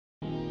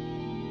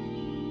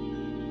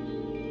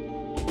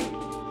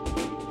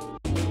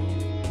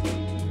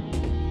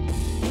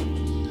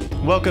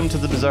Welcome to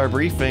the Bizarre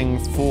Briefing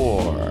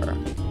for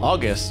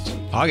August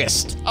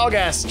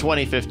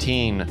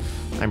 2015.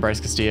 I'm Bryce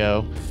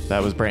Castillo.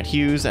 That was Brant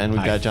Hughes, and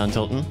we've got John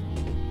Tilton.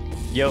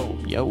 Yo.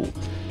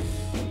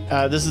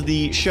 This is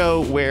the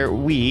show where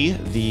we,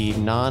 the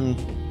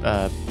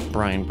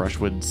non-Brian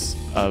Brushwoods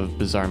of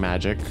Bizarre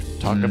Magic,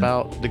 talk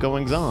about the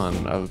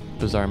goings-on of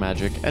Bizarre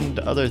Magic and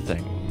other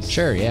things.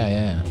 Sure,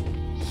 yeah.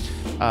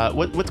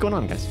 What's going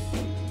on, guys?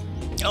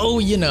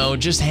 Oh,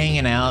 just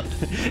hanging out.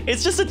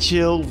 It's just a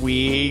chill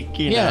week,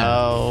 you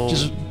know.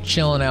 Just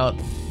chilling out.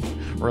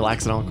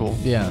 Relaxing, all cool.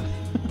 Yeah.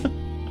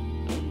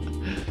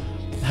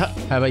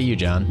 How about you,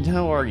 John?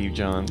 How are you,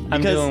 John?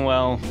 I'm doing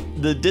well.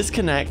 The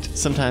disconnect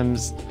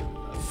sometimes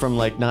from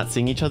not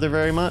seeing each other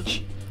very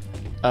much.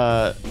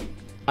 I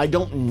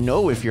don't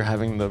know if you're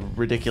having the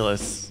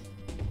ridiculous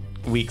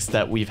weeks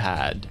that we've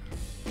had.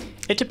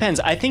 It depends.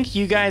 I think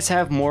you guys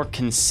have more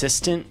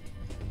consistent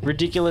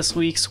ridiculous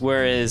weeks,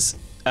 whereas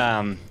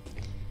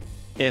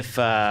if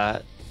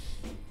the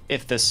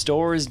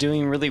store is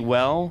doing really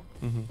well,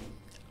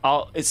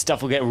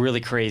 stuff will get really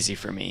crazy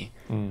for me.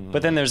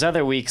 But then there's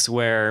other weeks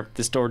where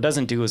the store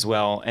doesn't do as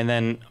well, and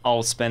then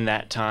I'll spend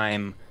that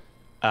time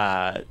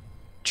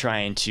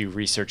trying to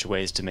research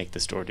ways to make the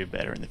store do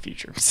better in the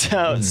future.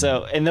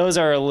 So and those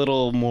are a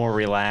little more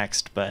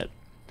relaxed, but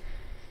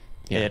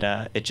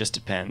it just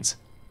depends.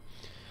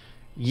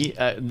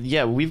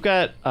 Yeah, we've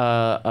got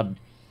a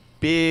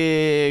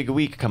big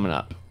week coming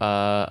up.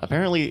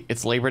 Apparently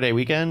it's Labor Day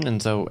weekend,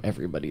 and so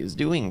everybody is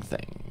doing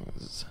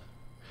things.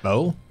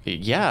 Oh?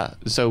 Yeah.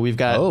 So we've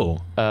got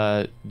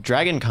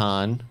Dragon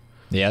Con.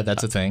 Yeah,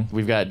 that's a thing.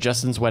 We've got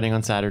Justin's wedding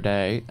on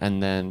Saturday,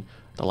 and then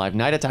the Live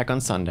Night Attack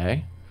on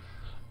Sunday.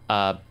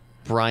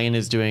 Brian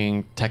is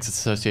doing Texas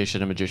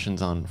Association of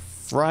Magicians on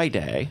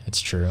Friday.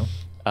 It's true.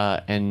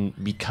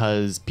 And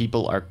because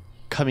people are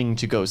coming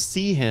to go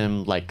see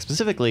him,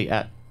 specifically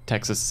at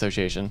Texas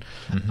Association,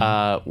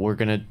 we're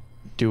going to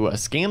do a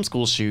Scam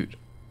School shoot,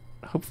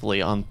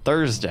 hopefully on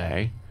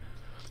Thursday.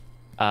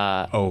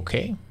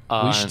 Okay.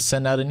 We should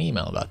send out an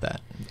email about that.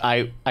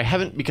 I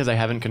haven't, because I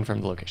haven't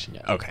confirmed the location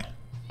yet. Okay.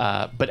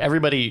 But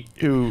everybody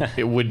who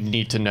would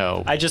need to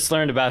know. I just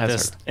learned about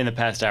this in the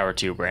past hour or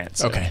two, Brant.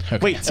 So. Okay.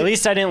 Wait, at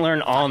least I didn't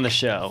learn on the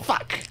show.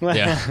 Fuck.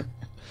 Yeah.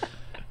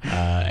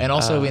 And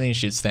also, we need to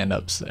shoot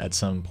stand-ups at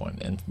some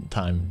point in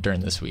time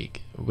during this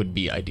week. Would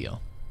be ideal.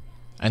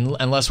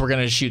 Unless we're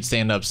going to shoot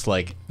stand-ups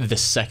the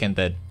second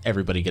that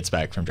everybody gets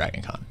back from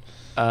Dragon Con.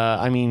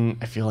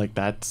 I feel like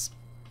that's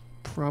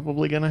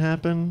probably going to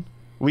happen.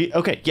 We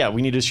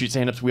need to shoot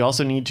stand-ups. We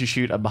also need to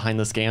shoot a Behind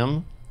the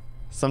Scam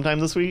sometime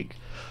this week.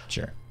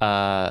 Sure.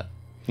 Not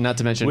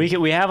to mention...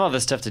 We have all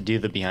the stuff to do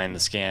the Behind the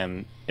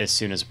Scam as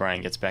soon as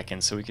Brian gets back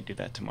in, so we could do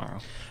that tomorrow.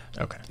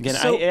 Okay. Again,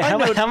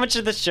 how much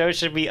of the show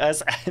should be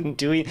us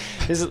doing?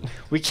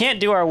 We can't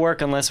do our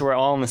work unless we're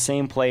all in the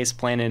same place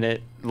planning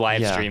it,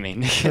 live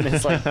streaming. And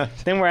it's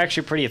then we're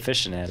actually pretty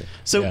efficient at it.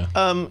 So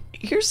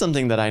here's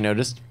something that I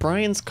noticed.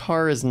 Brian's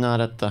car is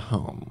not at the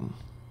home.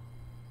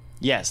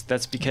 Yes,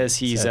 that's because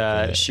he's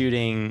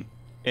shooting.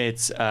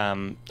 It's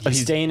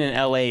he's staying in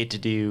LA to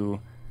do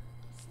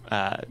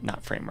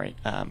not Frame Rate,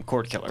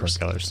 Cord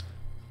Killers.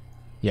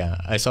 Yeah,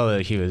 I saw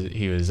that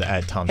he was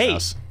at Tom's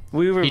house.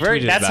 We were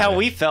that's how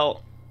we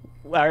felt.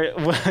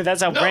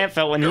 That's how Brant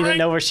felt when he didn't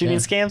know we're shooting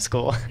Scam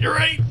School. You're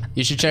right.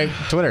 You should check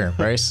Twitter,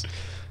 Bryce.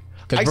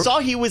 I saw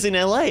he was in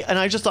LA, and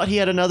I just thought he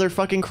had another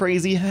fucking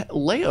crazy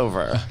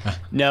layover.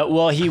 No,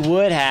 well, he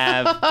would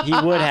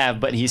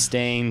have, but he's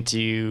staying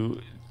to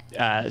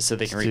so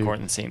they can record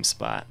in the same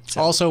spot.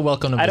 So. Also,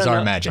 welcome to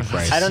Bizarre Magic,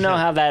 Bryce. I don't know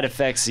how that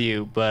affects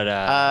you, but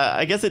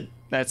I guess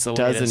that's the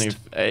doesn't. latest.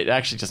 It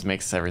actually just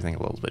makes everything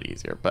a little bit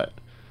easier, but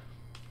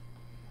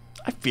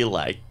I feel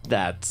like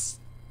that's,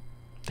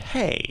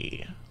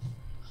 hey,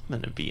 I'm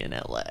gonna be in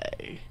LA.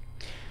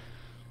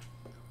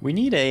 We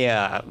need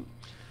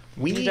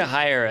we need to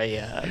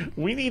hire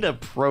we need a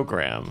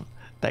program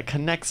that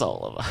connects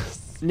all of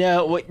us.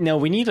 No,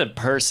 we need a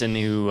person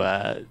who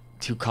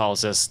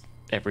calls us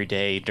every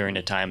day during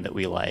a time that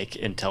we like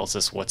and tells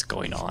us what's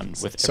going on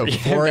with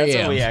everything. 4 That's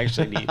a.m. what we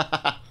actually need.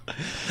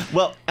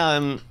 Well,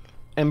 and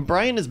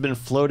Brian has been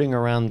floating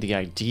around the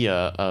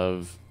idea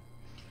of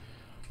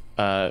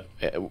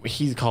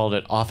he's called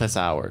it office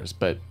hours,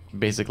 but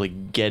basically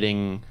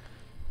getting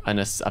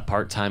a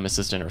part-time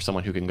assistant or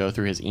someone who can go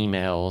through his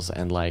emails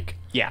and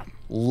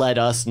let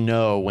us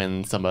know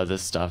when some of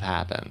this stuff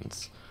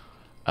happens.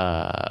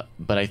 But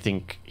I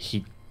think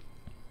he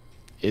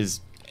is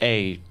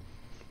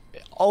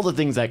all the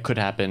things that could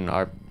happen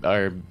are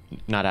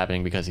not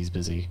happening because he's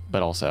busy,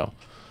 but also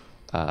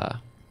I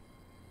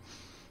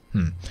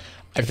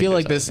feel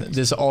like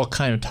this all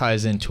kind of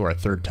ties into our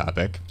third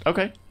topic.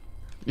 Okay.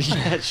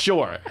 Yeah,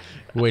 sure.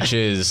 Which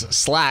is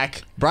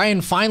Slack. Brian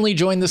finally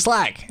joined the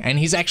Slack, and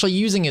he's actually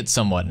using it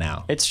somewhat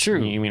now. It's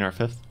true. You mean our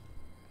fifth?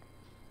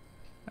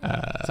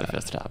 It's our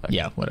fifth topic.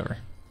 Yeah, whatever.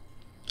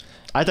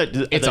 I thought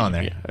it's on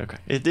there. Yeah, okay.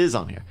 It is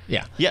on here.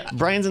 Yeah. Yeah,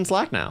 Brian's in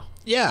Slack now.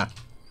 Yeah.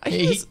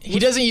 He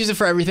doesn't use it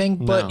for everything,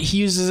 but he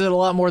uses it a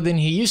lot more than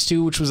he used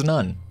to, which was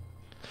none.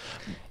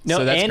 No,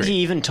 So that's and great. he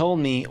even told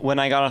me when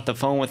I got off the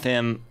phone with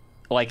him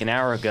like an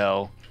hour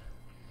ago,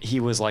 he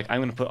was like, I'm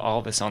going to put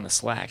all this on the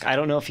Slack. I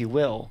don't know if he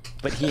will,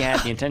 but he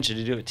had the intention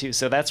to do it too.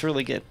 So that's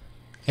really good.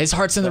 His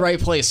heart's in the right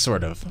place,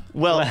 sort of.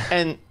 Well,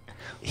 and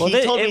Well,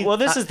 he told me.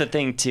 this is the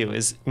thing too,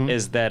 is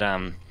that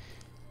and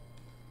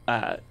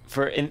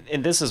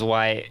this is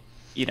why,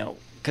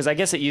 because I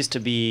guess it used to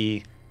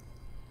be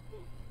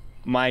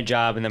my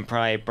job and then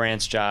probably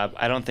Brant's job.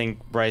 I don't think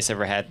Bryce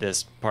ever had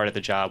this part of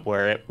the job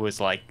where it was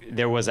like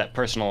there was that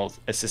personal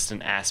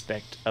assistant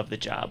aspect of the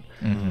job.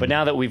 But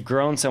now that we've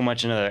grown so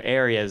much in other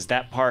areas,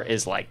 that part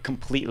is like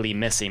completely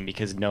missing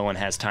because no one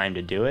has time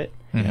to do it.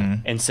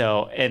 And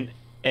so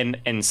and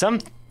in some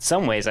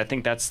ways, I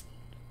think that's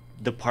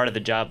the part of the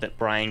job that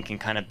Brian can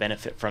kind of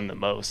benefit from the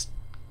most.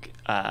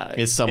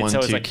 Is someone and so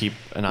it's to like, keep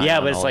an eye yeah,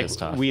 on but it's all like his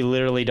stuff. we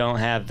literally don't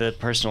have the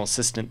personal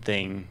assistant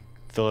thing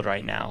filled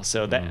right now.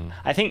 So that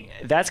I think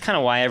that's kind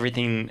of why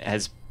everything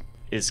is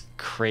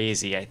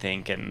crazy. I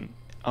think,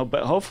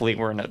 but hopefully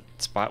we're in a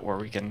spot where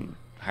we can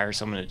hire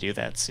someone to do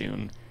that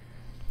soon.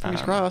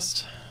 Fingers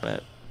crossed.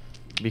 But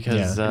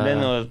Because Yeah. and then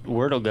the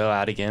word will go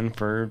out again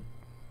for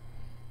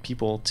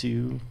people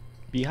to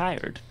be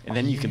hired, and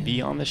then you can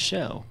be on the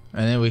show.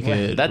 And then we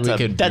could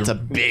that's a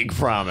big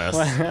promise.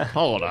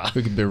 Hold on.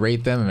 we could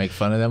berate them and make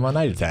fun of them on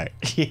Night Attack,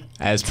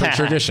 as per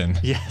tradition.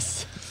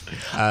 Yes.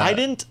 I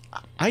didn't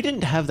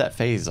have that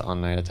phase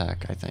on Night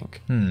Attack, I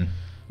think.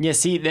 Yeah,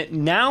 see, that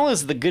now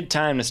is the good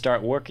time to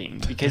start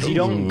working because you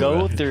don't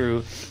go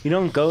through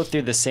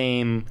the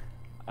same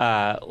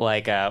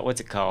what's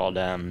it called,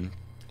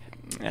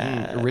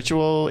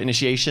 Ritual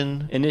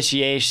initiation.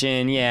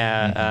 initiation,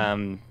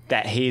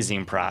 that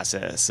hazing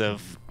process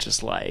of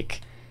just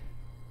like,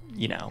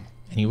 And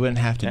you wouldn't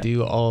have to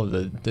do all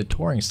of the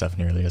touring stuff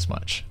nearly as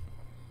much,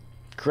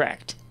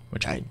 correct.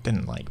 which I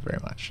didn't like very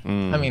much.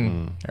 I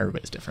mean,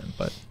 everybody's different,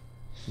 but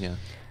Yeah.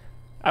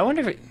 I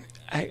wonder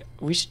if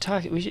we should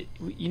talk.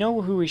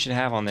 Who we should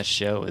have on this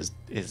show is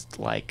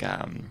like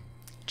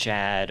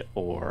Chad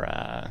or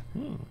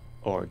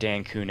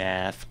Dan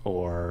Kunath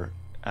or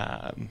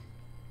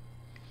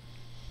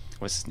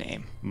what's his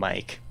name,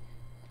 Mike.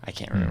 I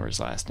can't remember his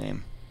last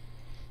name.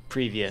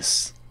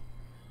 Previous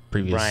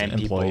Brian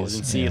people employees.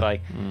 and see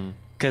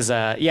because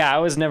I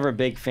was never a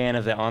big fan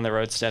of the on the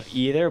road stuff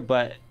either,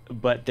 but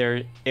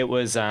there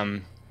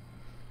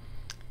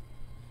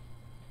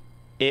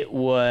it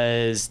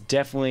was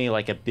definitely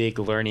like a big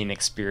learning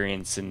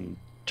experience in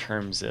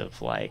terms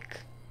of like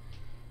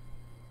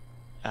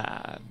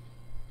I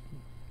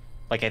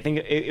think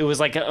it was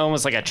like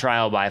almost like a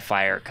trial by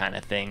fire kind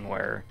of thing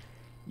where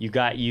you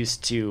got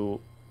used to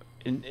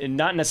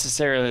not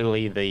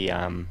necessarily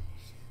the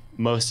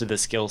most of the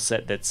skill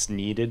set that's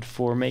needed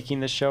for making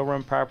the show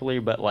run properly,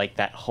 but like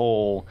that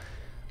whole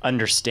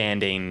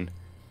understanding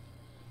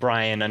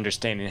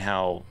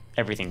how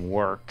everything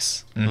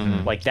works.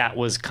 Like that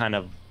was kind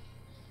of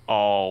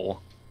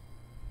all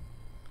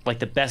like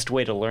the best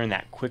way to learn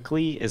that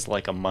quickly is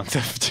like a month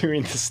of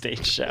doing the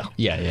stage show.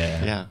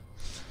 Yeah.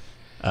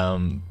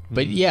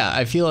 But yeah,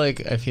 I feel like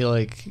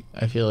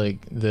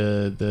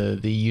the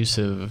use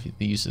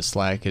of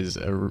Slack is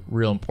a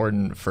real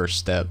important first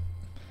step,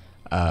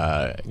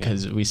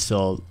 because we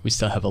still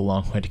have a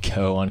long way to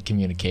go on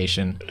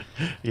communication.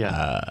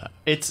 Yeah.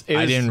 I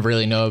didn't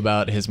really know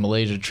about his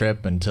Malaysia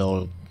trip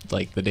until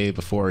like the day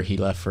before he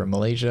left for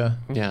Malaysia.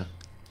 Yeah.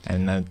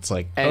 And that's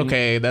like,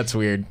 okay, that's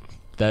weird.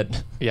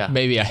 That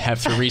maybe I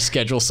have to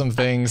reschedule some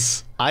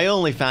things. I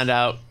only found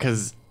out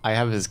because I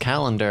have his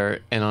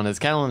calendar, and on his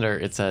calendar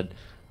it said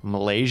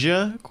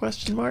Malaysia ?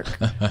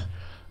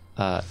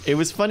 It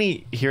was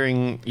funny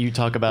hearing you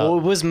talk about. Well,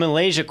 it was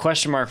Malaysia ?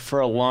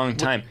 For a long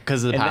time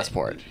because of the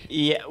passport.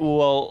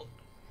 Because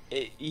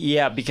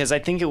I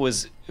think it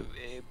was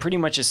pretty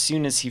much as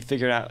soon as he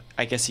figured out,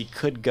 I guess he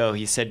could go,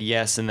 he said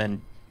yes, and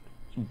then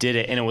did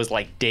it, and it was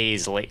like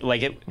days late.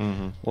 Like it,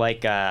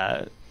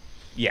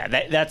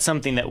 that's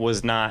something that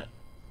was not.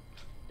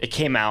 It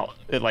came out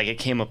it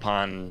came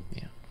upon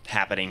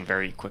happening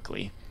very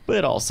quickly.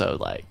 But also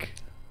like,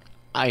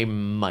 I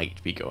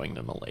might be going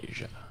to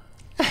Malaysia.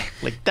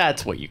 Like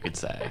that's what you could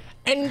say.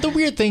 And the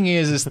weird thing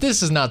is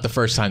this is not the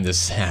first time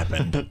this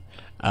happened.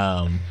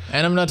 And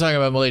I'm not talking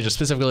about Malaysia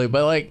specifically,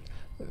 but like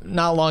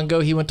not long ago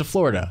he went to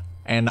Florida.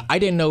 And I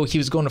didn't know he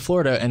was going to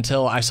Florida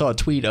until I saw a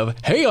tweet of,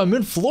 "Hey, I'm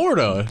in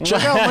Florida.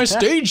 Check out my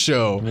stage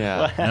show."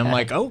 Yeah. And I'm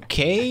like,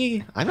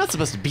 okay. I'm not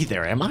supposed to be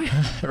there, am I?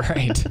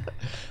 Right.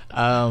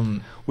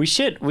 We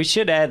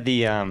should add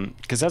the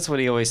because that's what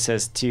he always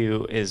says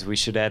too, is we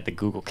should add the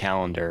Google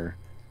Calendar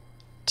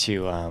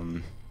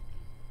to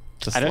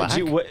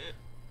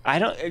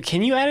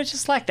can you add it to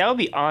Slack? That would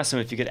be awesome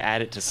if you could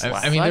add it to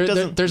Slack. I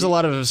mean, there's a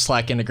lot of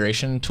Slack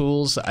integration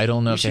tools. I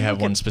don't know if they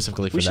have one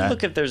specifically for that. We should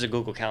look if there's a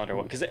Google Calendar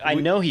one, because I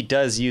know he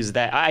does use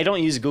that. I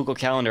don't use Google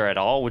Calendar at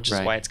all, which is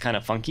why it's kind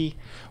of funky.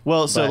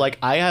 Well, so like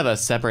I have a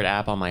separate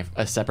app on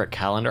a separate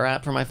calendar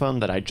app for my phone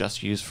that I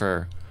just use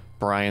for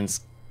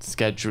Brian's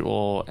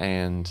schedule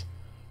and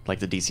like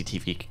the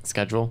DCTV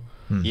schedule.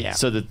 Yeah.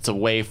 So that's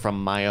away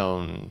from my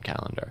own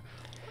calendar.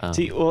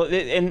 See, well,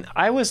 and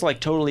I was like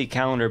totally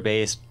calendar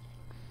based,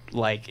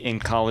 like in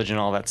college and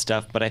all that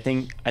stuff. But I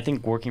think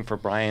working for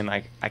Brian,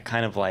 I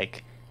kind of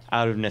like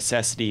out of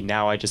necessity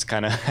now. I just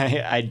kind of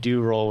I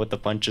do roll with the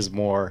punches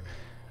more.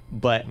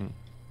 But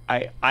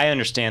I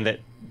understand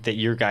that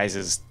your guys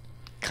is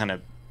kind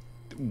of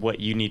what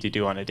you need to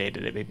do on a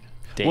day-to-day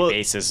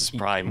basis is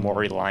probably more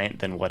reliant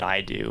than what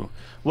I do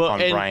on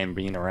Brian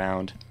being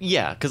around.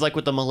 Yeah, because like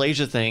with the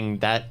Malaysia thing,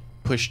 that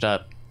pushed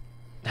up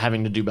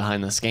having to do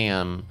behind the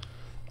scam,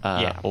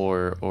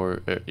 or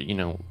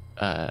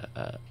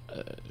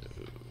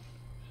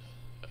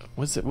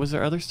was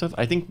there other stuff?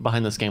 I think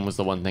behind the scam was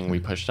the one thing we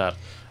pushed up,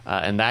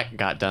 and that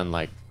got done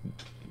like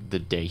the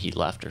day he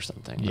left or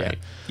something, right?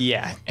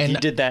 Yeah, and he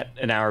did that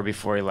an hour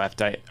before he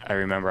left. I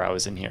remember I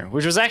was in here,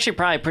 which was actually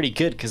probably pretty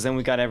good because then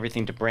we got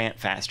everything to Brant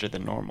faster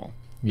than normal.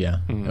 Yeah,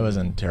 it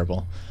wasn't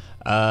terrible.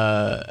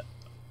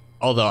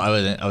 Although I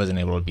wasn't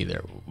able to be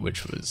there,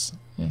 which was,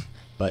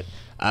 but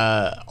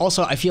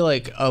also I feel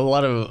like a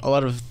lot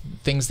of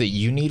things that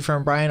you need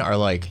from Brian are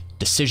like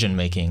decision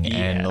making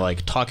and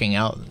like talking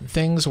out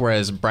things,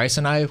 whereas Bryce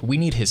and I, we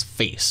need his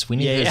face, we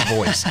need his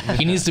voice.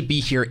 He needs to be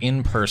here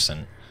in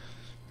person.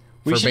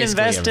 We should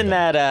invest in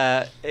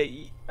that.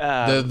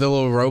 The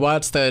little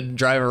robots that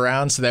drive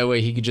around, so that way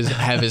he could just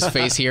have his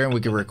face here and we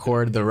could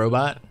record the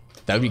robot.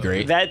 That would be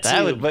great. That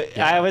too, but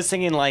I was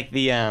thinking like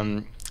the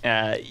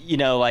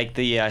like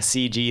the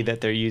CG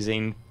that they're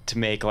using to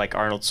make like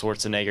Arnold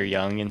Schwarzenegger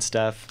young and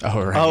stuff.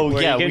 Oh right. Oh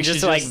where yeah, you can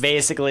just like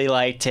basically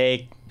like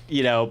take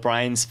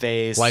Brian's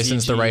face,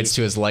 license CG, the rights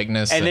to his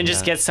likeness, and then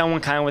just get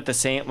someone kind of with the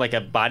same like a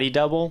body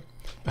double.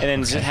 And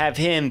then just have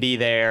him be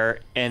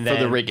there, and then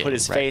for the rigging, put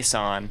his face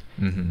on,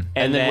 mm-hmm.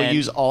 and then we'll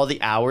use all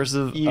the hours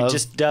of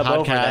just dub podcast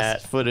over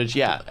that footage.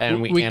 Yeah,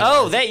 and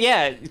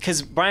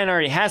because Brian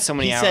already has so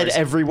many he hours. said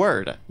every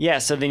word. Yeah,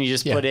 so then you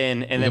just put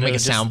in, and then make a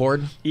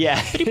soundboard.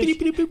 Yeah,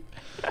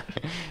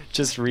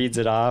 just reads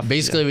it off.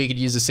 Basically, we could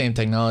use the same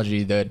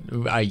technology that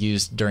I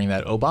used during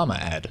that Obama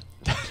ad.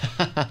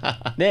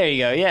 There you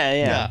go.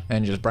 Yeah.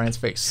 And just Brian's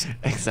face.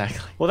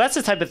 Exactly. Well, that's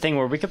the type of thing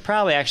where we could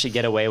probably actually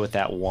get away with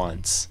that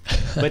once.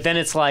 But then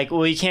it's like,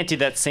 well, you can't do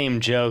that same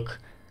joke.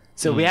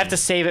 So we have to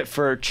save it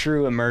for a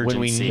true emergency.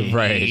 When we need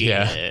right,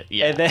 it.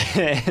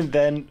 Yeah. And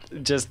then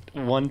just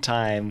one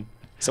time.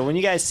 So when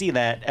you guys see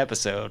that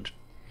episode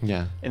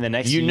in the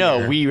next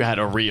year, we had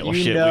a real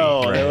shit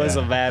week. It was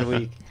a bad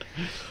week.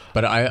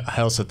 But I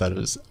also thought it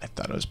was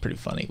pretty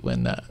funny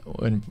when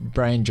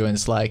Brian joined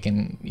Slack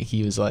and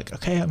he was like,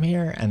 okay, I'm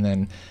here, and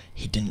then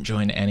he didn't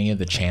join any of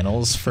the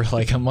channels for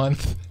like a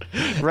month.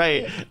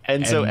 Right,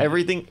 and so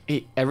everything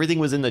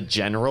was in the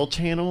general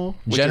channel,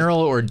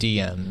 or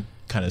DM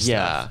kind of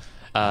stuff.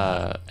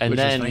 Yeah, and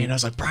then I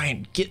was like,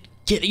 Brian, get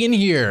in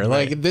here,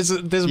 right. Like this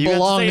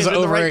belongs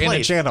over in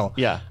the channel.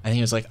 Yeah, and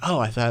he was like, oh,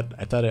 I thought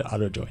it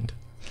auto joined,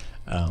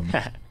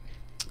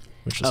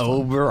 which was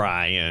fun.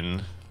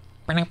 Brian.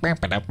 But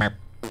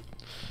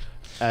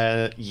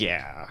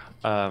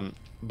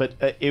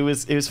it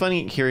was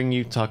funny hearing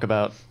you talk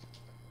about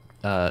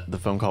the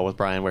phone call with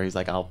Brian where he's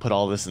like, I'll put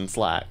all this in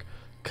Slack,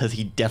 because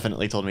he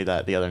definitely told me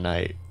that the other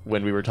night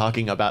when we were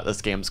talking about the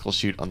Scam School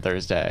shoot on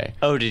Thursday.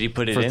 Oh, did he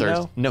put it in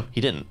though? No, he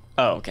didn't.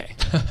 Oh, okay.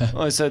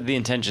 Well, so the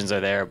intentions are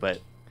there,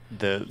 but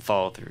the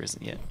follow through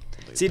isn't yet.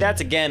 See,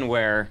 that's again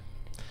where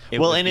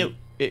if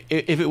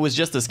it was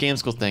just the Scam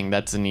School thing,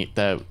 that's a neat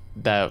that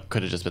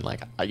could have just been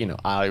like,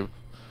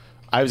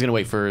 I was gonna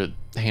wait for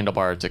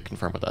Handlebar to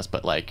confirm with us,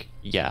 but that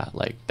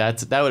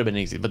would have been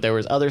easy. But there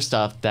was other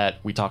stuff that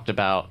we talked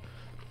about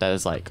that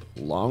is like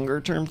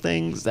longer term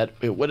things that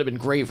it would have been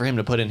great for him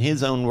to put in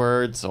his own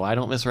words, so I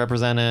don't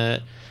misrepresent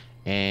it,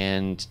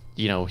 and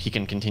he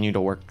can continue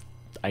to work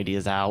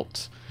ideas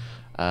out.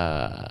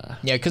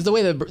 Because the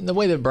way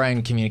that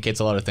Brian communicates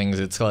a lot of things,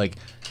 it's like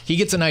he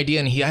gets an idea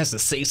and he has to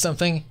say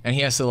something, and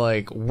he has to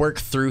like work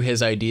through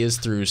his ideas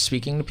through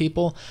speaking to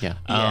people.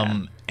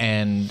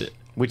 And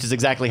which is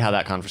exactly how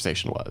that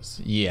conversation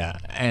was. Yeah.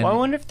 And I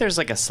wonder if there's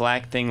like a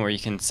Slack thing where you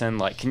can send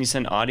can you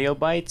send audio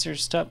bites or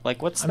stuff?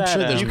 Like what's that? I'm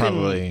sure there's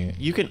probably...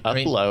 You can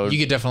upload. You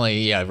could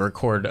definitely,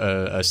 record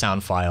a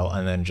sound file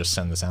and then just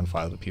send the sound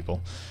file to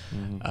people.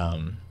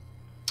 Mm-hmm.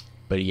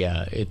 But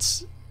yeah,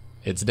 it's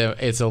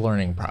a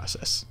learning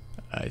process,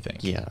 I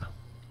think. Yeah.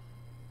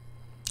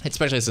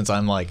 Especially since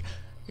I'm like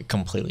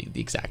completely the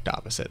exact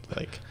opposite.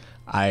 Like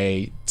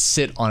I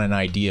sit on an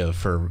idea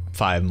for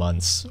 5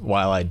 months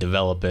while I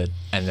develop it,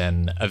 and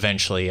then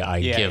eventually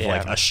I give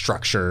like a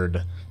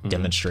structured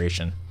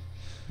demonstration.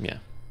 Yeah.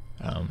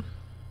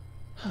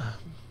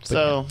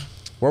 So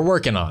we're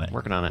working on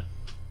it.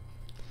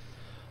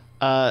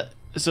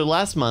 So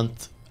last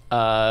month,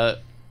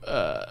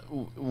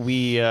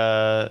 we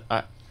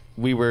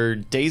were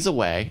days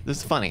away. This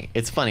is funny.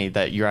 It's funny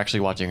that you're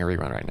actually watching a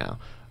rerun right now,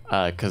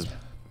 because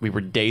we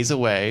were days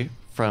away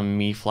from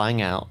me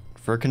flying out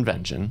for a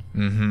convention.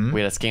 Mm-hmm.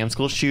 We had a Scam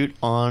School shoot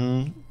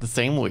on the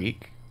same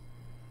week,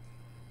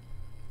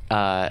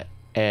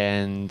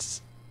 and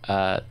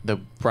the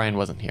Brian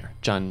wasn't here.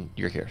 John,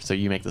 you're here, so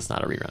you make this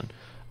not a rerun.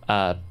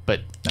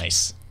 But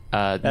nice.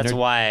 That's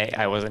why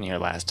I wasn't here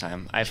last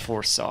time. I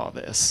foresaw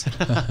this.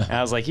 And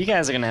I was like, you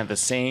guys are going to have the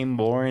same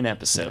boring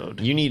episode.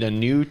 You need a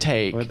new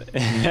take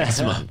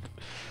next month.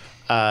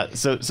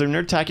 So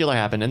Nerdtacular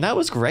happened, and that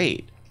was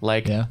great.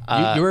 Like,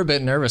 yeah, you were a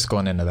bit nervous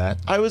going into that.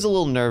 I was a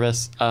little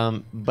nervous,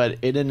 but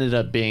it ended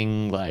up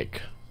being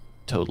like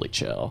totally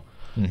chill.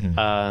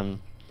 Mm-hmm.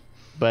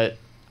 But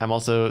I'm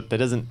also, that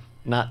doesn't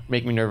not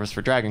make me nervous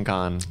for Dragon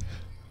Con,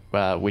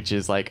 which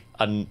is like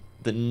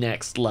the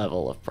next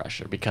level of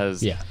pressure,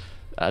 because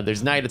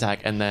there's Night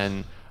Attack, and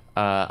then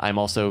I'm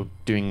also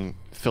doing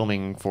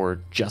filming for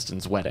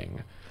Justin's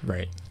wedding.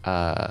 Right.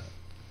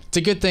 It's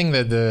a good thing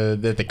that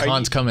the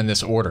cons come in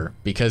this order,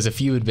 because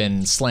if you had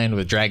been slammed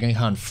with Dragon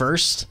Con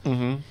first,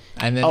 and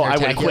then I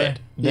would have quit.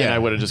 Then I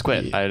would have just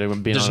quit.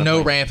 There's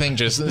no ramping,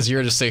 just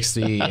 0 to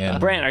 60. And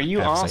Brant, are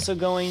you also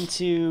going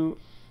to?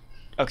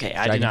 Okay,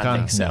 I did not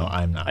think so. No,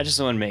 I'm not. I just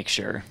want to make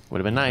sure. Would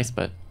have been nice,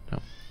 but no.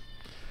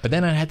 But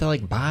then I'd have to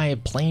like buy a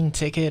plane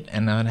ticket,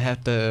 and I'd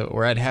have to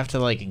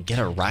like get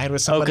a ride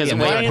with somebody. Oh,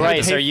 because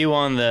Bryce, are you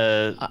on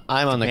the?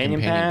 I'm on the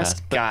companion pass.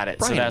 Got it.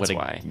 Brian so that's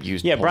why.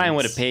 Brian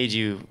would have paid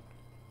you.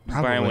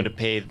 Probably. Brian would have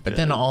paid. But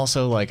then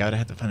also, like, I'd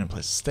have to find a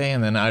place to stay,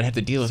 and then I'd have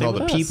to deal with all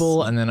the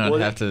people, and then I'd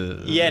have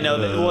to. Yeah, no.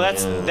 Well,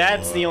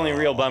 that's the only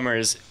real bummer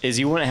is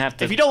you wouldn't have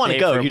to. If you don't want to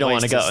go, you don't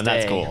want to go, stay. and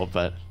that's cool.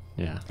 But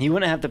yeah, you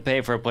wouldn't have to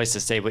pay for a place to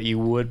stay, but you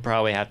would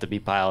probably have to be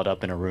piled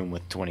up in a room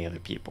with 20 other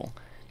people.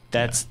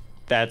 That's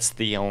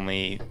the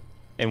only,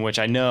 in which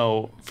I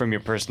know from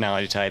your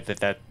personality type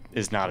that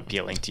is not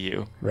appealing to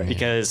you, right?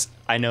 Because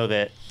I know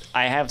that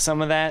I have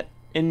some of that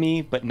in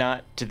me, but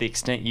not to the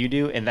extent you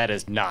do, and that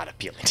is not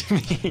appealing to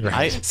me.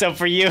 Right. So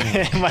for you,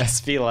 it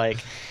must be like,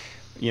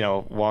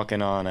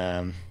 walking on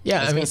I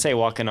was gonna say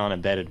walking on a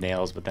bed of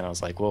nails, but then I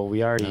was like, well,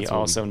 we already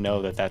also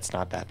know that that's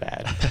not that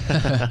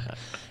bad.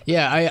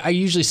 Yeah, I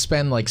usually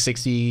spend like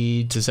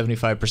 60 to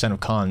 75% of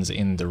cons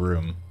in the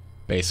room,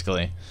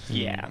 basically.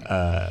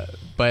 Yeah.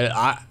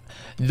 But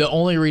the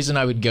only reason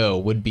I would go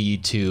would be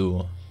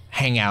to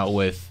hang out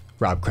with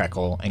Rob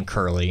Krekel and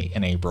Curly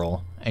and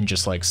April and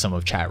just like some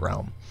of Chat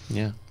Realm.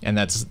 Yeah, and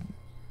that's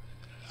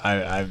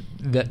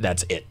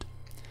that's it.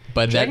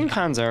 But Dragon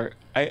Cons are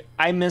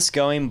I miss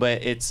going,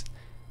 but it's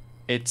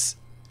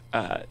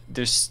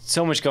there's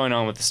so much going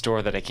on with the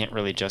store that I can't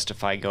really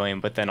justify going.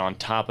 But then on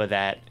top of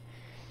that,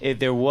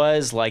 there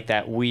was like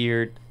that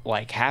weird,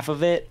 like half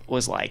of it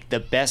was like the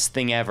best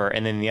thing ever,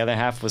 and then the other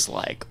half was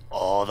like,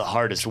 oh, the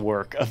hardest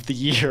work of the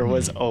year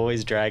was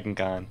always Dragon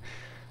Con.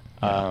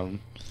 Yeah.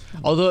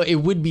 Although it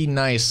would be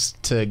nice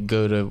to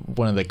go to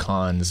one of the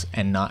cons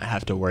and not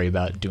have to worry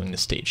about doing the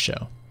stage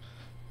show,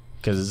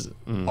 because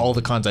all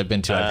the cons I've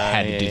been to, I've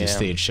had to do the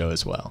stage show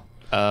as well.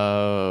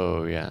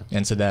 Oh yeah.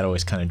 And so that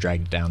always kind of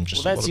dragged down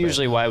just. Well, that's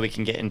usually why we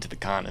can get into the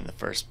con in the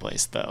first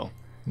place, though.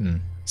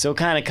 So it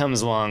kind of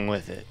comes along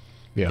with it.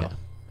 Yeah.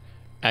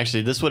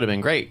 Actually, this would have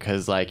been great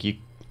because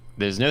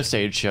there's no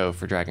stage show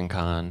for Dragon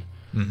Con,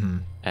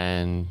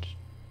 and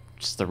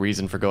just the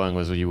reason for going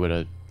was you would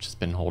have just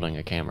been holding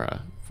a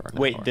camera.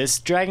 Wait, this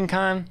Dragon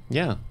Con?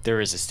 Yeah. There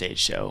is a stage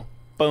show.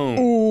 Boom.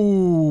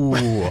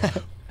 Ooh.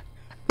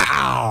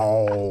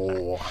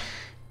 Ow.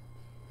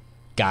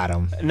 Got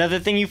him. Another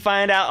thing you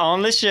find out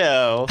on the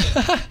show.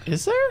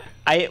 Is there?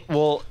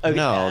 No,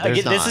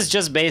 there's not. This is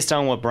just based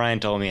on what Brian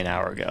told me an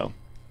hour ago.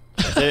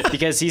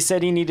 Because he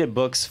said he needed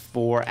books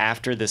for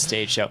after the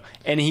stage show.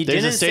 And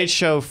there's a stage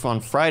show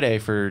on Friday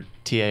for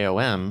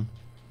TAOM.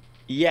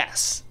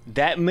 Yes.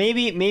 That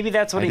maybe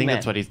that's what he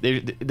meant. I think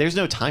that's what there's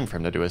no time for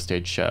him to do a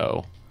stage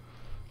show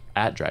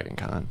at Dragon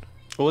Con.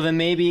 Well, then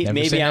maybe I'm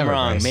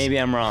wrong. Bryce. Maybe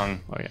I'm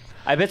wrong. Oh yeah.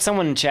 I bet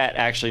someone in chat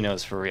actually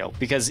knows for real,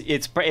 because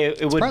it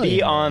would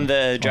be on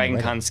the Dragon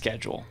Con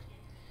schedule.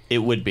 It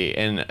would be,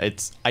 and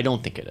I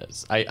don't think it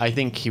is. I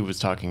think he was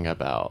talking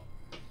about.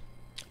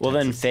 Well,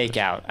 then fake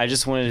out. I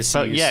just wanted to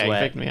see you yeah,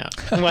 sweat. he faked me out.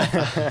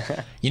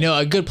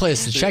 A good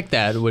place to check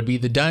that would be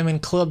the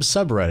Diamond Club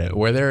subreddit,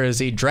 where there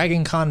is a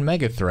Dragon Con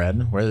mega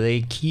thread where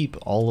they keep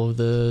all of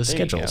the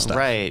schedule stuff.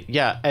 Right.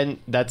 Yeah, and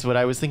that's what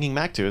I was thinking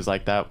back to, is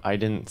like that. I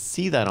didn't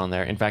see that on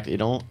there. In fact,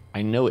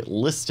 I know it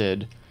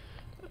listed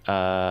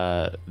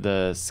the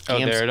scam.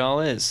 Oh, there it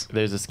all is.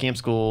 There's a Scam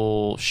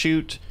School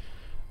shoot.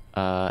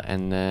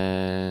 And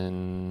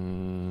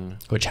then,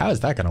 how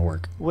is that going to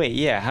work? Wait,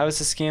 yeah, how is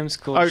the Scam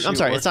School shoot? I'm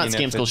sorry, it's not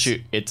working Scam School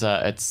shoot.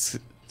 It's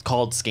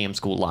called Scam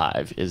School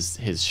Live. Is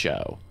his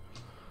show?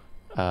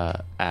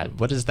 At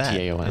what is that?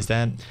 TAOM. Is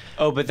that?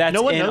 Oh, but that's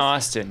in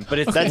Austin. But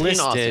it's that's listed.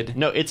 in Austin.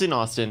 No, it's in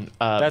Austin.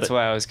 That's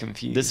why I was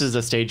confused. This is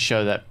a stage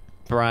show that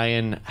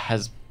Brian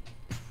has.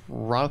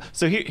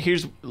 So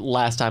here's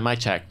last time I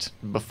checked,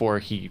 before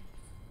he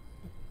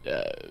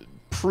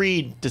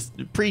pre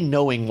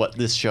knowing what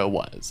this show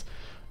was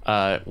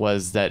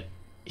that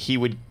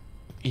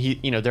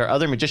there are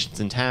other magicians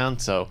in town,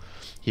 so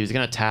he was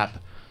gonna tap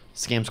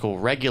Scam School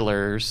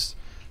regulars,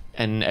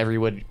 and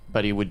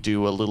everybody would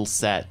do a little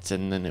set,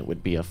 and then it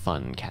would be a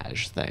fun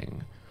cash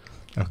thing.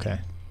 Okay.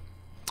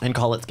 And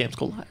call it Scam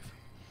School Live.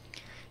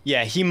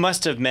 Yeah, he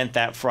must have meant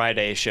that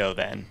Friday show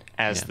then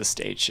as the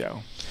stage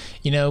show.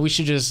 we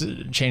should just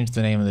change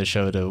the name of the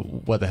show to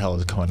 "What the hell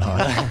is going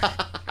on?"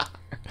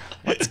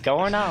 What's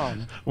going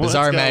on?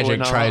 Bizarre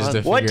Magic tries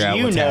to figure out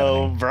what's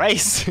happening.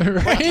 Bryce?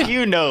 Right? What do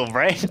you know,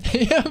 Bryce?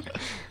 Yep.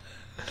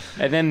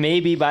 And then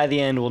maybe by the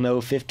end we'll know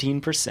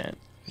 15%.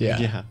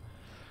 Yeah.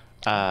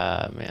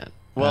 Man.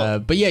 Well,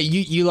 but yeah,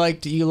 you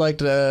liked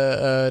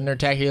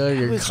Nerdtacular.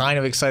 You're kind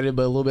of excited,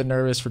 but a little bit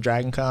nervous for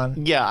Dragon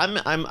Con. yeah,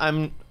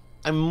 I'm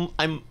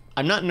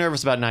not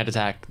nervous about Night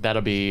Attack.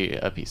 That'll be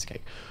a piece of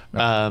cake.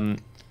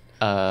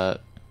 I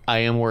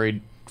am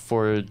worried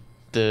for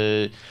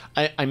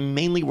I'm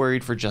mainly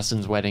worried for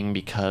Justin's wedding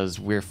because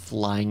we're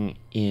flying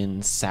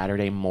in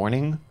Saturday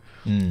morning,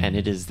 and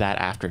it is that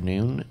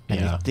afternoon.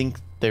 And I think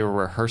they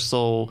were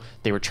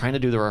trying to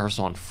do the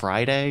rehearsal on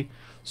Friday,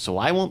 so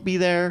I won't be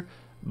there.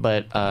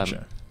 But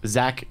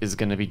Zach is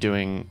going to be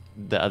doing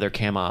the other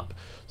cam op,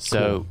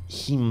 so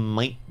he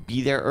might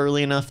be there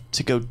early enough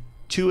to go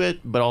to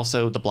it. But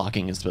also the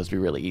blocking is supposed to be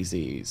really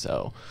easy,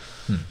 so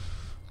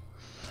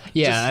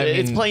Yeah,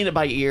 it's playing it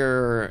by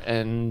ear,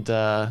 and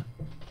I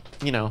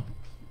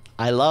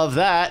love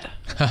that.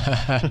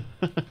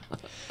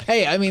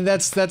 Hey, I mean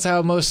that's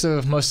how most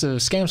of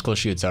Scam School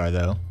shoots are,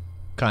 though.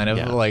 Kind of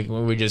like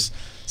we just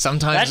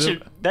sometimes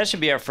that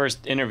should be our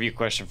first interview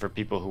question for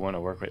people who want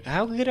to work with.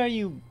 How good are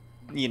you,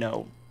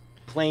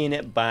 playing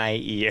it by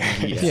ear?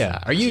 Yeah.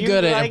 Are you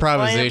good at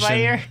improvisation?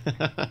 Playing it by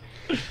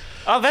ear?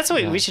 Oh, that's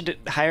what we should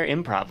hire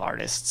improv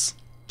artists.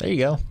 There you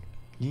go.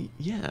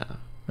 Yeah.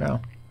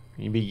 Well,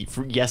 You'd be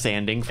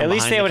yes-anding from At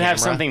least behind they the would have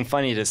camera. something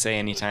funny to say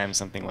anytime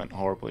something went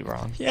horribly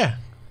wrong. yeah.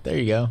 There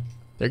you go.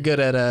 They're good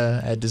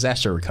at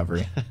disaster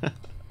recovery.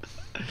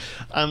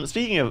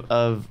 Speaking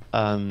of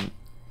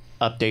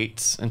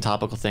updates and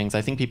topical things,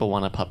 I think people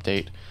want a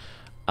update.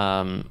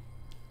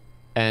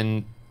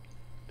 And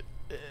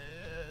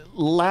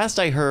last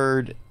I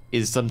heard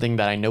is something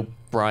that I know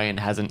Brian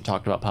hasn't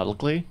talked about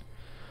publicly.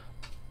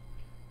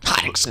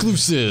 Hot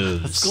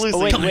exclusives.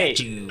 Exclusive. Oh, Coming wait.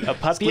 at you. A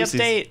puppy Exclusives.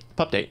 update?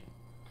 Update.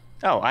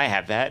 Oh, I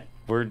have that.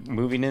 We're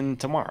moving in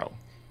tomorrow.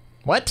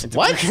 What?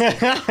 What?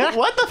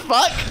 What the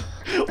fuck?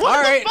 What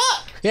All the right.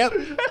 fuck? Yep.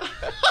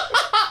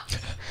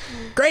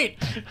 Great.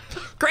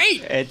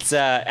 It's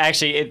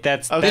actually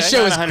that's This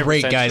show is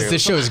great, guys.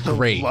 This show is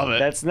great. Love it.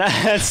 That's not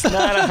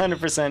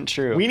 100%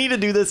 true. We need to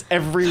do this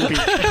every week.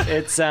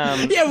 It's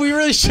Yeah, we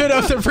really should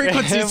up the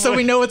frequency so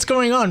we know what's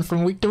going on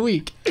from week to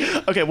week.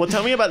 Okay, well,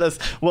 tell me about this.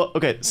 Well,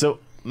 okay, so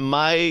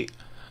my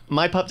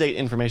pup date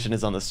information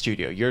is on the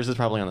studio. Yours is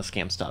probably on the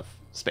Scam Stuff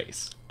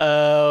space.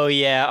 Oh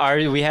yeah,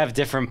 we have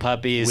different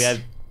puppies. We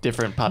have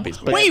different puppies.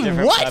 But Wait,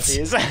 Different what?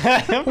 puppies.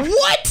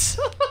 What?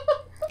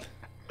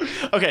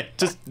 okay,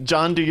 just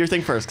John, do your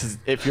thing first, because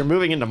if you're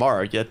moving in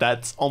tomorrow,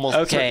 that's almost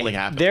certainly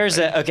happening.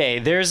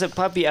 There's a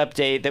puppy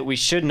update that we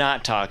should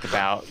not talk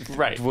about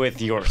Right.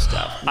 with your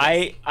stuff.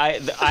 I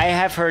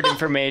have heard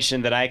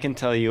information that I can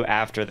tell you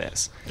after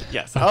this.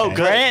 Yes. Oh, good.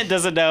 Grant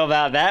doesn't know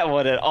about that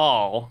one at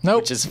all,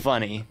 Nope. which is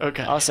funny.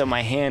 Okay. Also,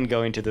 my hand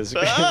going to the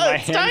screen. My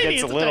it's hand tiny,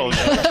 gets it's a little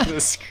tiny. going to the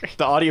screen.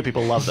 The audio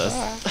people love this.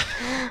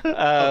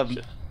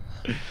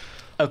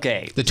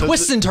 Okay. The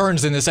twists and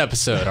turns in this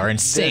episode are The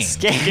insane.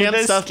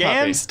 scam stuff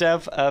puppy.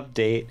 stuff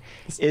update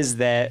is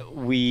that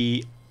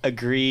we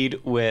agreed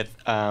with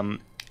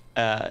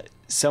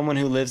someone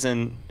who lives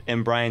in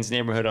Brian's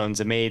neighborhood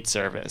owns a maid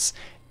service,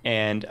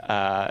 and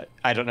I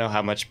don't know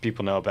how much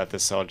people know about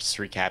this, so I'll just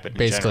recap it. In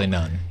Basically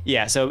general. none.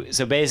 Yeah. So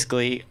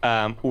basically,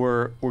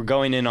 we're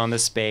going in on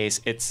this space.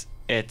 It's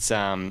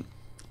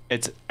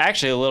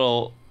actually a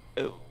little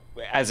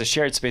as a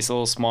shared space, a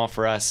little small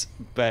for us,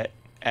 but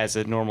as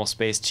a normal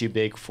space, too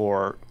big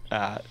for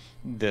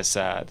this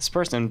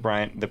person,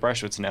 Brian, the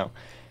Brushwoods know.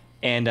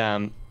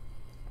 And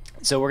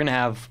so we're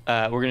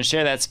gonna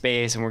share that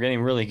space, and we're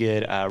getting really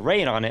good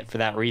rate on it for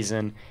that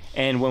reason.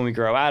 And when we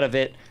grow out of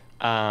it,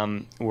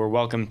 we're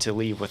welcome to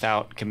leave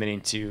without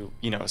committing to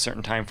a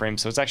certain time frame.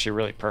 So it's actually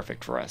really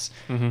perfect for us.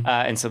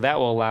 And so that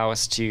will allow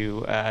us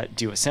to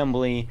do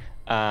assembly.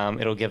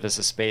 It'll give us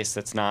a space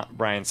that's not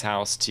Brian's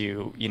house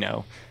to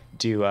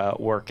do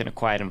work in a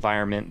quiet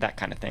environment, that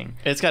kind of thing.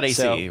 It's got AC,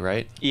 So-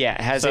 right? Yeah,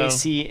 it has So-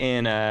 AC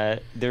in.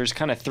 There's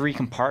kind of 3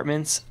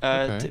 compartments.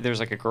 Okay. There's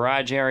like a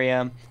garage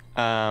area,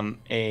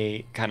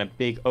 a kind of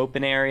big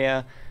open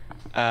area.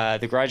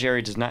 The garage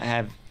area does not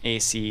have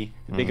AC.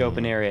 The big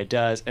open area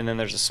does, and then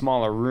there's a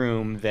smaller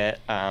room that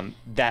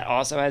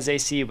also has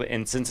AC.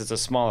 And since it's a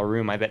smaller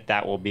room, I bet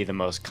that will be the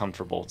most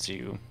comfortable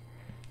to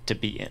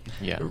be in.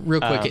 Yeah.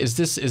 Real quick, is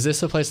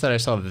this a place that I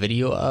saw a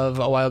video of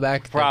a while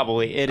back?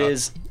 Probably it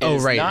is. It oh,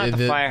 is right, not the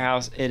the-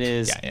 firehouse. It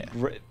is Yeah.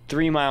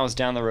 3 miles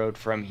down the road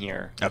from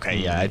here. Okay,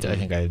 yeah, I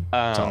think I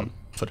saw Um,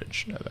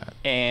 footage of that.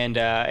 And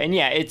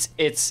yeah, it's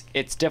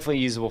definitely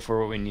usable for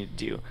what we need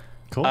to do.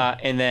 Cool.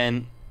 And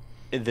then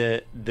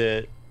the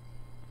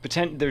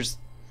there's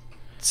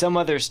some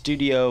other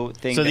studio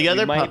thing So that the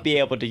other we might pup- be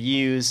able to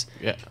use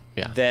Yeah.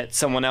 Yeah. that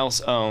someone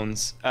else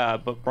owns,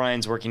 but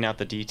Brian's working out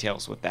the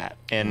details with that,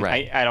 and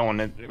Right. I don't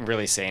want to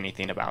really say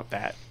anything about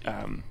that.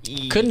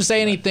 Couldn't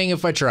say anything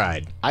if I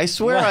tried. I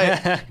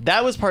swear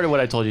that was part of what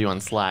I told you on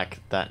Slack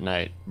that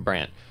night,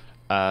 Brant.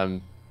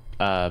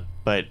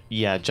 But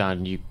yeah,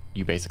 John, you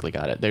basically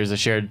got it. There's a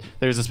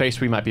space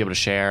we might be able to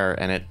share,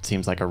 and it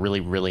seems like a really,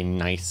 really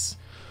nice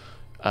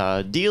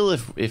deal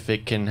if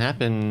it can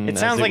happen. It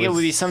sounds like it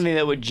would be something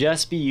that would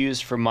just be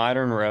used for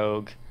Modern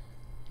Rogue.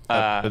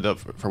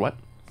 For what?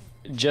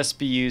 Just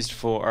be used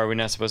for. Are we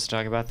not supposed to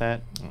talk about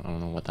that? I don't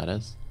know what that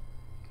is.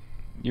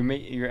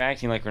 You're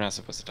acting like we're not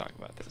supposed to talk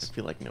about I this.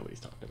 feel like nobody's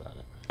talked about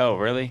it. Oh,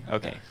 really?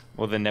 Okay.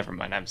 Well, then never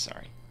mind. I'm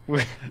sorry.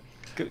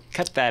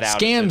 Cut that out.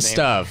 Scam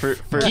stuff.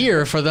 For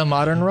gear for the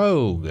Modern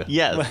Rogue.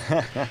 Yes.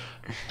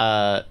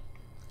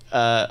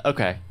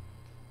 Okay.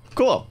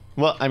 Cool.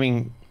 Well, I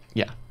mean,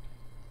 yeah.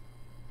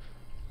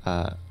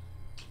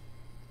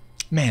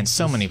 Man,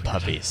 so many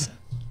puppies.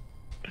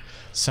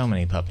 So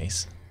many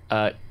puppies.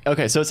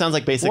 Okay, so it sounds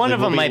like basically one of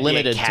them we'll be might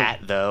limited be a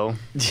cat, though.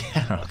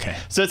 Yeah. Okay.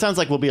 So it sounds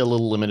like we'll be a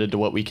little limited to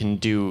what we can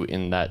do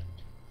in that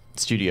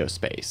studio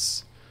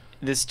space.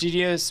 The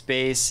studio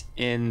space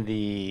in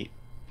the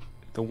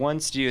one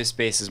studio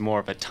space is more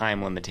of a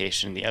time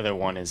limitation. The other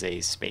one is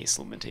a space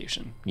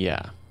limitation.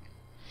 Yeah.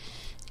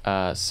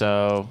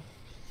 So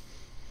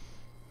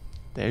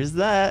there's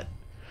that.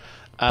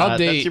 Pub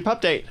date. That's your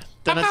pup date.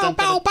 Bow,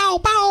 bow, bow,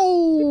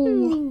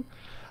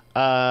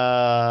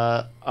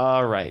 bow.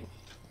 All right.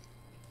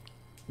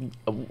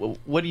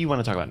 What do you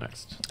want to talk about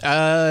next?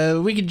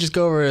 We could just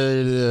go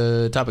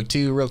over topic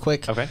 2 real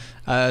quick. Okay.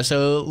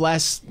 So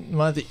last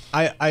month,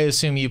 I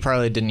assume you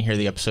probably didn't hear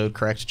the episode,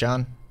 correct,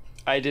 John?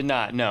 I did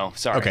not. No,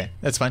 sorry. Okay,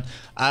 that's fine.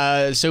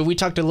 So we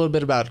talked a little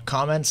bit about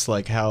comments,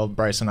 like how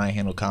Bryce and I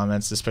handle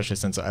comments, especially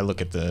since I look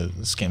at the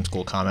Scam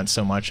School comments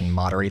so much and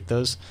moderate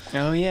those.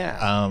 Oh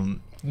yeah.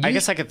 I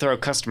guess I could throw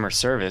customer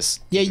service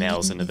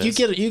emails into this.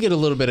 You get a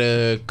little bit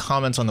of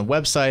comments on the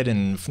website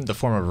in the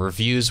form of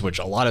reviews, which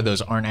a lot of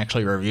those aren't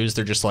actually reviews.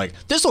 They're just like,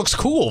 "This looks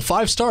cool,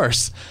 5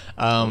 stars."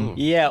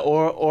 Yeah,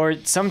 or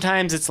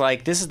sometimes it's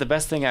like, "This is the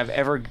best thing I've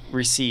ever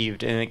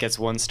received," and it gets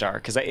 1 star.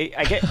 Because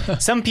I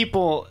get some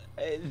people,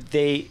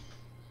 I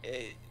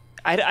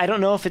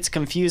don't know if it's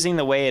confusing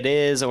the way it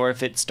is, or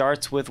if it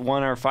starts with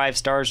 1 or 5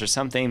 stars or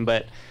something,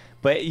 but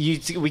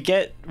we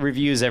get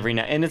reviews every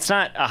night, and it's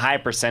not a high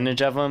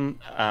percentage of them.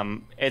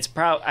 It's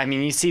I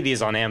mean, you see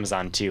these on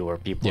Amazon too, where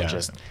people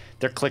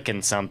they're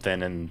clicking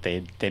something and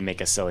they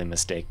make a silly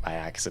mistake by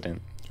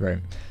accident. Right.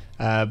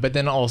 But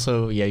then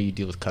also, you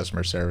deal with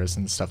customer service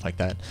and stuff like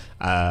that.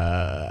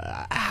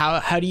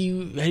 How do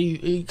you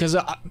because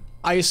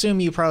I assume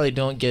you probably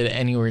don't get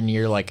anywhere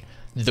near like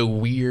the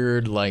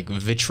weird, like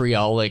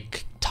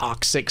vitriolic,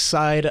 toxic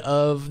side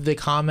of the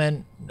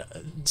comment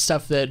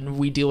stuff that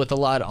we deal with a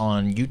lot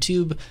on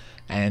YouTube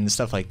and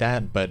stuff like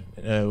that. But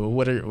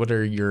what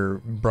are your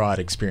broad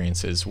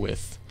experiences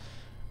with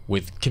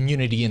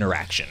community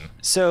interaction?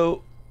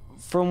 So,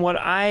 from what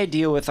I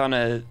deal with on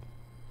a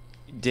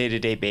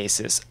day-to-day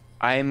basis,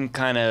 I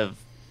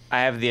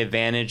have the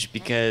advantage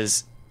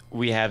because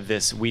we have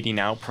this weeding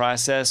out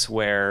process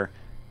where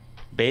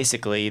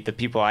basically the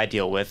people I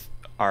deal with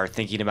are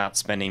thinking about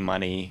spending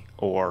money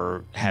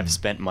or have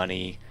spent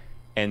money.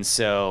 And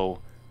so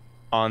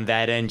on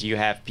that end, you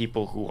have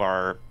people who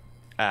are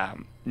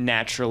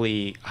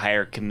naturally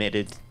higher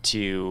committed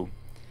to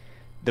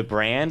the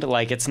brand.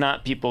 Like, it's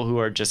not people who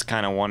are just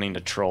kind of wanting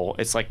to troll.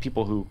 It's like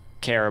people who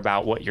care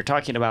about what you're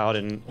talking about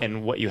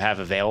and what you have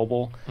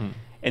available.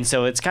 And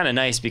so it's kind of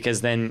nice because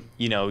then,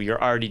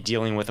 you're already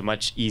dealing with a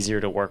much easier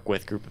to work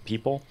with group of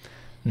people.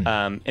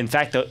 In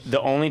fact,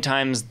 the only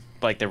times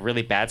like the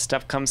really bad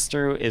stuff comes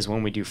through is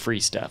when we do free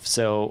stuff.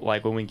 So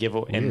like when we give,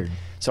 and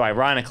so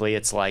ironically,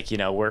 it's like,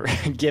 we're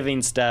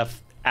giving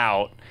stuff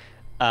out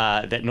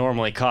that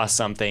normally costs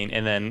something,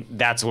 and then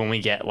that's when we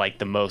get like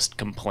the most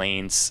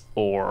complaints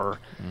or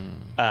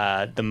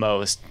the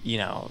most,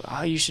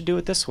 oh, you should do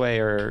it this way,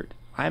 or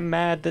I'm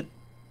mad that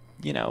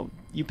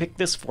you picked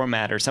this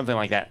format or something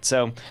like that.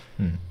 So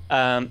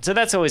so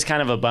that's always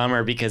kind of a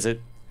bummer because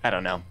I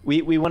don't know.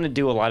 We want to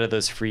do a lot of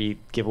those free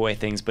giveaway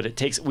things,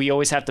 but we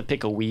always have to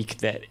pick a week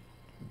that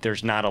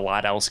there's not a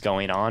lot else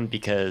going on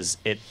because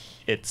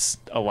it's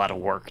a lot of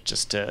work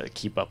just to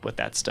keep up with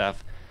that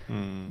stuff.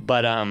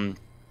 But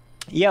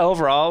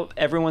overall,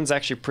 everyone's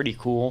actually pretty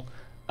cool.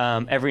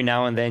 Every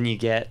now and then you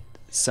get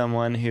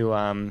someone who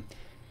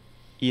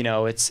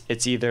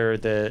it's either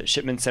the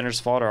shipment center's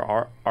fault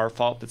or our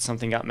fault that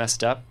something got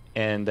messed up,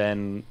 and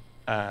then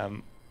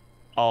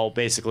I'll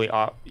basically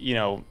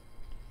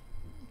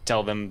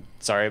tell them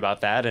sorry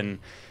about that and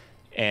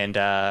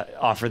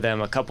offer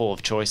them a couple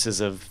of choices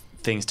of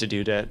things to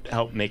do to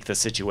help make the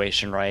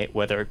situation right,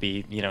 whether it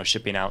be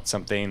shipping out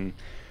something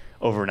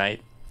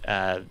overnight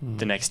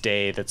the next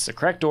day that's the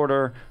correct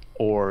order,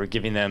 or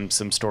giving them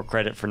some store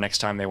credit for next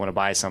time they want to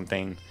buy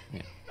something.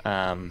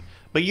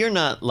 But you're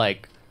not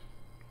like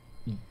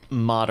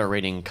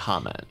moderating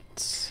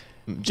comments.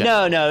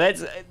 No,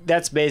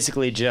 that's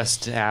basically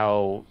just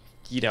how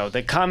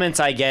the comments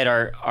I get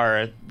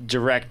are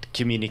direct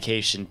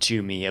communication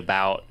to me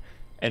about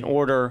an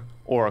order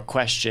or a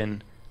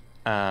question.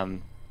 So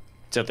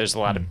there's a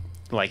lot of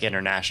like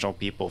international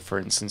people, for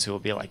instance, who will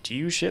be like, "Do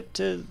you ship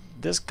to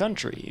this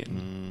country?"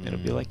 And it'll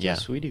be like,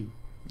 "Yes, we do."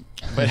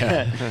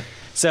 But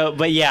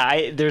but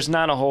yeah, there's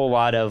not a whole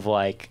lot of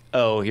like,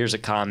 oh, here's a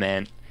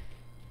comment.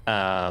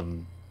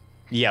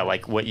 Yeah,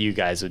 like what you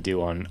guys would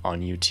do on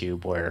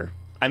YouTube, where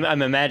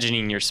I'm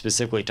imagining you're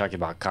specifically talking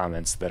about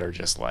comments that are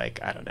just like,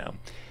 I don't know,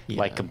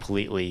 like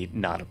completely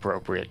not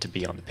appropriate to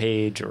be on the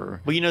page,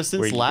 or well, since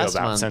where you last go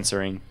about month,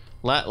 censoring.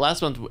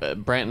 Last month,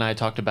 Brant and I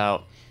talked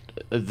about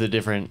the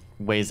different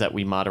ways that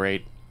we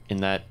moderate. In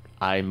that,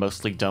 I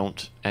mostly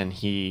don't, and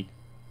he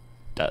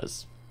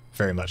does.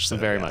 Very much so.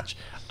 Very much.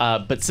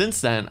 But since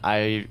then,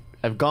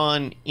 I've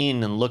gone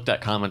in and looked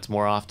at comments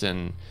more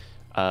often,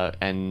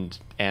 and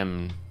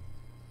am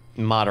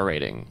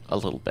moderating a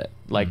little bit.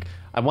 Like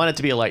I want it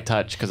to be a light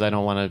touch because I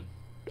don't want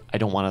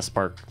to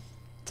spark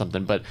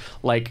something. But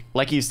like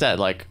you said,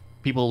 like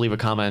people leave a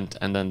comment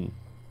and then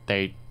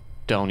they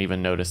don't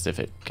even notice if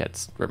it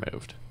gets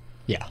removed.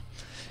 Yeah.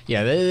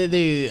 Yeah,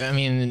 they I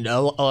mean,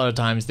 a lot of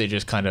times they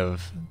just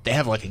they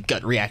have like a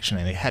gut reaction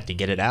and they had to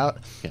get it out.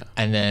 Yeah.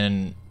 And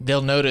then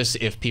they'll notice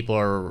if people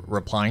are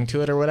replying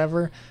to it or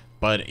whatever.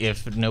 But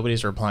if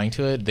nobody's replying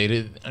to it,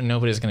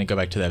 nobody's going to go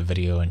back to that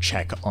video and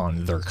check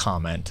on their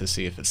comment to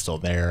see if it's still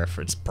there, if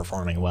it's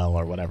performing well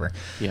or whatever.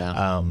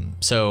 Yeah.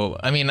 So,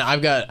 I mean,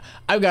 I've got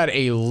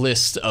a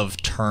list of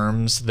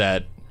terms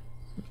that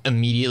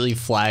immediately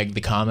flag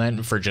the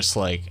comment for just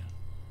like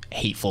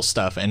hateful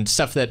stuff and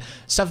stuff that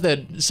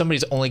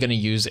somebody's only going to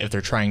use if they're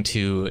trying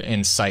to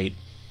incite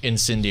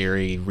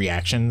incendiary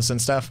reactions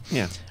and stuff.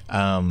 Yeah.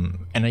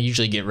 And I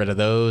usually get rid of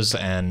those,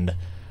 and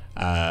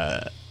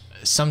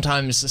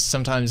sometimes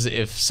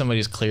if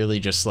somebody's clearly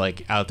just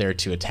like out there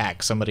to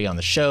attack somebody on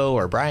the show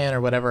or Brian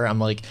or whatever, I'm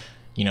like,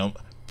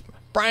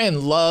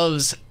 Brian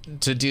loves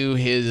to do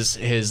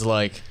his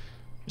like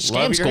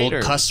Scam School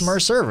haters. Customer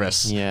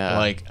service. Yeah.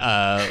 Like,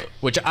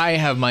 which I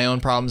have my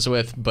own problems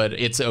with, but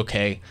it's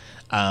okay.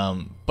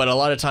 But a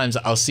lot of times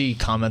I'll see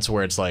comments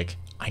where it's like,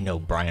 I know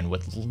Brian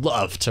would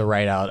love to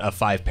write out a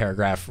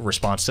 5-paragraph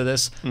response to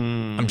this.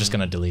 I'm just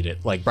going to delete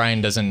it. Like, Brian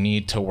doesn't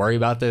need to worry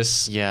about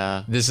this.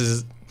 Yeah. This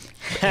is...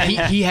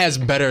 he has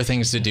better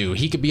things to do.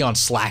 He could be on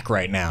Slack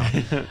right now.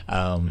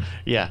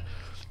 Yeah.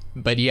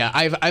 But yeah,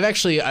 I've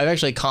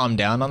actually calmed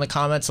down on the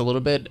comments a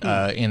little bit,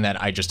 in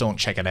that I just don't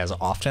check it as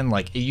often.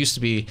 Like it used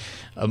to be,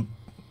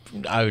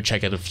 I would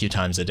check it a few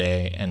times a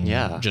day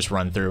and just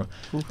run through.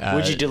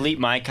 Would you delete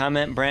my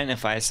comment, Brent,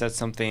 if I said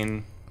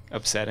something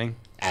upsetting?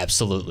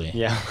 Absolutely.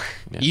 Yeah.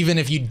 Even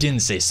if you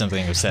didn't say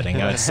something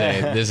upsetting, I would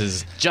say this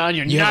is John.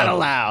 You're not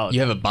allowed. You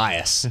have a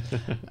bias.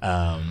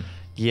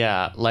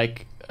 Yeah.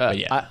 Like.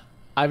 Yeah.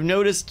 I've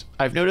noticed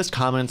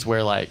comments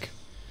where like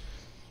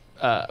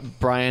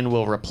Brian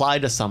will reply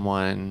to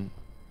someone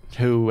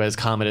who has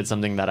commented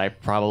something that I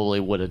probably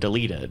would have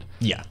deleted.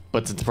 Yeah.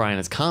 But since Brian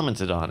has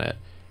commented on it,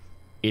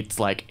 it's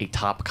like a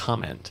top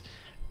comment.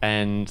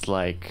 And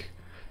like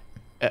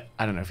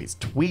I don't know if he's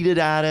tweeted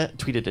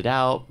it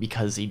out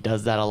because he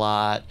does that a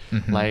lot.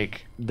 Mm-hmm.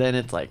 Like then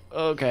it's like,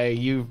 okay,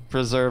 you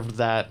preserved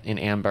that in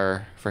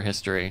amber for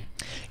history.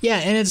 Yeah,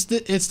 and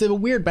it's the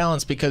weird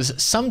balance because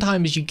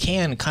sometimes you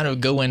can kind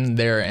of go in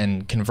there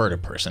and convert a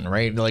person,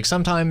 right? Like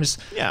sometimes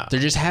they're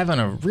just having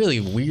a really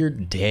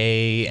weird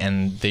day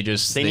and they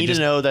need to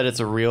know that it's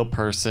a real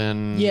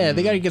person. Yeah,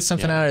 they got to get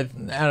something out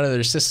of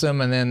their system,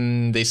 and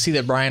then they see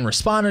that Brian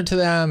responded to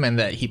them and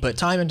that he put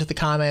time into the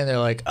comment. And they're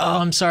like, "Oh,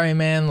 I'm sorry,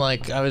 man.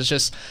 Like I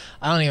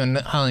don't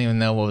even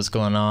know what was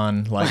going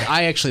on. Like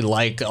I actually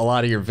like a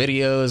lot of your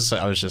videos.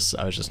 I was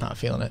just not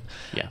feeling it."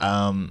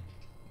 Yeah.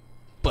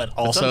 But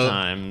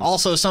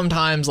also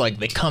sometimes like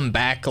they come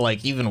back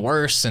like even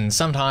worse, and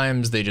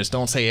sometimes they just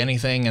don't say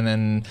anything, and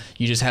then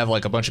you just have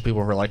like a bunch of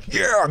people who are like,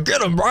 "Yeah,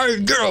 get him,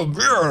 Brian, get him."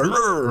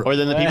 Yeah. Or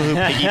then the people who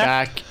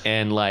piggyback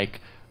and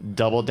like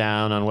double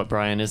down on what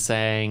Brian is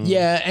saying.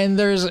 Yeah, and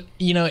there's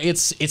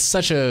it's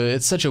such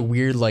a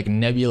weird like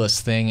nebulous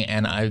thing,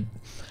 and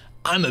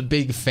I'm a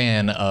big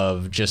fan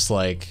of just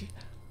like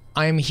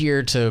I'm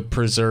here to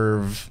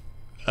preserve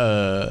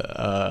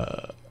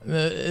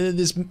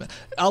this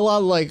a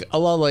lot like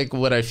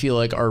what I feel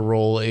like our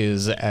role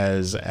is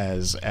as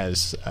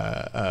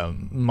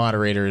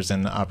moderators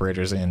and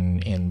operators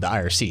in the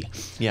IRC.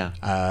 Yeah.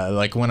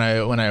 Like when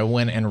I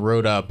went and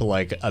wrote up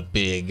like a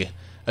big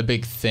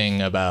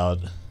thing about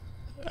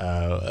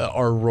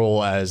our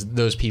role as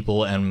those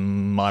people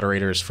and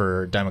moderators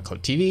for Diamond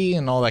Club TV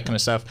and all that kind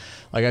of stuff.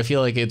 Like I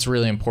feel like it's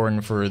really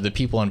important for the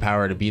people in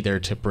power to be there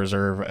to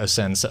preserve a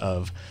sense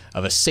of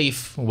a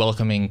safe,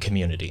 welcoming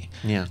community.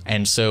 Yeah.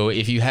 And so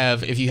if you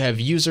have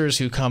users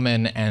who come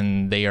in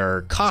and they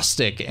are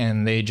caustic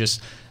and they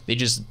just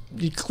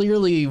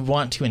clearly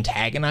want to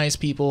antagonize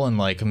people and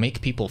like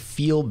make people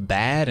feel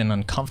bad and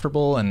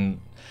uncomfortable, and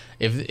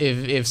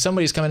if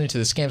somebody's coming into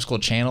the Scam School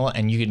channel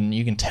and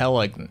you can tell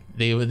like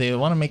they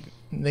want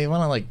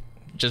to like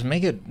just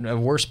make it a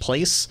worse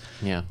place.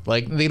 Yeah.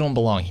 Like they don't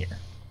belong here.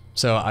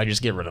 So I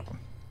just get rid of them.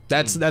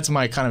 That's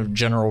my kind of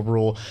general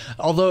rule.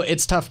 Although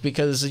it's tough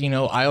because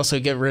I also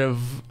get rid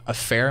of a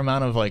fair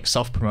amount of like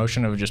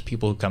self-promotion of just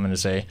people who come in and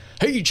say,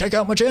 "Hey, check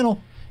out my channel."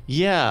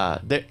 Yeah,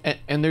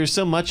 and there's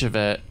so much of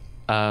it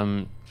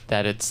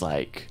that it's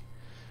like,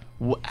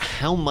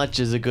 how much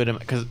is a good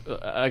amount? Because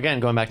again,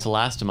 going back to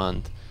last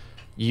month,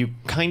 you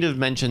kind of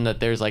mentioned that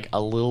there's like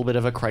a little bit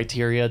of a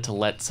criteria to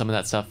let some of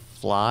that stuff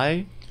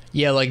fly.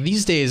 Yeah, like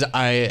these days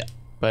I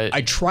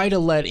But try to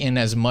let in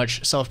as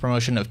much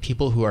self-promotion of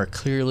people who are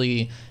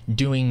clearly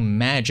doing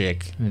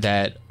magic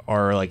that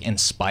are like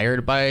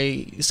inspired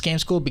by Scam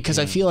School, because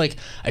I feel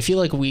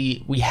like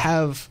we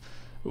have,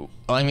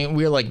 I mean,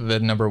 we're like the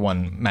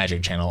 #1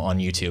 magic channel on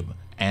YouTube,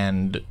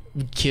 and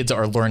kids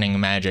are learning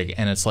magic,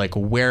 and it's like,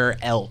 where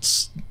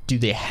else do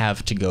they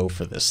have to go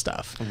for this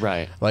stuff?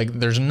 Right. Like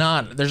there's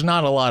not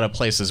a lot of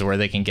places where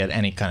they can get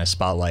any kind of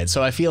spotlight.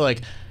 So I feel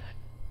like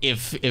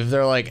if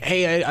they're like,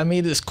 hey, I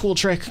made this cool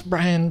trick,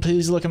 Brian,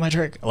 please look at my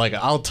trick, like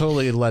I'll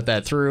totally let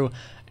that through.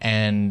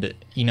 And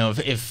you know,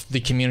 if the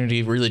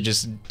community really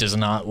just does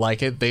not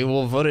like it, they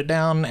will vote it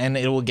down and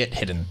it will get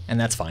hidden, and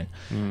that's fine.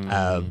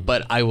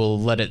 But I will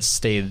let it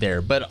stay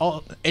there. But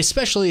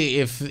especially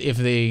if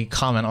they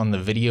comment on the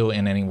video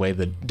in any way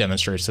that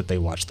demonstrates that they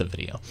watched the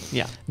video,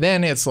 yeah,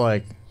 then it's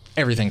like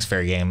everything's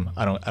fair game.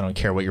 I don't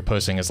care what you're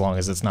posting as long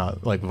as it's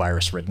not like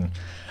virus ridden.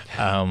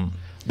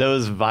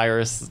 those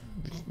virus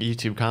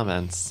YouTube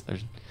comments.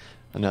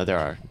 No, there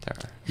are.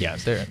 Yeah,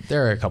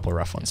 there are a couple of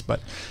rough ones,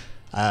 but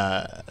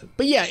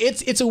yeah,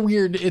 it's a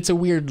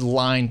weird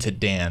line to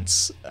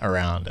dance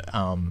around,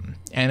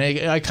 and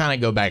I kind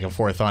of go back and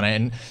forth on it.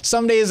 And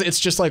some days it's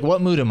just like,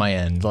 what mood am I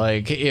in?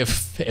 Like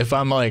if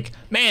I'm like,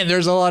 man,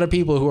 there's a lot of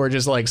people who are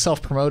just like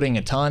self-promoting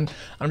a ton,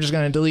 I'm just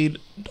gonna delete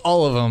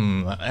all of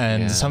them.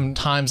 And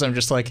sometimes I'm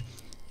just like,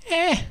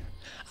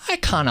 I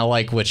kind of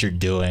like what you're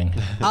doing.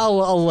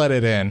 I'll let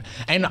it in.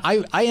 And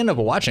I end up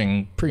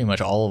watching pretty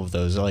much all of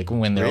those. Like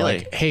when they're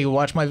like, hey,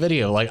 watch my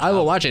video. Like I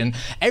will watch it. And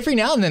every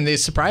now and then they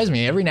surprise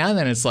me. Every now and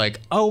then it's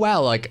like, oh,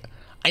 wow. Like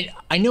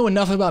I know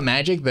enough about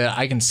magic that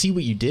I can see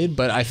what you did,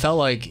 but I felt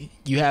like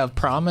you have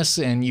promise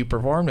and you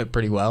performed it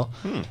pretty well.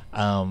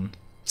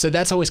 So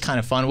that's always kind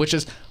of fun, which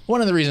is one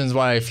of the reasons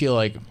why I feel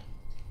like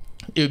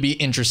it would be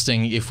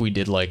interesting if we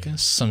did like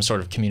some sort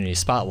of community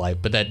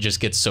spotlight, but that just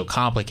gets so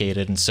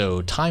complicated and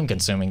so time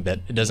consuming that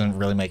it doesn't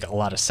really make a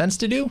lot of sense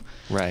to do.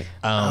 Right.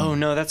 Oh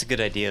no, that's a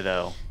good idea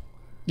though.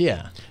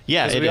 Yeah.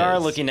 Yeah, because we are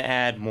looking to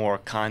add more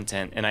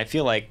content, and I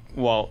feel like,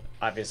 well,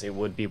 obviously it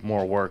would be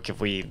more work if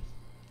we're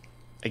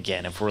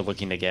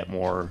looking to get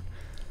more.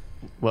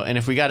 Well, and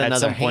if we got at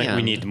another some point, hand,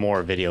 we need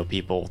more video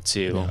people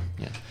too.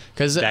 Yeah.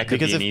 That could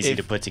be easy if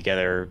to put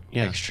together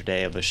extra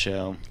day of a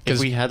show.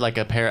 If we had like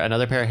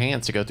another pair of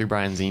hands to go through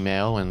Brian's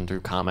email and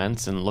through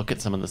comments and look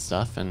at some of the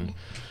stuff and,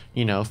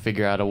 you know,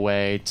 figure out a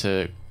way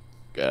to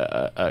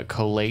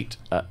collate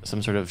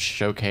some sort of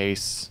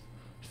showcase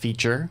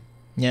feature.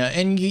 Yeah,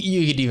 and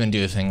you could even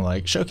do a thing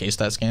like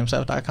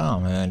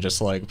showcase.scamstuff.com, and then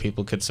just like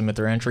people could submit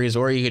their entries,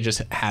 or you could just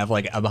have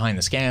like a behind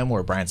the scam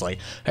where Brian's like,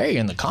 hey,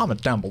 in the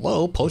comments down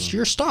below, post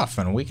your stuff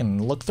and we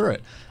can look through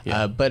it.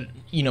 But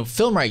you know,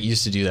 Filmright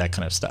used to do that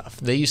kind of stuff.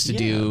 They used to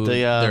do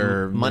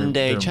their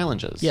Monday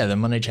challenges. Yeah, the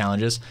Monday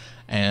challenges,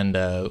 and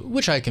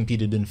which I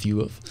competed in a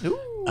few of.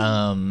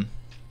 Ooh.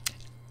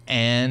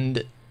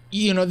 And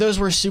you know, those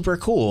were super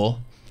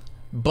cool,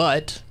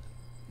 but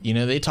you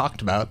know, they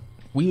talked about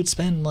we would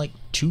spend like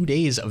 2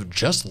 days of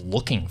just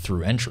looking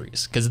through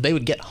entries, because they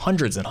would get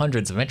hundreds and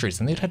hundreds of entries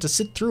and they'd have to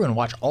sit through and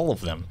watch all of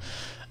them.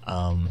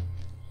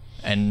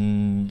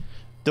 And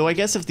though I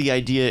guess if the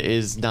idea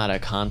is not a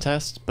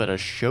contest but a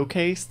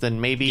showcase,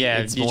 then maybe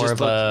it's more of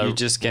a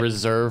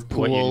reserve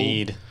pool. What you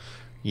need.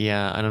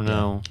 Yeah, I don't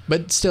know.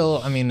 But still,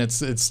 I mean,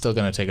 it's still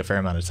going to take a fair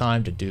amount of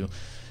time to do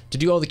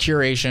all the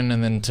curation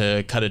and then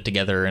to cut it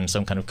together in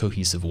some kind of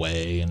cohesive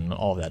way and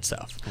all of that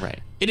stuff. Right.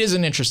 It is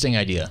an interesting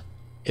idea.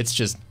 It's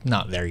just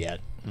not there yet.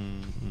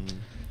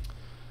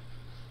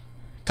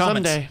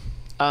 Comments.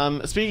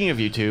 Someday. Speaking of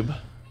YouTube,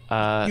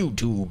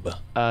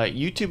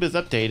 YouTube is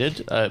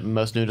updated.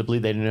 Most notably,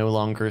 they no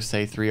longer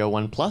say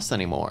 301 plus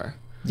anymore.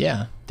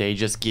 Yeah. They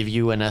just give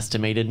you an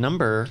estimated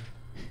number.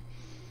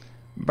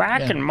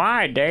 Back in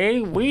my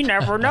day, we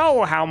never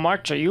know how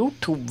much a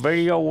YouTube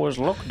video was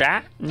looked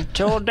at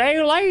until a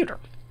day later.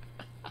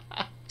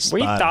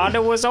 We thought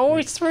it was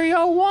always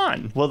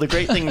 301. Well, the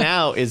great thing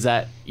now is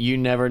that you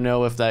never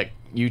know if that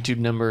YouTube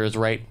number is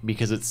right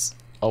because it's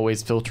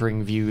always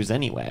filtering views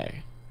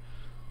anyway.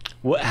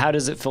 How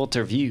does it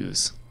filter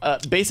views?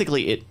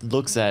 Basically, it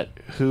looks at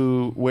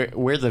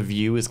where the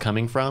view is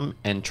coming from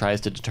and tries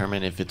to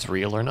determine if it's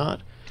real or not.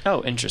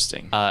 Oh,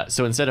 interesting.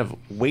 So instead of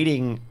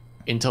waiting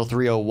until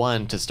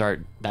 301 to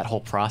start that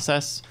whole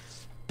process,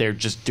 they're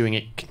just doing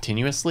it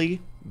continuously,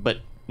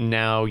 but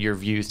now your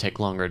views take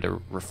longer to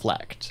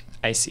reflect.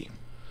 I see.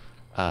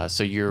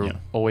 So you're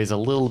always a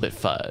little bit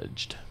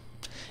fudged.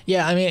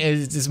 Yeah, I mean,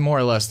 it's more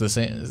or less the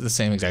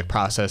same exact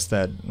process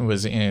that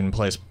was in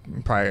place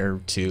prior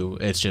to.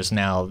 It's just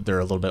now they're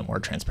a little bit more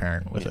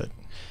transparent with it.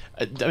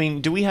 I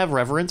mean, do we have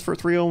reverence for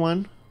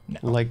 301?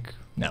 No.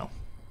 No.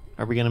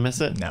 Are we gonna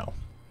miss it? No.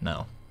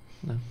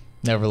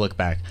 Never look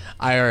back.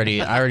 I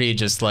already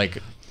just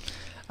like.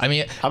 I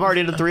mean, I'm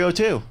already into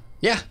 302.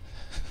 Yeah,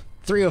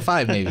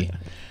 305 maybe.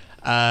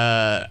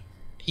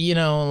 You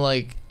know,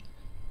 like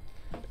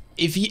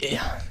if you.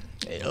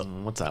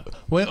 What's up?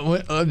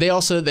 They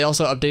also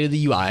updated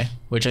the UI,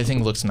 which I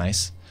think looks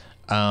nice.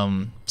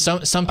 Some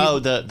people,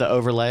 the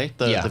overlay,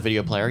 the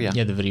video player,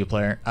 yeah, the video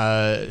player.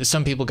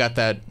 Some people got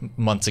that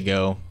months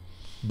ago,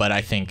 but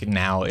I think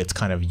now it's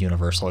kind of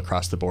universal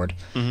across the board.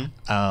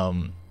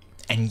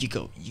 And you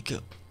go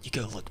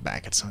look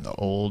back at some of the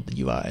old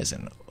UIs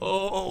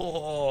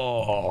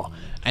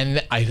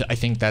and I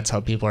think that's how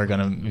people are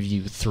gonna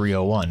view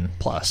 301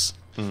 plus.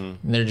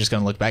 They're just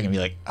gonna look back and be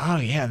like, oh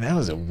yeah, that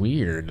was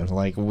weird.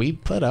 Like, we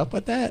put up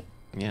with that.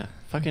 Yeah,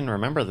 fucking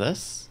remember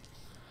this?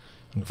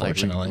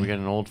 Unfortunately, we got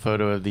an old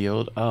photo of the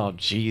old. Oh,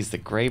 geez, the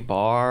gray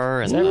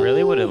bar. Is that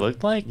really what it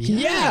looked like?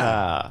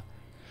 Yeah.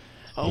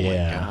 Oh my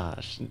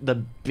gosh, the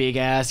big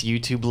ass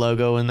YouTube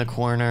logo in the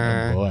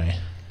corner. Oh boy.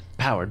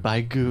 Powered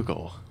by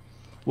Google.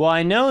 Well,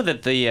 I know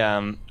that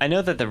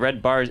the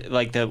red bar,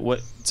 like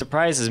what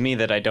surprises me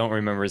that I don't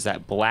remember is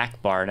that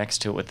black bar next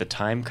to it with the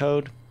time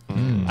code.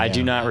 I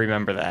do not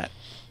remember that.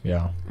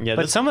 Yeah. Yeah,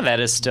 but some of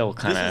that is still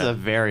kind of. This is a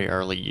very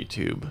early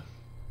YouTube.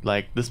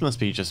 Like, this must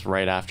be just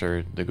right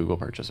after the Google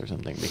purchase or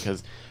something,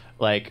 because,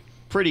 like,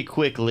 pretty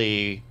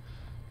quickly,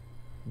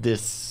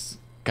 this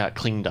got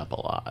cleaned up a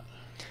lot.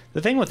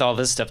 The thing with all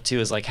this stuff, too,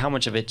 is, like, how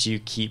much of it do you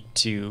keep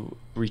to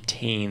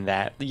retain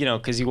that? You know,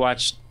 because you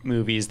watch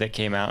movies that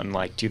came out in,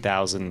 like,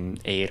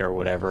 2008 or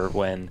whatever,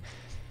 when,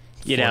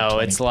 you know,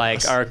 it's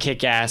like, or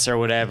Kick-Ass or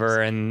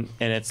whatever, and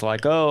it's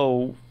like,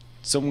 oh,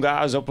 some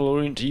guys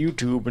uploading to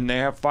YouTube and they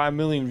have 5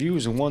 million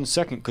views in 1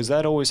 second, because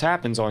that always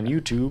happens on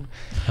YouTube.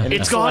 And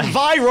it's gone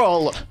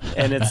viral!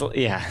 And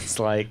it's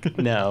like,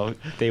 no,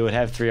 they would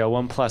have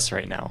 301 plus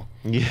right now.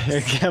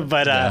 Yes.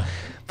 But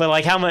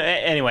like, how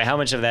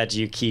much of that do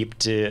you keep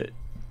to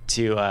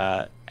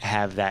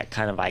have that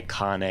kind of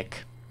iconic,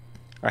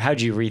 or how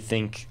do you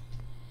rethink?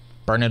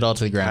 Burn it all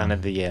to the ground. Kind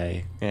of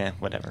the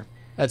whatever.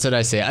 That's what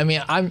I say. I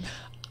mean,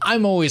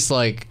 I'm always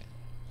like,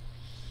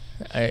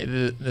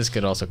 this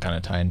could also kind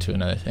of tie into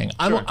another thing.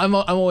 Sure. I'm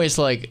always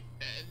like,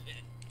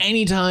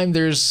 anytime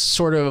there's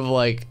sort of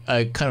like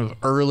a kind of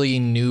early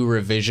new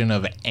revision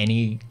of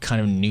any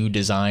kind of new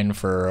design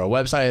for a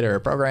website or a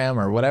program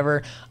or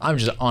whatever, I'm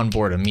just on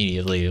board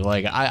immediately.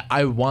 Like,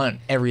 I want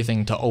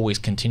everything to always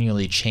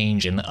continually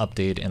change and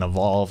update and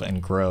evolve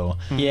and grow.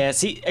 Yeah,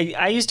 see,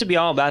 I used to be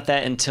all about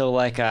that until,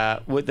 like,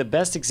 with the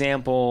best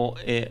example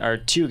are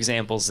two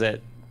examples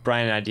that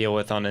Brian and I deal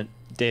with on a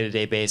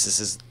day-to-day basis.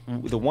 Is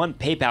the one,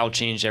 PayPal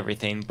changed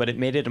everything, but it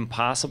made it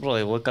impossible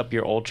to look up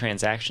your old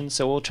transactions.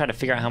 So we'll try to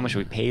figure out how much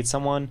we paid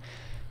someone.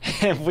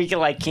 We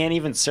can't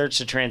even search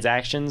the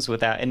transactions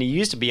without, and you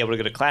used to be able to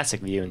go to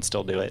Classic View and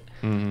still do it.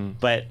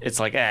 But it's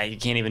like, you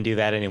can't even do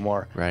that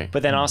anymore. Right.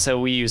 But then also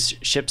we use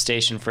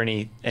ShipStation for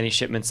any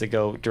shipments that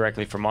go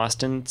directly from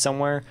Austin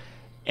somewhere.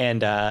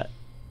 And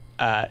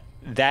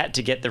that,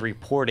 to get the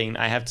reporting,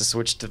 I have to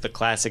switch to the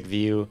Classic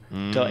View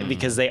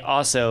because they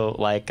also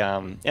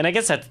and I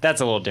guess that's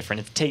a little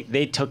different.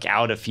 They took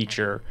out a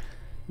feature,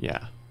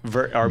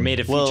 or made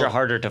a feature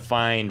harder to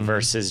find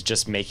versus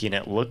just making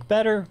it look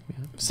better.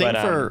 Same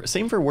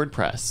for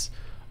WordPress.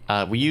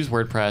 We use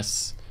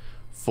WordPress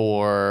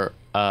for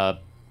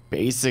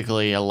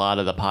basically a lot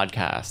of the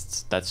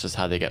podcasts. That's just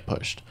how they get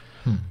pushed.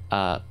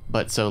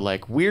 But so,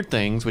 like, Weird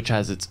Things, which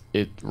has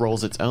it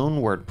rolls its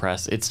own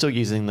WordPress, it's still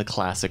using the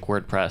classic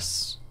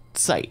WordPress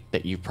site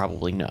that you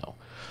probably know.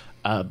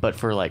 But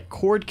for, like,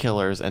 Cord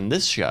Killers and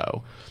this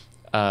show,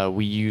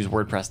 we use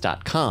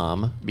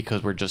WordPress.com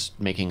because we're just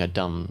making a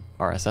dumb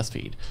RSS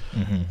feed.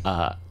 And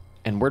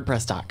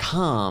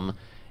WordPress.com,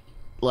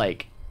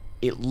 like,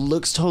 it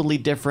looks totally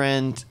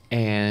different,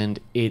 and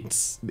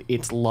it's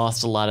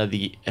lost a lot of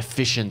the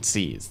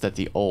efficiencies that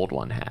the old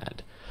one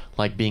had.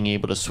 Like being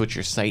able to switch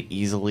your site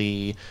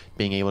easily,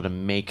 being able to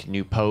make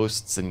new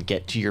posts and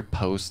get to your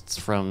posts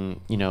from,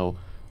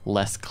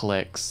 less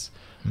clicks.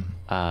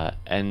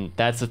 And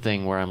that's the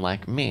thing where I'm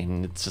like,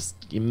 man, it's just,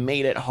 you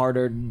made it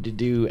harder to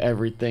do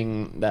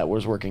everything that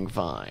was working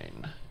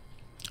fine,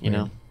 you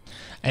know?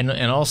 And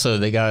also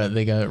they got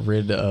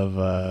rid of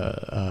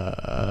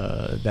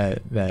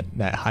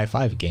that high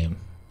five game.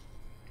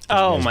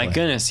 Oh my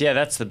goodness, yeah,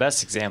 that's the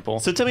best example.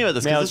 So tell me about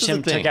this.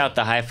 MailChimp took out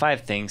the high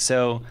five thing.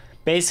 So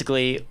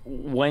basically,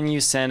 when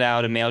you send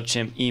out a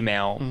MailChimp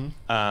email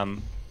a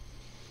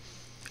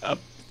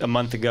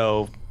month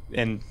ago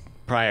and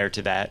prior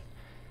to that,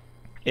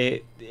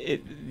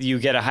 you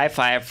get a high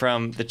five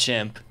from the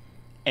chimp,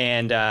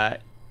 and I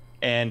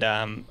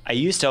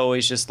used to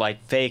always just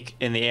like fake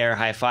in the air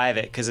high five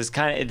it, because it's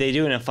kind of, they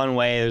do it in a fun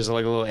way. There's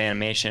like a little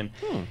animation,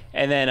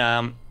 and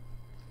then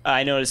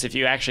I noticed if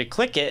you actually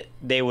click it,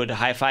 they would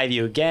high five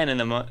you again, and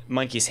the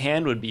monkey's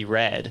hand would be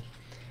red,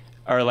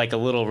 or like a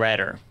little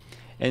redder.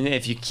 And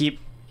if you keep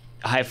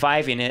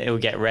high-fiving it, it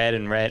would get red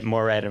and red,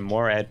 more red and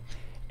more red.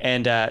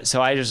 And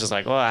so I was just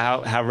like,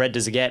 well, how red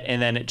does it get?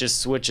 And then it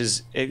just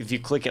switches. If you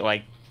click it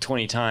like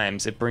 20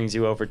 times, it brings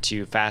you over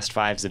to Fast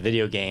Fives, the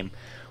video game,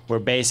 where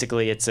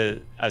basically it's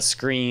a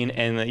screen,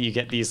 and you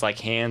get these like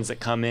hands that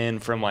come in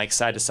from like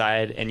side to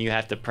side, and you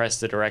have to press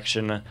the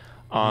direction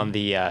on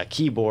the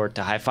keyboard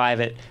to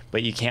high-five it.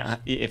 But you can't,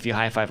 if you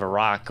high-five a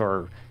rock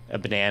or a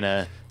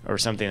banana, or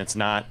something that's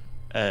not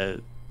a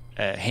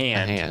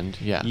hand,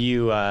 yeah.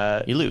 you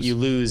lose. You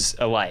lose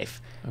a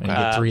life. And you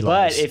get 3 But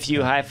lives. if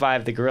you high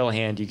five the gorilla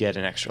hand, you get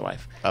an extra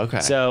life.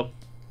 Okay. So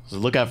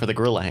look out for the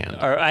gorilla hand.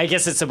 or I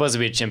guess it's supposed to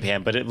be a chimp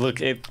hand, but it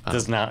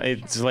does not.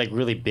 It's like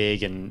really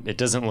big and it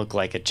doesn't look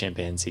like a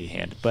chimpanzee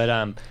hand.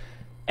 But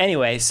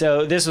anyway,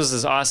 so this was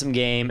this awesome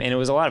game and it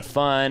was a lot of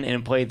fun and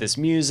it played this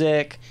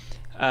music.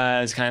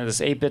 It was kind of this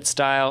 8-bit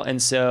style, and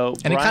so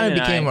and it Brian kind of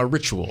and became I, a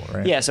ritual,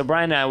 right? Yeah, so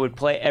Brian and I would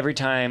play every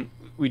time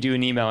we do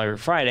an email every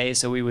Friday.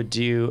 So we would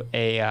do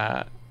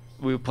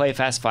we would play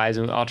Fast Fives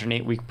and we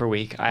alternate week per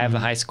week. I have the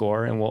high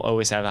score, and we'll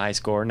always have the high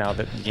score now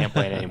that you can't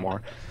play it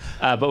anymore.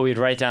 But we'd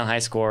write down high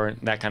score,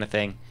 that kind of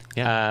thing.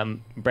 Yeah.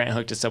 Brent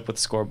hooked us up with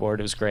the scoreboard.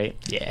 It was great.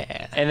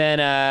 Yeah. And then,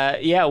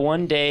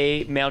 one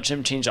day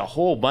MailChimp changed a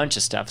whole bunch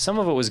of stuff. Some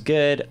of it was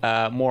good,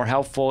 more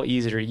helpful,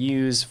 easier to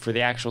use for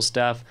the actual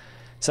stuff.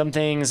 Some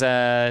things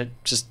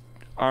just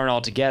aren't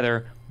all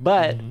together.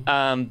 But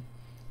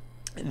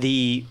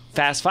the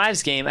Fast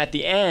Fives game, at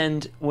the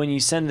end, when you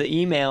send the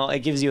email, it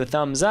gives you a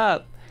thumbs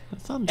up.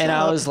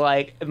 I was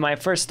like, my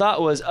first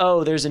thought was,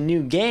 oh, there's a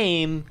new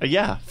game.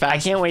 Yeah, I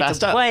can't wait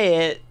to up.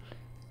 play it.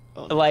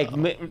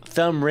 Like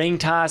thumb ring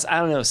toss, I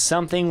don't know,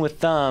 something with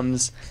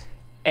thumbs,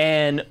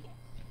 and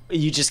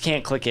you just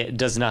can't click it. It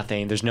does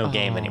nothing. There's no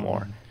game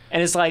anymore.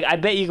 And it's like, I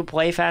bet you could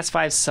play Fast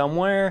Five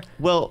somewhere.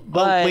 Well,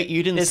 but wait,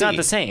 you didn't. It's not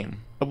the same.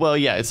 Well,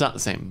 yeah, it's not the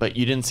same. But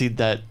you didn't see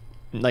that,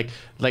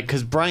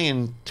 because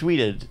Brian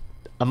tweeted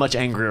a much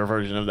angrier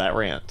version of that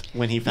rant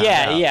when he found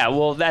out. Yeah.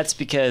 Well, that's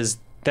because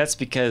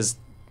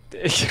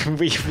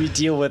we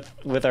deal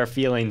with our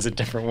feelings in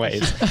different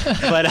ways.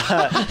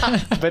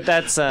 But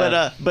that's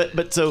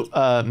but so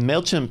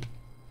MailChimp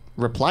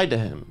replied to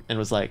him and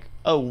was like,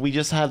 "Oh, we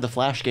just have the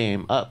Flash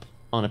game up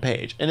on a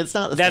page," and it's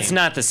not the same. That's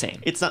not the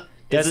same. It's not.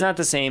 That's not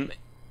the same.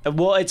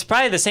 Well, it's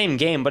probably the same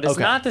game, but it's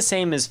Okay. not the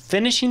same as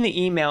finishing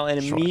the email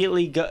and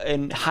immediately go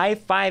and high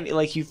five.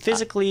 Like you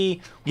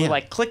physically were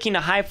like clicking to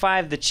high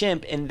five the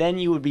chimp, and then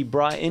you would be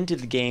brought into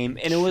the game,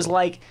 and it was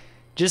like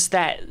just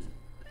that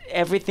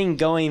everything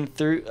going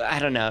through. I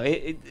don't know.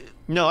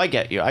 No, I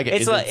get you. I get.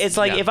 It's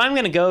like if I'm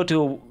gonna go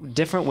to a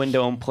different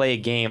window and play a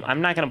game,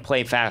 I'm not gonna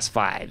play Fast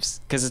Fives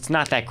because it's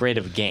not that great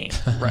of a game.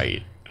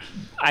 right.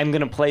 I'm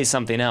gonna play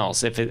something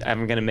else if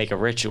I'm gonna make a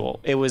ritual.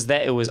 It was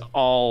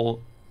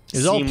all. It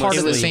was all part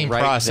of the seamlessly same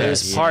right process. It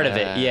was part of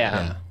it,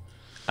 Yeah.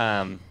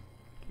 yeah.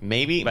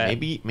 Maybe But-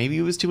 maybe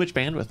it was too much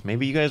bandwidth.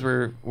 Maybe you guys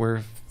were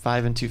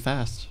 5 and too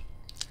fast.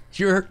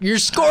 Your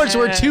scores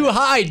were too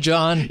high,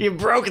 John. You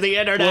broke the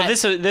internet.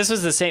 Well, this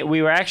was the same.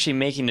 We were actually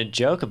making a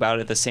joke about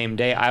it the same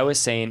day. I was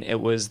saying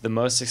it was the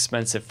most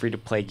expensive free to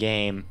play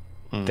game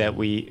that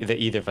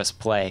either of us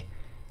play.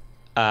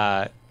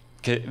 I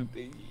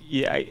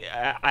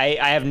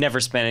have never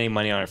spent any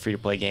money on a free to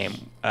play game,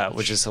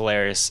 which is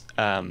hilarious.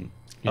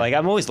 Like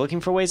I'm always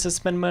looking for ways to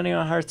spend money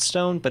on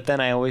Hearthstone, but then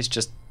I always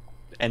just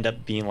end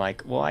up being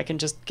like, well, I can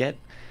just get.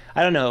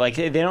 I don't know. Like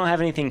they don't have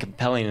anything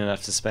compelling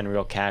enough to spend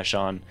real cash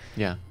on.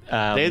 Yeah.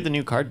 They had the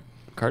new card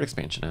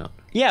expansion out.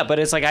 Yeah, but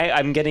it's like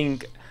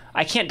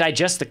I can't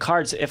digest the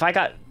cards. If I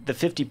got the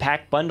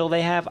 50-pack bundle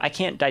they have, I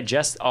can't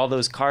digest all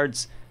those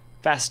cards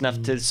fast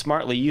enough to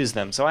smartly use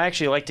them. So I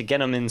actually like to get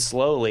them in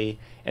slowly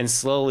and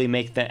slowly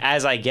make them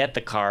as I get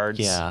the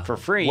cards for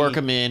free. Work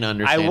them in,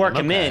 understand I work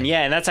them in,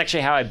 yeah, and that's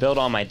actually how I build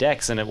all my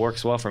decks, and it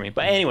works well for me.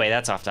 But anyway,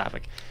 that's off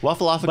topic.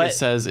 Waffleophagus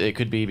says it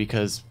could be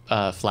because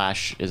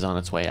Flash is on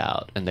its way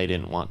out, and they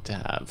didn't want to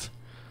have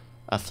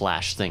a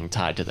Flash thing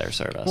tied to their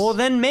service. Well,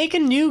 then make a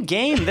new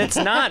game that's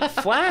not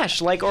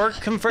Flash, or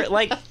convert,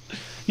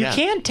 you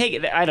can't take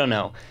it. I don't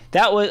know.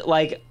 That was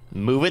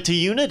move it to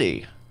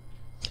Unity.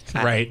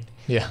 Right.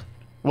 Yeah.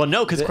 Well,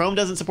 no, because Chrome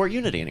doesn't support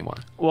Unity anymore.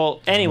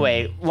 Well,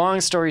 anyway, long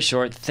story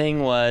short, the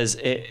thing was,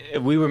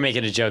 we were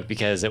making a joke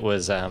because it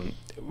was,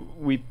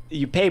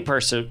 you pay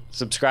per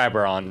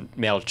subscriber on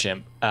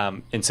MailChimp,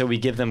 and so we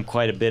give them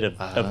quite a bit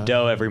of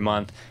dough every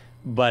month,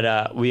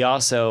 but we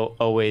also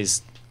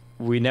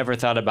we never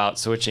thought about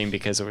switching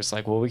because it was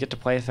like, well, we get to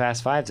play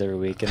Fast Fives every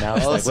week, and now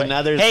it's like, so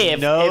now there's hey, if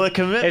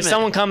commitment. If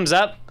someone comes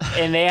up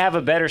and they have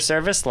a better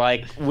service,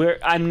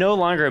 I'm no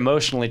longer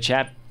emotionally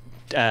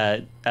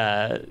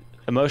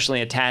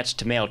emotionally attached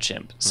to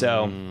MailChimp.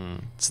 So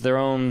it's there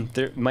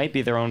might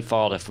be their own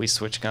fault if we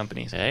switch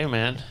companies. Hey,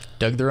 man.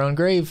 Dug their own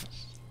grave.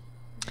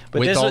 But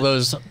with all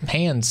those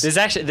hands.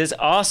 This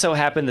also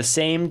happened the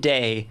same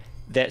day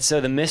so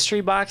the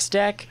Mystery Box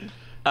deck,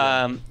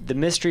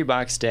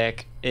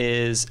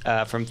 is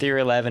from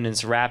Theory 11 and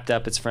it's wrapped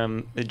up. It's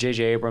from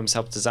J.J. Abrams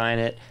helped design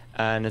it,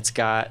 and it's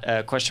got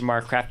a question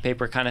mark craft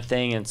paper kind of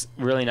thing, and it's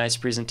a really nice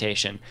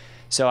presentation.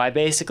 So I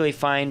basically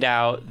find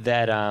out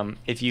that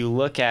if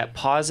you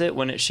pause it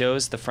when it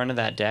shows the front of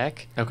that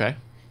deck. Okay.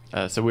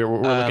 So we're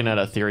looking at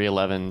a Theory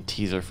 11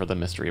 teaser for the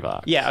mystery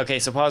box. Yeah. Okay.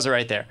 So pause it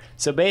right there.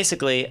 So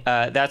basically,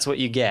 that's what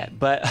you get.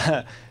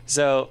 But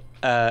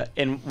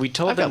and we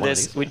told them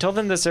this. We told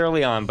them this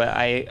early on.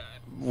 But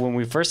when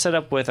we first set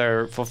up with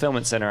our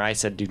fulfillment center, I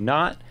said, do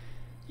not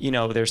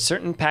there's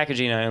certain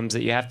packaging items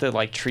that you have to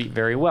like treat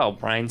very well.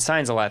 Brian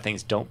signs a lot of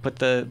things. Don't put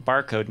the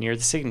barcode near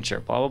the signature,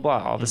 blah, blah,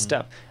 blah, all this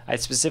stuff. I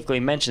specifically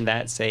mentioned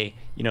that, say,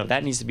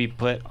 that needs to be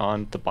put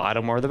on the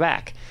bottom or the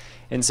back.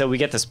 And so we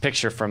get this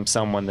picture from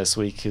someone this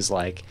week who's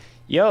like,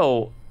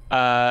 yo,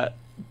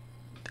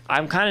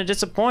 I'm kind of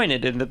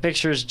disappointed. And the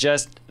picture's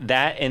just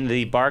that, and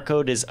the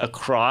barcode is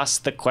across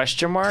the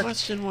question mark.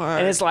 Question mark.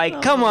 And it's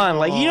like, come on,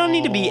 like, you don't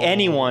need to be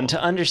anyone to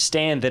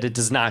understand that it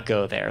does not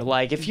go there.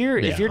 Like, if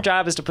your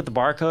job is to put the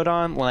barcode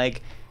on,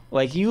 like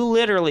you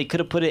literally could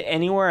have put it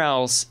anywhere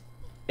else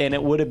and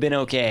it would have been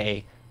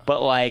okay.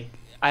 But like,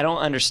 I don't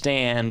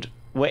understand.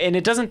 And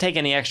it doesn't take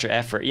any extra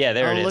effort. Yeah,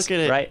 there it is. Look at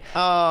it. Right?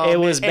 Oh, it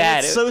was bad.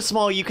 And it's so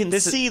small you can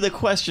see the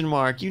question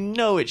mark.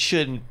 It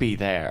shouldn't be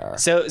there.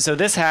 So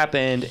this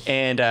happened,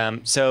 and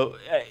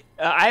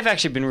I've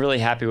actually been really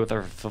happy with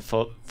our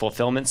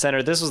fulfillment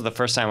center. This was the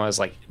first time I was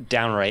like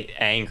downright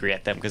angry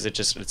at them because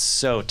it's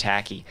so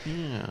tacky.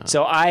 Yeah.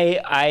 So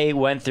I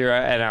went through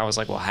and I was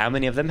like, well, how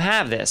many of them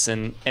have this?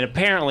 And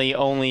apparently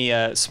only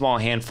a small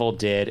handful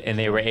did, and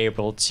they were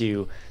able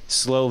to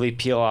slowly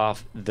peel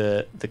off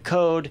the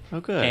code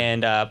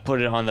and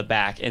put it on the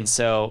back. And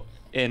so,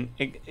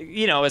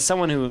 as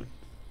someone who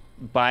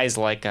buys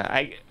like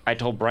I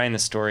told Brian the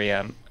story.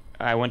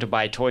 I went to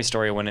buy Toy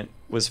Story when it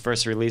was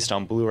first released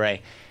on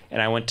Blu-ray,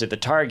 and I went to the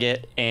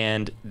Target,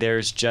 and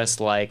there's just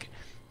like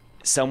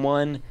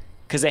someone,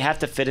 because they have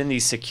to fit in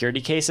these security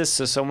cases,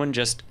 so someone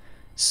just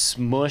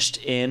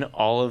smushed in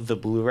all of the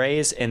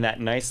Blu-rays, and that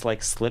nice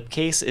like slip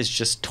case is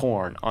just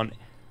torn on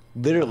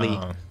literally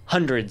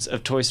hundreds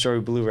of Toy Story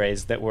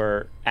Blu-rays that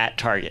were at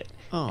Target.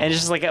 And it's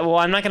just like, well,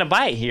 I'm not going to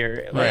buy it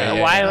here. Like,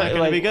 why? It's not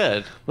going to be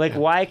good. Like,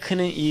 why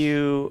couldn't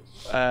you?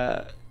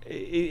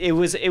 It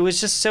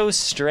was just so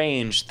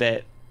strange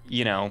that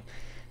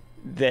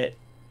that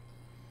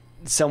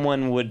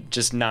someone would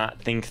just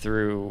not think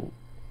through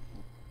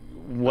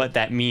what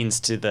that means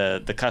to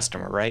the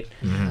customer, right?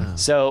 Mm-hmm.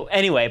 So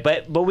anyway,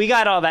 but we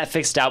got all that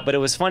fixed out. But it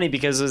was funny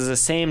because it was the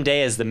same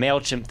day as the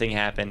MailChimp thing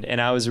happened,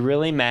 and I was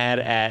really mad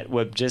at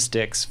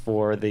Webgistics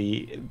for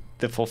the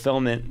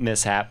fulfillment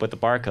mishap with the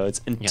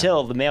barcodes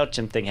until the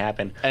MailChimp thing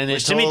happened, and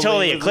which to me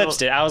totally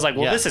eclipsed it. I was like,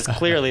 well, this is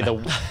clearly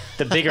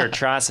the bigger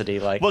atrocity.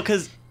 Like, well,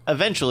 because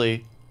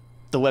eventually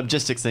the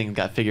Webgistics thing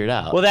got figured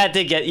out. Well, that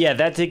did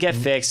get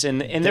fixed,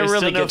 and they're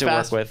really good to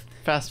work with.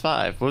 Fast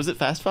 5. What was it?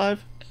 Fast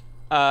 5?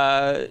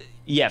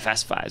 Yeah,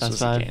 Fast 5 was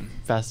the game.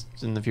 Fast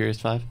and the Furious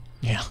 5?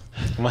 Yeah.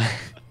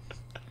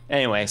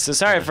 Anyway, so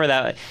sorry for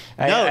that.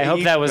 I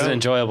hope that was an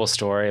enjoyable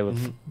story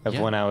of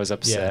when I was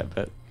upset.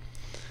 But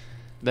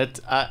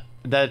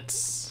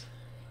that's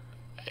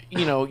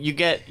you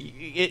get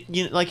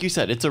it. Like you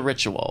said, it's a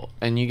ritual,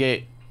 and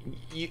you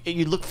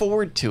look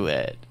forward to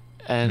it,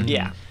 and you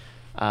don't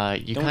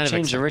kind of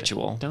change the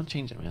ritual. Don't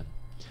change it, man.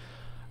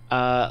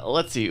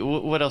 Let's see.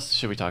 What else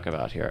should we talk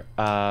about here?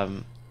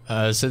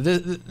 So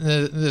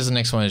this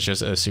next one is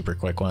just a super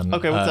quick one.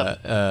 Okay, what's up?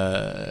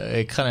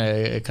 It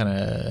kind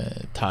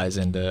of ties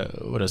into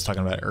what I was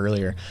talking about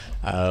earlier,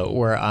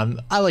 where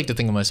I like to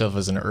think of myself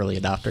as an early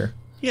adopter.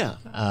 Yeah.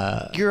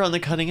 You're on the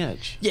cutting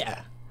edge.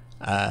 Yeah.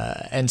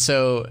 And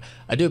so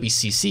Adobe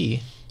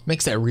CC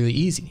makes that really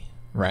easy,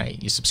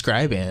 right? You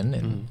subscribe in,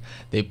 and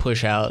they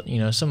push out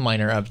some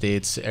minor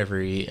updates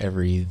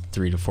every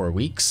 3 to 4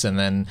 weeks, and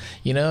then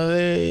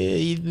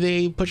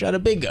they push out a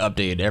big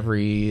update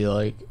every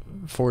like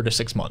 4 to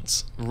 6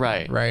 months.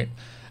 Right.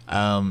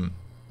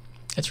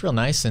 It's real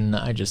nice, and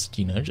I just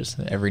just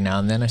every now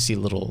and then I see a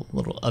little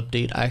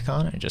update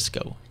icon. I just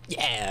go,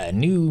 yeah,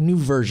 new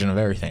version of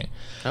everything.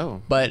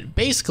 Oh. But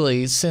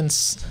basically,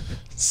 since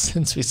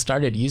we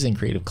started using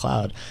Creative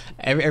Cloud,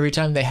 every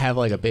time they have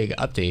like a big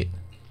update,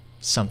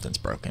 something's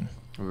broken.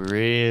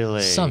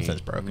 Really?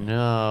 Something's broken.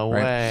 No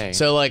way.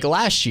 So like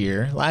last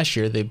year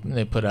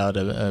they put out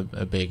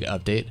a big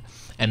update,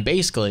 and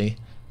basically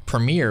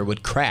Premiere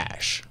would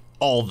crash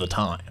all the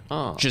time,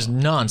 just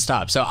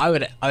nonstop. So I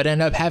would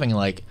end up having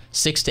like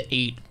 6 to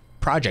 8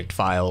 project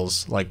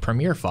files, like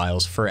Premiere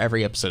files, for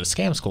every episode of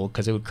Scam School,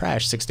 because it would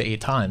crash 6 to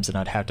 8 times, and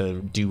I'd have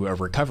to do a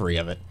recovery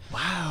of it.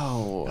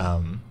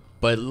 Wow.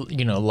 But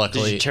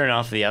luckily, did you turn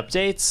off the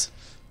updates?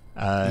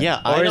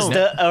 Yeah.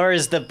 Or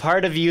is the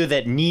part of you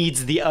that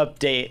needs the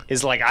update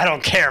is like, I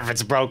don't care if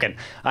it's broken,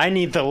 I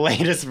need the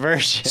latest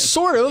version.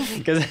 Sort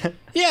of.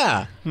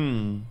 Yeah.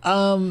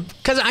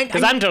 Because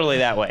I'm totally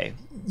that way.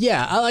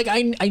 Yeah,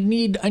 I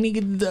need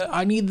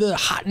the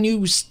hot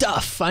new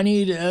stuff. I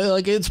need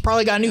it's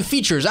probably got new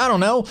features. I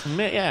don't know.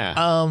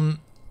 Yeah.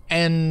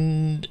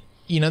 And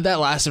that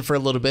lasted for a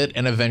little bit,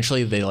 and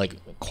eventually they like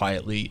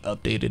quietly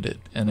updated it,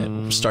 and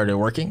it started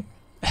working.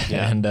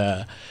 Yeah. And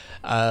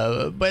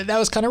but that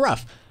was kind of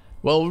rough.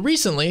 Well,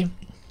 recently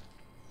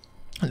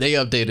they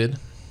updated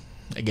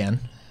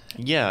again.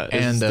 Yeah.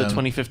 Is the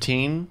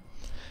 2015?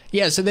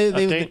 Yeah, so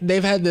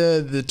they've had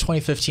the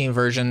 2015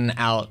 version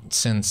out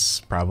since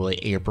probably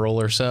April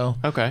or so.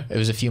 Okay. It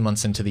was a few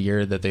months into the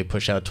year that they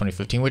pushed out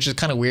 2015, which is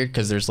kind of weird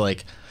because there's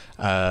like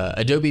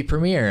Adobe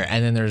Premiere,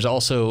 and then there's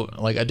also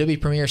like Adobe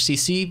Premiere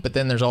CC, but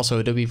then there's also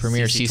Adobe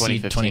Premiere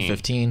CC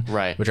 2015,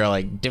 right? Which are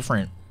like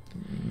different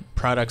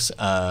products.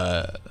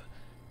 But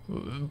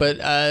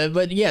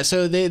yeah,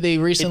 so they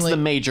recently, it's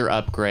the major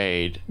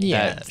upgrade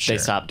Yeah, that sure.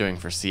 they stopped doing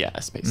for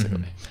CS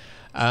basically.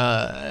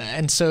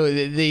 and so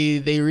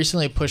they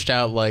recently pushed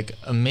out like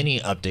a mini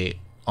update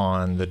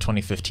on the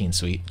 2015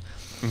 suite,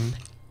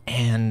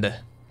 and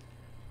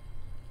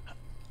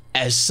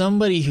as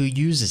somebody who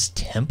uses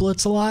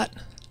templates a lot,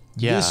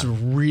 this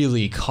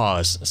really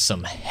caused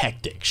some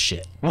hectic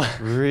shit.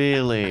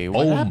 Really?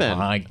 What Oh happened?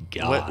 my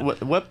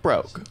God. What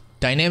broke?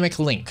 Dynamic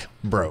link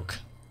broke.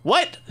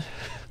 What?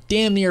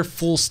 Damn near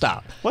full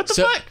stop. What the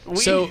fuck?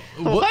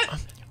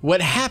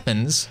 What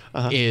happens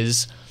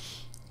is,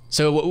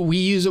 so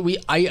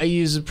I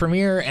use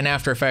Premiere and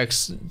After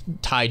Effects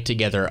tied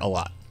together a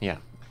lot. Yeah.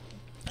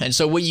 And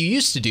so what you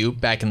used to do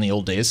back in the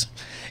old days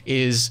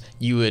is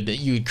you would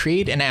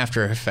create an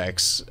After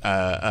Effects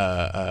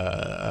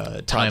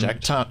project.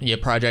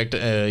 Project.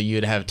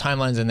 You'd have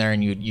timelines in there,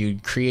 and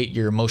you'd create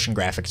your motion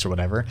graphics or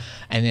whatever.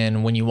 And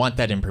then when you want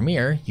that in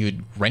Premiere,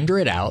 you'd render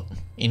it out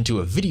into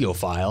a video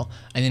file,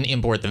 and then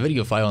import the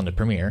video file into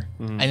Premiere.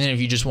 And then if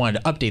you just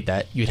wanted to update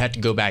that, you'd have to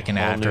go back into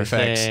After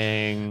Effects,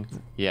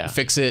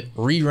 fix it,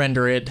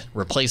 re-render it,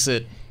 replace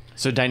it.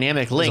 So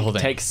Dynamic Link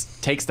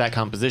takes that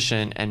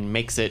composition and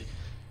makes it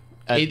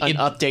an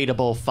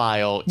updatable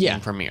file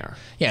in Premiere.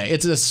 Yeah,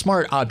 it's a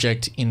smart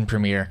object in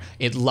Premiere.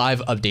 It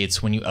live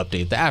updates when you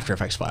update the After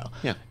Effects file.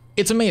 Yeah.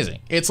 It's amazing.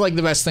 It's like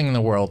the best thing in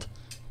the world.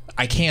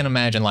 I can't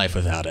imagine life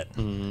without it.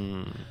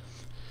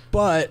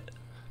 But...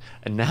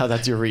 And now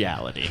that's your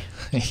reality.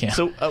 Yeah.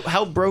 So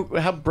how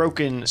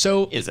broken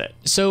is it?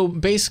 So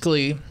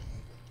basically,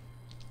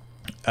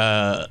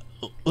 let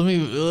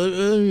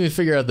me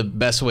figure out the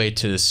best way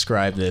to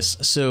describe this.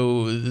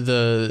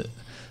 So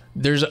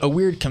there's a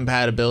weird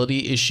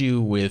compatibility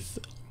issue with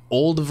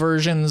old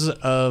versions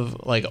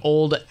of like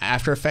old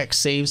After Effects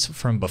saves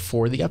from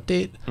before the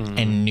update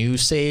and new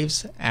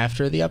saves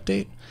after the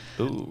update.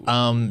 Ooh.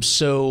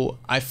 So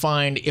I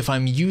find if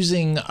I'm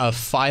using a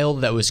file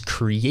that was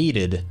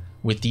created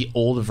with the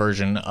old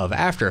version of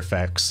After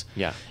Effects,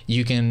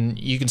 you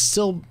can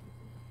still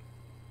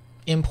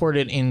import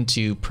it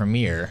into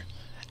Premiere,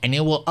 and it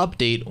will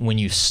update when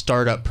you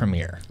start up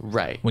Premiere.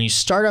 Right. When you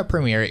start up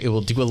Premiere, it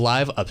will do a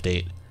live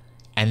update,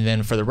 and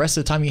then for the rest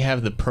of the time you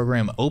have the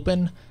program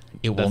open,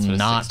 it will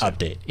not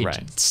update.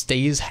 It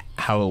stays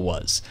how it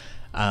was.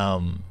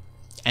 And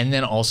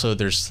then also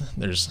there's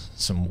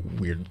some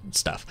weird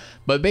stuff.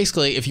 But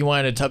basically, if you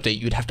wanted to update,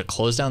 you'd have to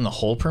close down the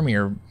whole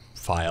Premiere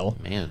file,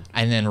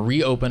 and then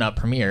reopen up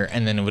Premiere,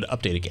 and then it would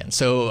update again.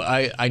 So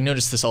I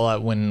noticed this a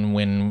lot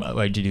when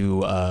I do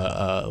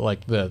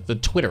like the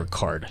Twitter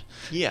card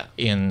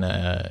in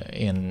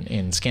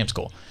Scam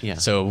School. Yeah.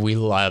 So we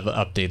live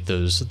update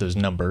those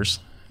numbers,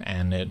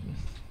 and it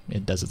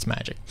does its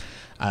magic.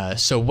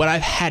 So what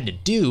I've had to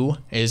do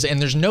is,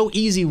 and there's no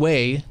easy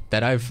way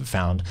that I've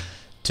found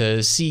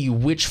to see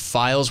which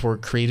files were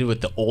created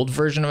with the old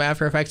version of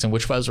After Effects and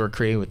which files were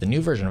created with the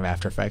new version of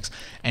After Effects.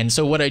 And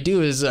so what I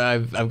do is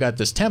I've got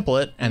this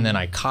template, and then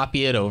I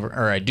copy it over,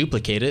 or I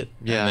duplicate it,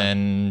 and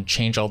then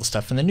change all the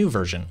stuff in the new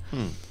version.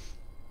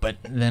 But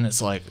then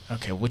it's like,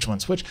 okay, which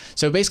one's which?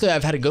 So basically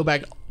I've had to go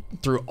back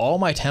through all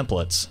my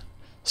templates,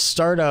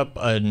 start up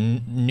a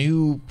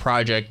new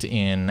project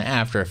in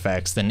After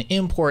Effects, then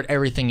import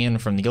everything in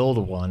from the old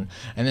one,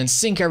 and then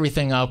sync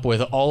everything up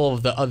with all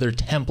of the other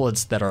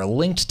templates that are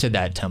linked to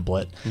that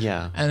template.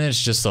 Yeah. And it's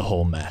just a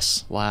whole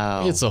mess.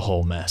 Wow. It's a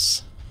whole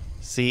mess.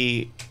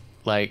 See,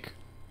 like,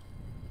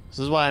 this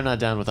is why I'm not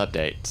down with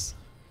updates.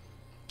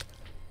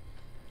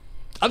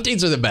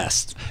 Updates are the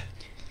best.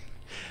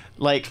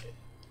 Like,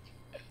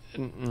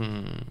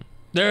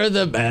 they're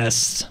the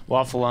best.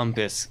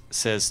 Wafflelumpus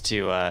says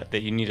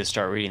that you need to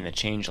start reading the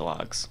change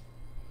logs.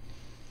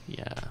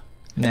 Yeah.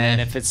 And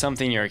if it's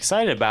something you're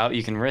excited about,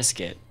 you can risk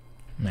it.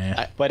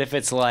 But if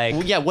it's like...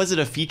 Well, was it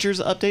a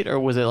features update, or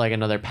was it like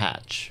another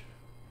patch?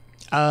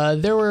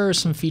 There were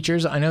some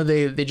features. I know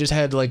they just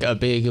had like a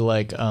big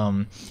like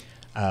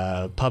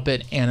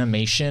puppet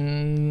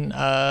animation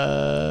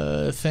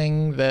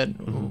thing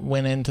that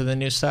went into the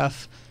new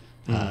stuff.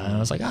 And I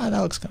was like, that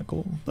looks kind of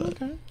cool. But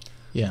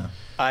yeah.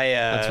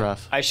 That's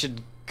rough. I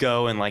should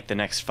go in like the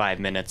next 5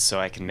 minutes so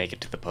I can make it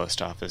to the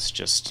post office.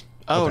 Just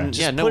no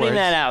putting worries.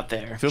 that out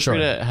there. Feel free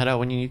to head out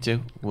when you need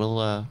to.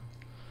 We'll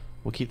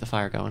keep the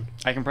fire going.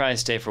 I can probably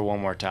stay for one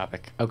more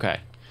topic. Okay.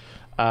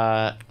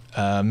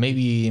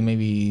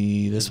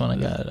 Maybe this one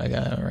I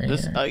got right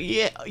here.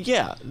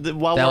 Yeah.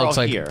 While that we're looks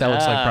all like here. that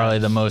looks like probably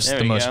the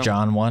most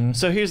John one.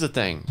 So here's the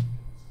thing.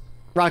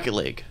 Rocket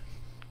League,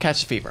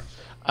 Catch the Fever,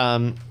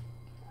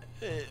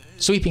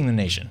 sweeping the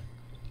nation.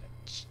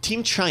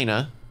 Team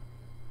China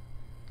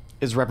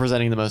is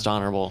representing the most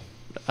honorable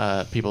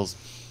people's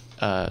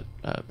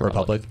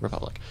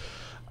republic.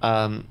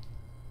 And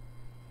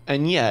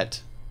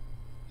yet,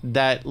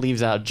 that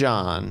leaves out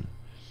John,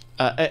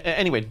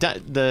 Anyway,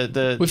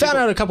 the We found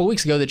out a couple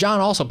weeks ago that John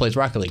also plays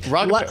Rocket League.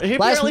 he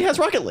apparently has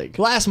Rocket League.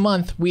 Last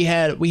month we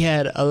had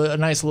a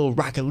nice little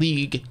Rocket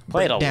League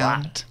Played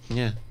breakdown. a lot.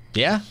 Yeah.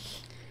 Yeah.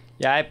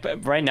 Yeah,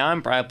 right now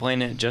I'm probably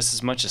playing it just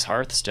as much as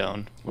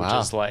Hearthstone, which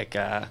Wow. is like,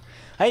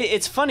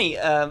 it's funny.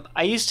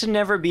 I used to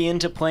never be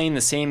into playing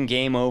the same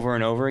game over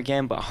and over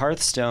again, but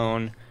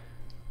Hearthstone,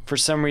 for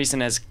some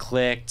reason, has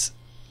clicked.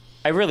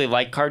 I really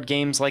like card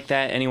games like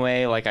that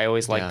anyway. Like I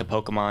always liked Yeah. the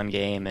Pokemon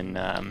game, and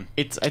I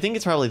think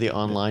it's probably the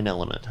online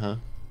element, huh,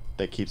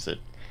 that keeps it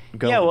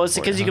going. yeah, well, it's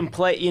for because you huh? can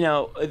play. You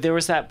know, there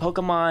was that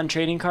Pokemon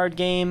trading card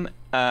game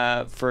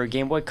for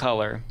Game Boy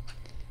Color.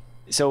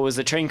 So it was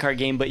a trading card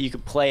game, but you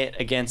could play it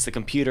against the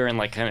computer in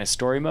like kind of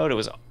story mode. It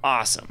was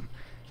awesome,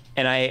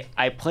 and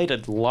I played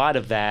a lot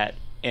of that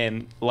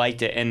and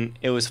liked it. And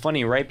it was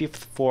funny. Right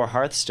before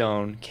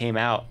Hearthstone came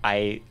out,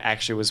 I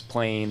actually was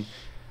playing.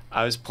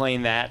 I was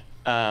playing that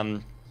a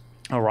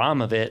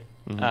ROM of it,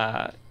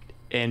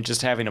 and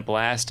just having a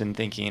blast and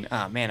thinking,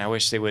 oh man, I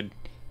wish they would,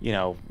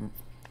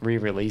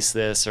 re-release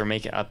this or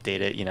make it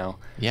update it.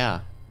 Yeah.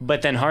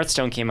 But then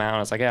Hearthstone came out, and I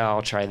was like,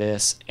 I'll try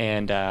this,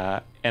 and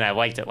I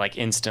liked it like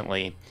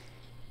instantly,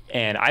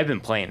 and I've been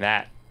playing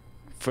that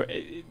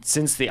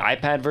since the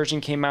iPad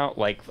version came out.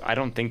 Like, I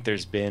don't think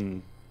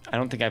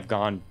I've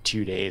gone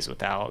 2 days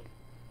without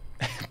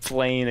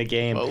playing a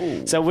game.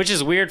 Oh. So, which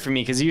is weird for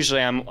me because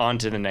usually I'm on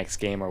to the next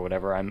game or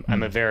whatever. I've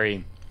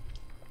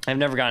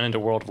never gotten into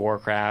World of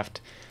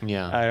Warcraft,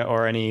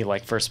 or any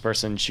like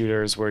first-person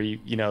shooters where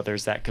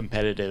there's that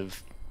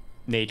competitive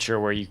nature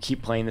where you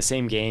keep playing the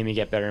same game, you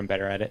get better and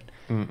better at it.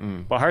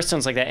 But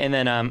Hearthstone's like that. And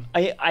then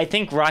I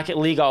think Rocket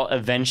League I'll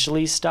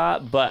eventually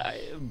stop, but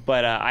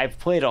I've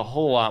played a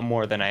whole lot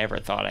more than I ever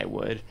thought I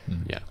would.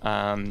 Yeah.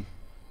 I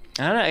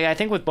don't know. I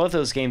think with both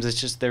those games,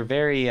 it's just they're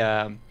very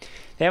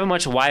they have a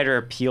much wider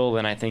appeal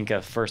than I think a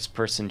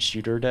first-person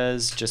shooter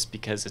does, just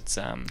because it's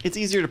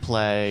easier to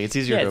play. It's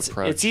easier to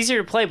approach. It's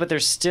easier to play, but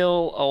there's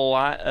still a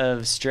lot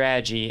of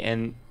strategy,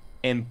 and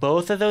in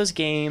both of those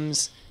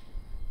games.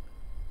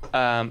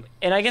 And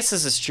I guess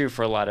this is true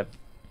for a lot of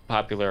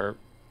popular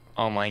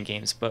online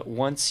games, but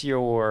once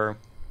you're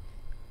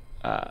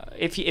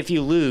if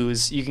you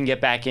lose, you can get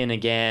back in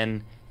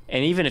again,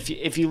 and even if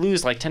you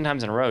lose like 10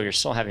 times in a row, you're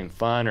still having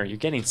fun, or you're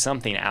getting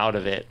something out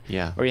of it.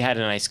 Yeah. Or you had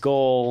a nice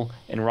goal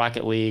in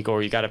Rocket League,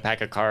 or you got a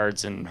pack of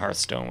cards in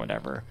Hearthstone,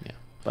 whatever. Yeah.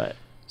 But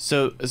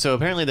So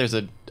apparently there's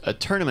a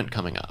tournament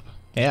coming up.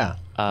 Yeah.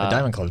 A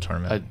Diamond Club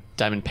tournament. A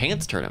Diamond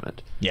Pants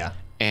tournament. Yeah.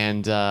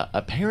 And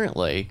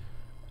apparently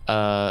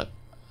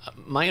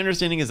my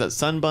understanding is that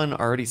Sunbun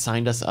already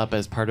signed us up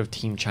as part of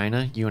Team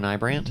China, you and I,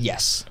 Brant.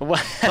 Yes.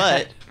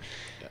 But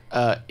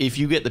if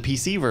you get the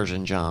PC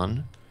version,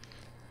 John,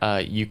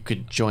 you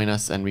could join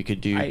us and we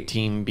could do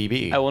Team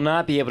BB. I will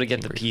not be able to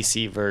get the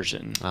PC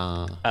version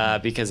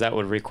because that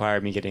would require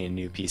me getting a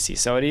new PC.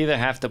 So I'd either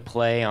have to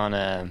play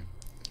on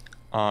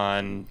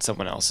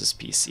someone else's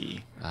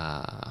PC.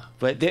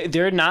 But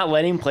they're not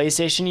letting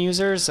PlayStation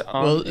users in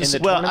the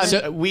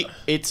tournament? we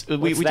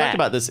talked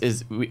about this.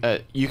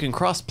 You can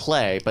cross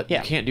play, but you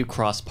can't do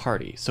cross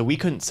party. So we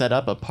couldn't set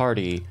up a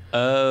party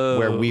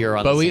where we are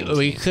on. But the same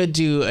we team. could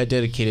do a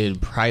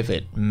dedicated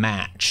private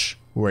match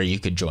where you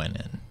could join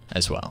in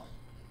as well.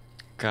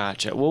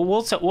 Gotcha. Well,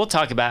 we'll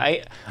talk about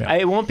it.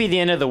 It won't be the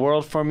end of the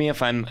world for me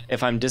if I'm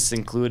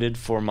disincluded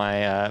for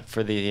my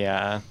for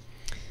the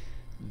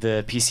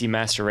PC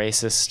Master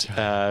Racist.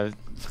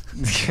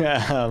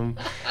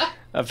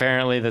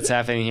 Apparently that's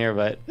happening here,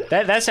 but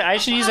that's I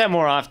should use that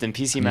more often.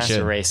 PC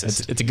Master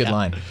Racist. It's a good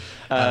line.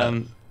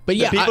 But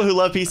yeah, the people who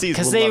love PCs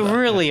because they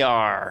really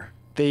are.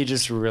 They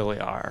just really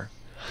are.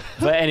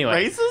 But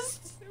anyway,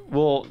 racist.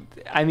 Well,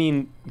 I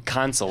mean,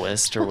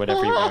 consolist or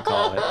whatever you want to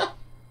call it.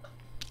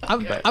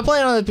 I'm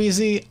playing on the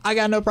PC. I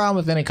got no problem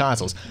with any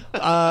consoles.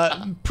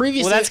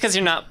 Previously, well, that's because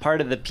you're not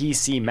part of the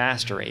PC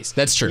Master Race.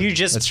 That's true. You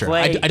just that's true.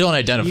 play. I don't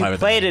identify you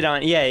with played that. it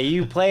on. Yeah,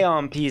 you play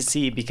on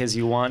PC because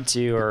you want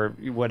to or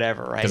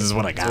whatever, right? This is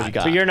what I got.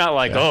 But you're not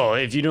like,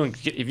 if you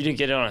didn't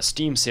get it on a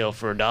Steam sale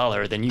for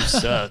 $1, then you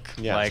suck.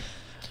 Yeah. Like.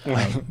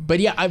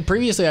 But yeah,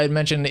 previously I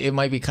mentioned it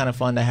might be kind of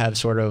fun to have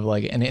sort of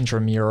like an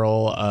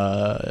intramural,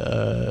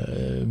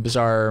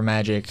 bizarre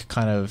magic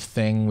kind of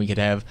thing. We could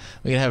have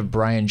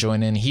Brian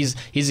join in. He's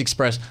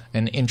expressed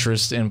an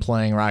interest in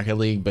playing Rocket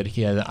League, but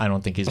I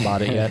don't think he's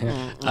bought it yet.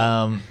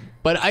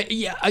 But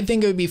I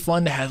think it would be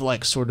fun to have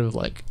like sort of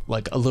like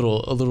a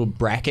little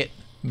bracket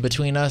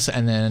between us,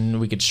 and then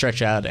we could stretch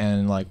out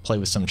and like play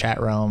with some chat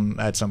realm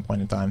at some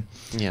point in time.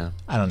 Yeah.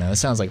 I don't know. It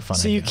sounds like fun.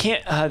 So you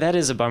can't. That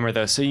is a bummer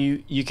though. So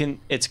you can.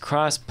 It's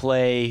cross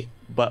play,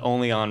 but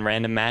only on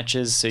random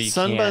matches. So you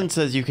Sunbun can't.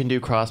 says you can do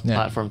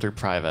cross-platform through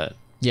private.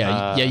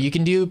 Yeah, you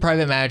can do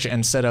private match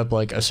and set up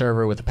like a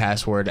server with a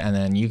password, and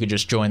then you could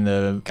just join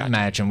the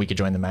match, and we could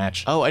join the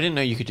match. Oh, I didn't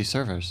know you could do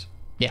servers.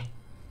 Yeah.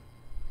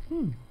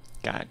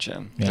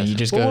 Gotcha. Yeah, you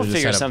just We'll go to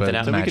figure set up something a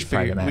out. So match, we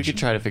private match. could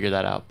try to figure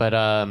that out. But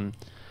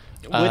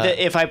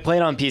If I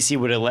played on PC,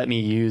 would it let me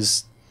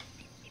use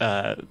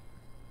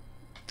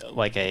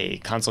like a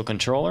console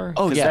controller?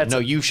 Oh 'Cause yeah, that's no,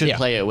 a- you should yeah.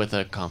 play it with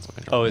a console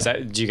controller. Oh, is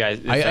that? Do you guys?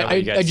 Is that what I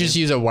you guys just do?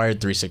 use a wired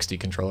 360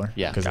 controller.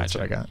 Yeah, because that's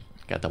gotcha. what I got.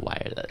 Got the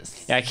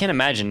wireless. Yeah, I can't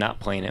imagine not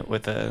playing it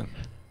with a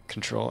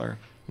controller.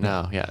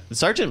 No, yeah.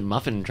 Sergeant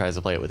Muffin tries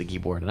to play it with a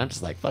keyboard, and I'm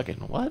just like, fucking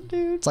what,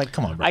 dude? It's like,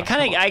 come on, bro. I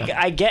kind of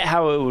I get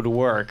how it would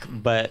work,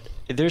 but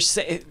there's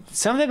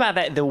something about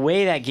that. The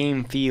way that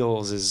game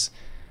feels is,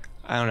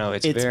 I don't know.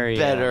 It's very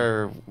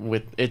better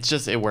with. It's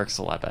just it works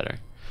a lot better.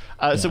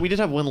 So we did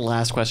have one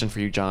last question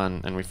for you,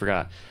 John, and we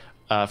forgot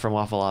from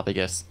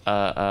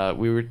Waffleopagus.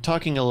 We were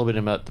talking a little bit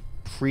about the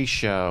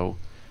pre-show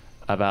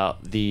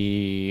about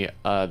the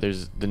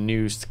there's the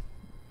new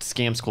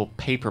Scam School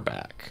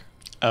paperback.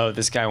 Oh,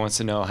 this guy wants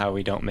to know how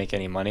we don't make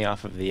any money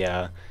off of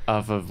the.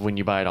 Off of when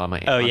you buy it on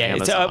my. Oh on yeah,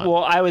 it's, Amazon.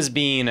 well, I was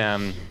being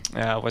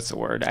what's the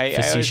word?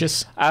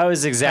 Facetious? I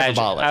was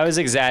Hyperbolic. I was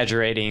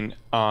exaggerating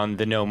on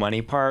the no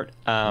money part.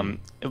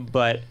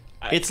 But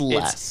It's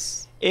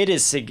less.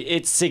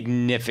 It's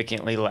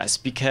significantly less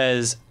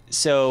because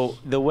so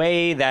the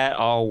way that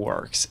all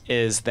works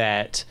is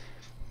that,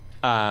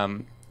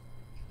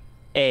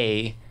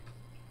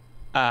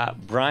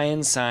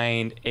 Brian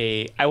signed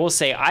I will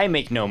say I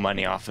make no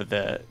money off of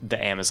the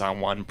Amazon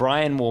one.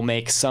 Brian will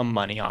make some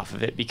money off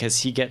of it because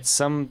he gets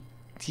some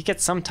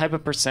type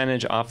of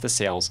percentage off the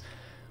sales,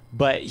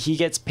 but he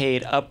gets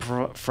paid up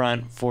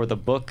front for the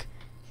book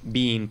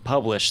being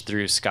published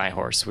through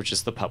Skyhorse, which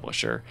is the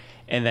publisher.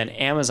 And then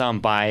Amazon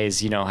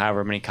buys,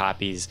 however many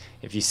copies.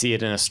 If you see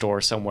it in a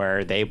store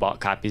somewhere, they bought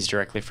copies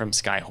directly from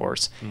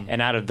Skyhorse.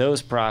 And out of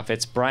those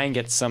profits, Brian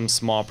gets some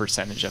small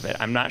percentage of it.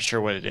 I'm not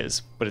sure what it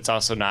is, but it's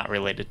also not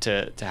related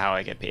to how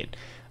I get paid.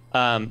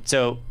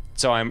 So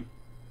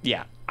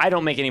I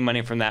don't make any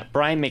money from that.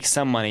 Brian makes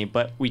some money,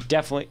 but we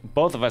definitely,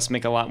 both of us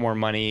make a lot more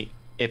money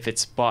if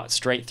it's bought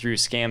straight through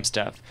Scam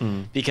Stuff,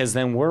 because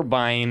then we're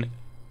buying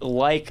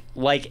like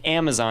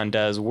Amazon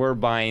does, we're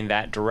buying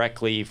that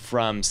directly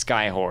from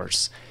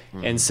Skyhorse,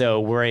 and so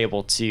we're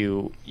able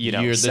to the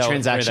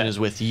transaction is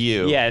with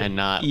you, and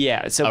not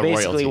So a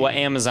basically, royalty. what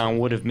Amazon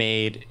would have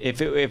made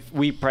if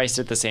we priced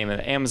it the same as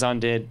Amazon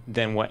did,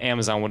 then what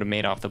Amazon would have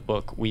made off the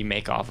book, we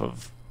make off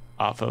of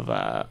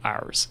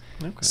ours.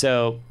 Okay.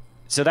 So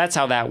that's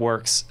how that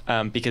works,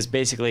 because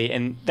basically,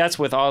 and that's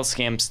with all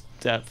Scam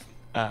Stuff.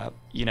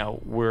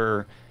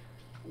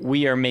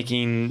 We are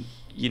making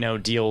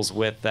deals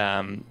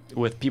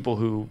with people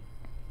who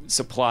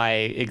supply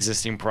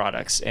existing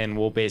products, and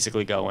we'll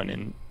basically go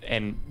in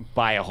and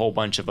buy a whole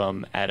bunch of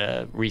them at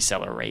a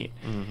reseller rate,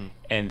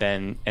 and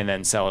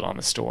then sell it on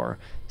the store.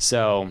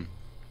 So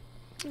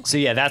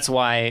yeah, that's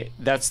why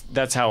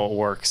that's how it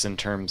works in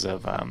terms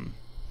of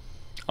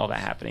all that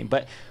happening.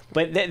 But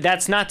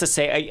that's not to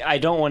say I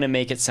don't want to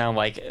make it sound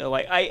like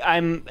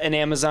I'm an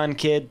Amazon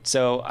kid,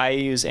 so I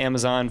use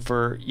Amazon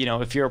for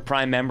if you're a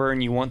Prime member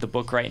and you want the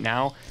book right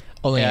now.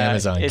 Only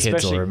Amazon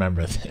kids will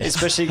remember this.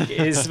 Especially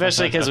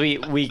because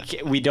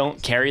we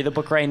don't carry the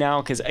book right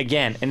now. Because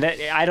again, and that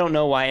I don't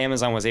know why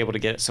Amazon was able to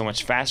get it so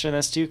much faster than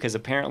us too. Because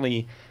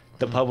apparently,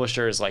 the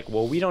publisher is like,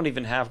 well, we don't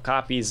even have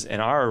copies in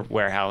our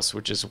warehouse,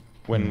 which is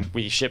when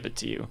we ship it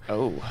to you.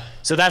 Oh,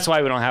 so that's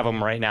why we don't have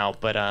them right now.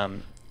 But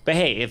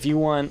hey, if you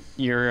want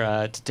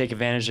to take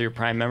advantage of your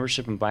Prime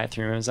membership and buy it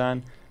through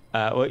Amazon.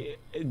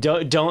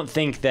 Don't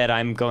think that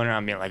I'm going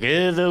around being like,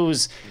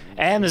 those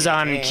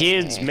Amazon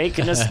kids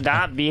making us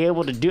not be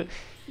able to do.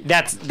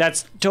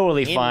 That's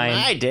totally fine. In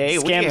my day,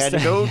 we had to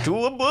go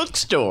to a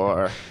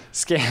bookstore.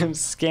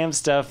 Scam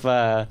Stuff.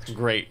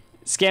 Great.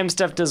 Scam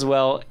Stuff does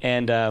well,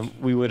 and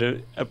we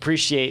would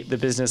appreciate the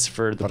business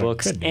for the But it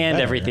books could be and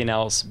better. everything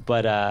else.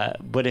 But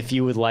if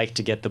you would like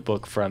to get the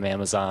book from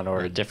Amazon or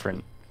a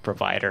different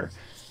provider,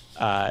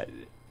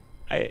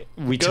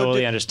 we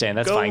totally understand.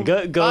 That's fine.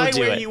 Go buy do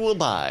where it. you will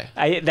buy.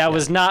 That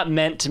was not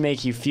meant to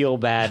make you feel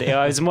bad.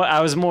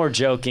 I was more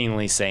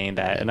jokingly saying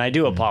that, and I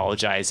do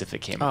apologize if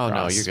it came Oh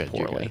across no, you're good.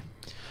 poorly.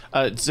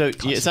 You're good. So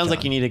it sounds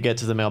like you need to get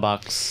to the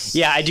mailbox.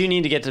 Yeah, I do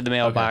need to get to the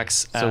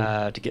mailbox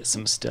So- to get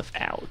some stuff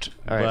out.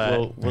 All right.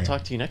 But, We'll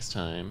talk to you next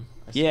time.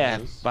 I yeah,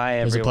 suppose. bye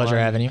It was everyone. a pleasure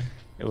having you.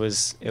 It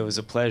was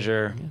a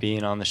pleasure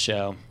being on the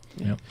show.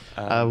 Yep.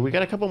 We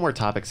got a couple more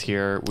topics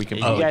here. We can.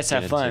 You probably guys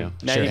get have fun.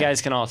 into. Now Sure. you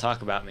guys can all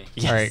talk about me.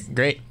 All right,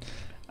 great.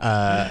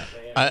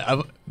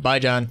 Bye,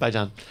 John. Bye,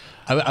 John.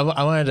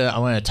 I wanted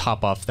to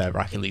top off that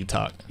Rocket League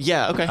talk.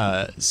 Yeah.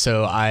 Okay.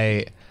 So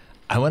I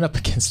went up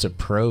against a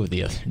pro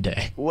the other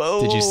day.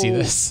 Whoa. Did you see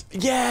this?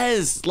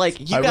 Yes. Like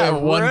you I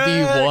got went wrecked.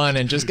 1v1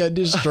 and just got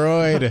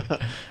destroyed.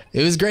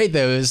 It was great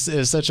though. It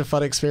was such a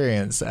fun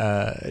experience.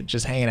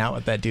 Just hanging out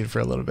with that dude for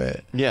a little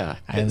bit. Yeah.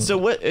 And- So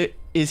what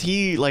is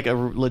he like a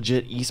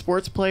legit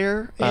esports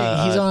player?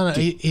 He's on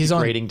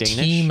degrading Danish?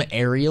 Team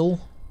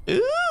Ariel.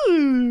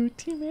 Ooh,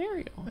 Team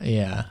Ariel.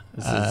 Yeah.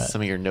 This is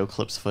some of your no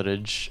clips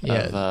footage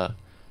of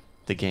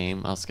the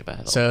game. I'll skip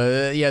ahead.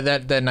 So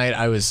that night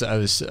I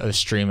was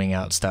streaming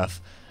out stuff,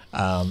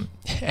 and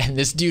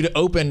this dude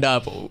opened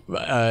up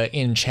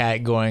in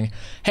chat going,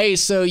 "Hey,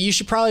 so you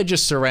should probably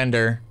just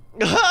surrender."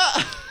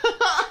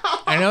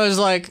 And I was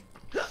like,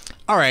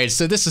 all right,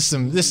 so this is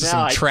some No,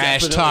 some I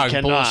trash definitely talk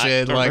cannot.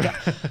 bullshit.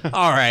 Like,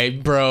 all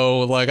right,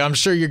 bro, like I'm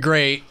sure you're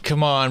great.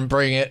 Come on,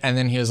 bring it. And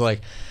then he was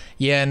like,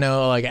 yeah,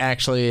 no, like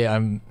actually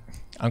I'm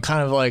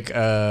kind of like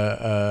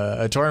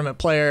a tournament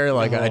player.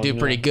 Like I do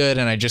pretty good,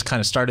 and I just kind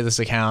of started this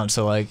account,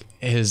 so like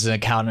his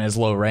account is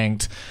low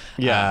ranked.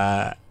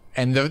 Yeah.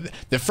 And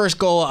the first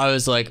goal, I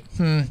was like,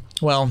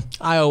 well,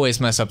 I always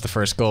mess up the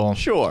first goal.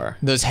 Sure.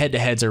 Those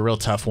head-to-heads are real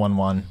tough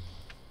 1-1.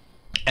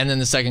 And then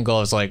the second goal,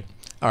 I was like,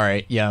 all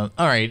right, yeah,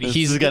 all right. This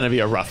is gonna be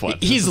a rough one.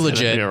 He's This is gonna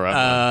legit. be a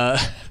rough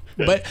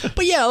one.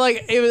 But yeah,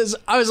 like I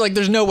was like,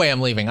 there's no way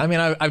I'm leaving. I mean,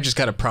 I've just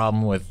got a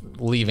problem with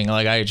leaving.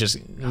 Like I just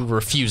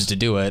refuse to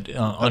do it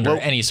under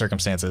any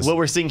circumstances. What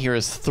we're seeing here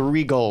is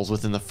 3 goals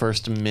within the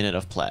first minute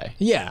of play.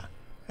 Yeah,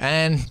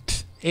 and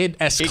it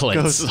escalates.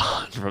 It goes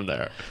on from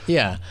there.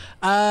 Yeah,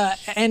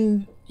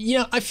 and you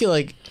know, I feel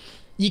like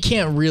you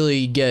can't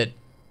really get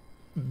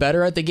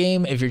better at the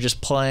game if you're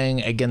just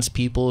playing against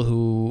people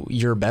who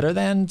you're better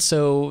than.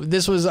 So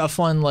this was a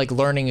fun like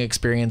learning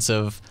experience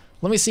of,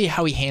 let me see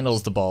how he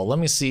handles the ball. Let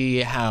me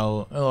see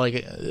how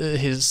like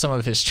some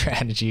of his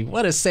strategy.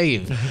 What a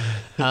save.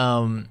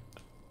 And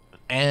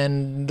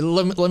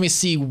let me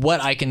see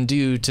what I can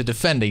do to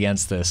defend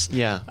against this.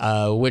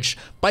 Yeah. Which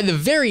by the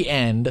very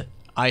end,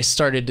 I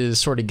started to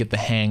sort of get the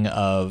hang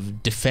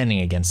of defending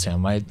against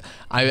him.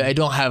 I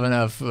don't have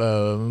enough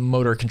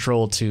motor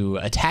control to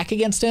attack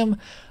against him,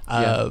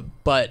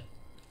 but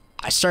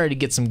I started to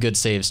get some good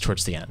saves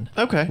towards the end.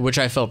 Okay. Which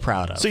I felt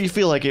proud of. So you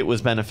feel like it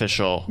was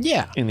beneficial.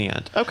 Yeah. In the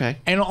end. Okay.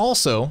 And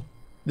also,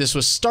 this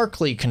was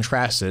starkly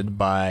contrasted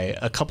by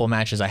a couple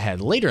matches I had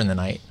later in the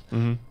night,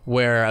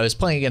 where I was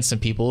playing against some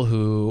people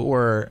who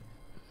were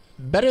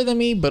better than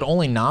me, but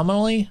only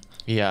nominally.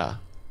 Yeah.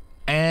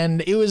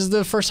 And it was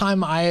the first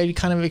time I had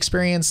kind of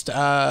experienced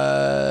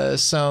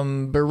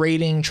some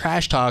berating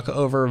trash talk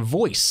over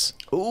voice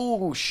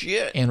Oh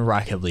shit. in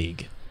Rocket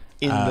League.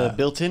 In the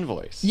built-in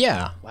voice.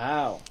 Yeah.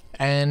 Wow.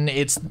 And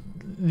it's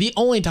the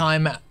only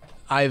time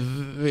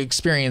I've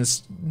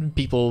experienced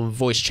people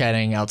voice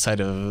chatting outside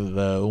of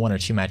the 1 or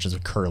 2 matches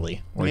with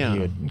Curly, where he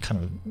would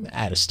kind of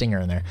add a stinger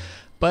in there.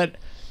 But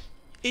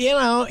you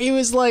know, it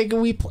was like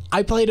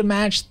I played a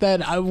match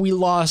that we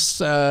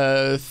lost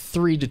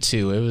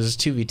 3-2. It was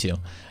 2v2.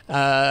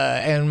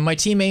 And my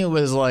teammate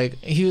was like,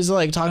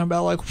 talking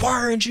about like, why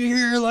aren't you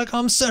here? Like,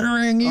 I'm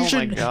centering. You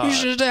should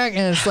attack.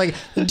 And it's like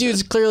the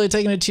dude's clearly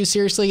taking it too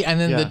seriously.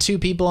 And then the 2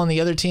 people on the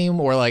other team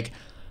were like,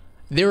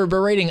 they were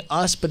berating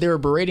us, but they were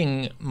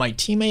berating my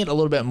teammate a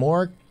little bit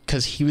more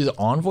because he was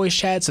on voice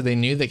chat, so they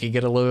knew they could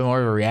get a little bit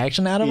more of a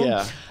reaction out of him.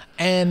 Yeah.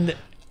 And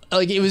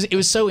like it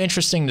was so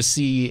interesting to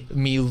see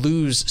me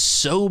lose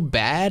so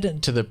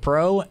bad to the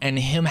pro and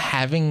him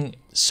having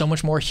so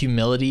much more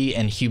humility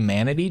and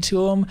humanity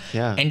to him.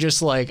 Yeah. And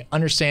just like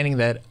understanding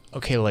that,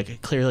 okay,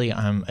 like clearly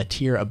I'm a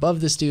tier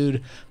above this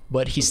dude,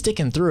 but he's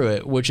sticking through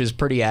it, which is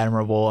pretty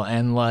admirable.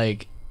 And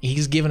like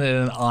he's giving it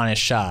an honest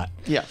shot.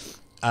 Yeah.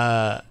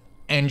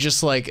 And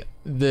just like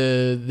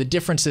the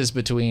differences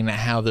between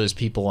how those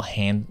people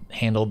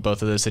handled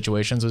both of those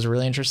situations was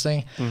really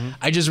interesting.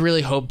 I just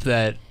really hope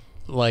that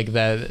like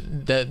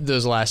that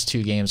those last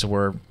 2 games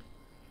were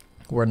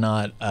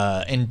not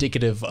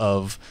indicative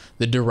of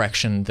the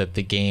direction that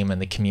the game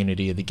and the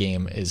community of the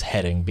game is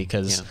heading,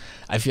 because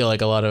I feel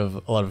like a lot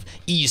of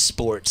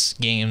esports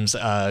games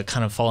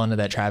kind of fall into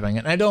that trapping,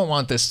 and I don't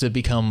want this to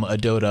become a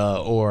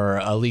Dota or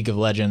a League of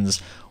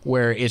Legends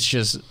where it's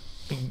just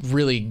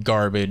really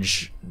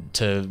garbage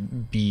to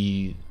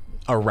be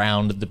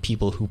around the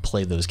people who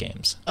play those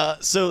games.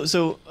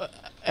 So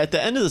at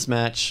the end of this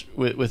match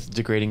with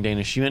Degrading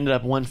Danish, you ended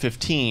up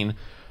 115.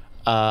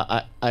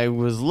 I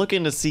was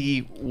looking to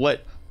see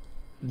what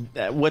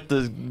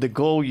the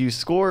goal you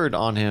scored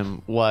on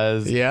him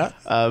was. Yeah.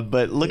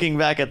 But looking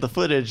back at the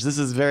footage, this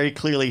is very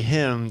clearly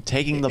him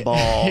taking the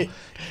ball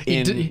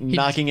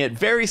knocking it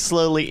very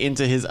slowly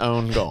into his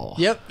own goal.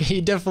 Yep,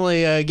 he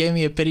definitely gave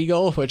me a pity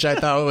goal, which I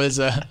thought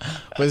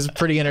was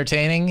pretty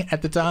entertaining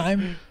at the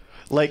time.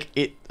 Like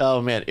it,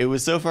 oh man, it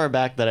was so far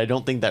back that I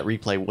don't think that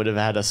replay would have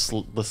had the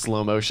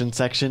slow motion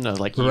section of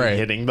like you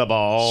hitting the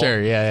ball.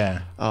 Sure,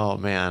 yeah. Oh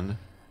man.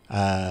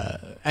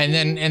 And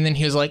then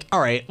he was like, "All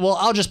right, well,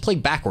 I'll just play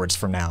backwards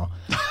from now."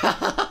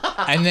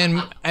 and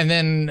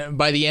then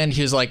by the end,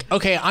 he was like,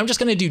 "Okay, I'm just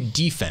gonna do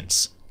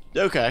defense."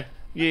 Okay.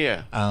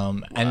 Yeah.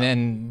 And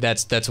then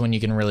that's when you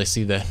can really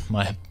see that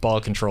my ball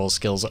control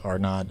skills are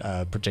not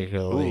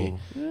particularly.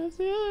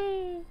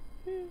 Ooh.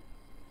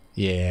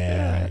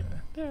 Yeah.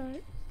 All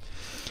right.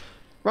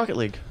 Rocket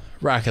League.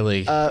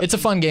 It's a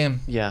fun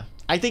game. Yeah.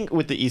 I think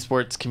with the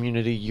esports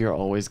community, you're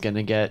always going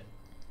to get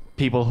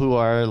people who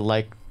are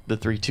like the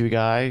 3-2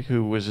 guy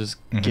who was just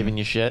giving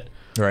you shit.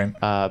 Right.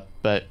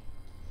 But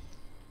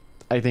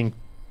I think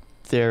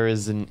there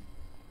is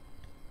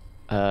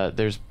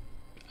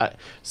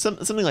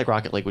something like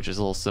Rocket League, which is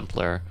a little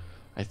simpler.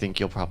 I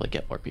think you'll probably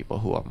get more people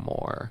who are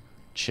more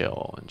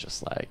chill and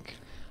just like...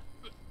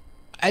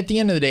 at the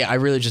end of the day, I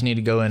really just need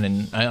to go in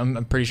and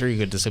I'm pretty sure you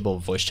could disable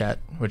voice chat,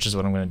 which is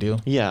what I'm going to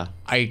do. Yeah.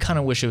 I kind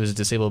of wish it was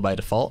disabled by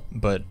default,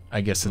 but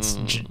I guess it's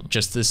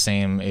just the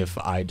same if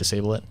I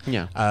disable it.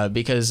 Yeah.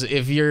 Because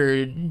if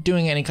you're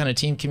doing any kind of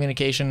team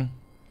communication,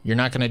 you're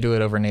not going to do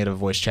it over native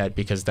voice chat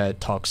because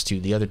that talks to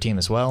the other team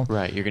as well.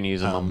 Right. You're going to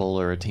use a Mumble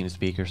or a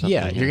TeamSpeak or something.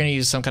 Yeah, you're going to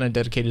use some kind of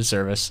dedicated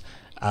service.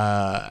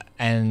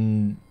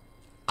 And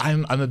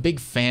I'm a big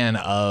fan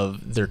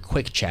of their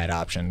quick chat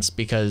options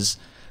because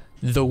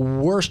the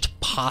worst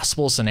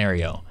possible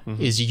scenario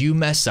is you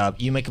mess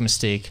up, you make a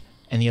mistake,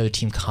 and the other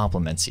team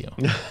compliments you.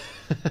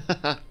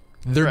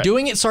 They're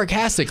doing it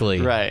sarcastically.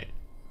 Right.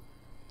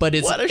 But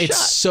it's shot.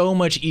 so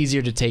much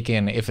easier to take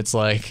in if it's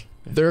like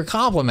they're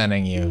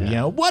complimenting you. You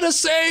know, what a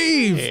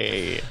save!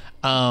 Hey.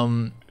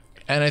 And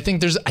I think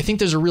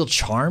there's a real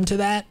charm to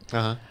that.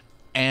 Uh-huh.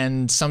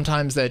 And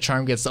sometimes that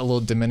charm gets a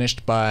little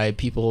diminished by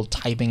people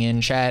typing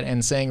in chat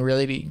and saying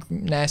really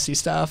nasty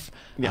stuff.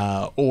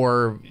 Yeah.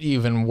 Or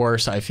even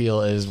worse, I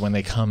feel, is when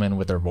they come in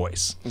with their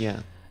voice.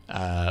 Yeah.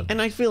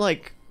 And I feel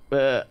like,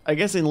 I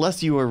guess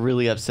unless you were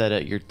really upset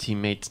at your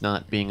teammates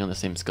not being on the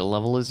same skill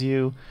level as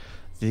you,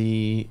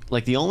 the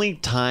only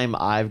time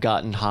I've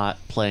gotten hot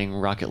playing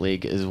Rocket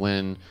League is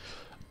when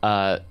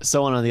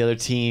someone on the other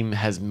team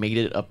has made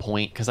it a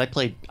point, because I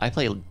play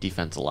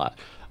defense a lot.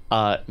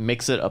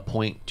 Makes it a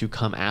point to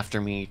come after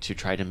me to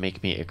try to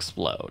make me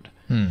explode.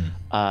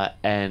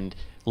 And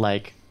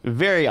like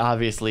very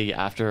obviously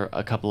after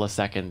a couple of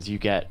seconds you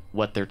get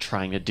what they're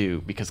trying to do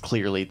because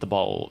clearly the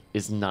ball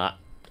is not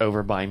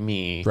over by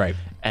me. Right.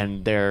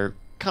 And they're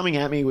coming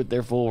at me with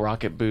their full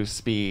rocket boost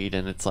speed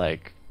and it's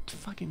like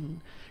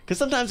fucking, because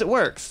sometimes it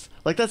works.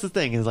 Like that's the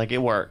thing is like it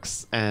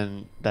works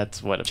and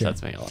that's what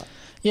upsets me a lot.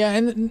 Yeah,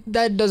 and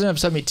that doesn't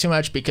upset me too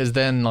much because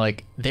then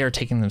like they're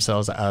taking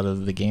themselves out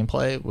of the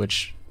gameplay,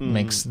 which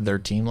makes their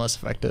team less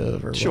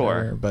effective or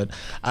whatever. But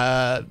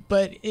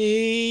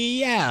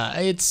yeah,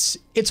 it's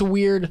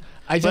weird.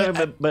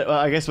 But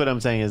I guess what I'm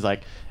saying is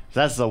like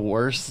that's the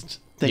worst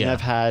thing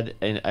I've had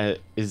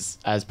is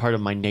as part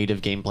of my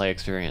native gameplay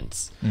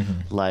experience.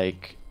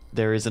 Like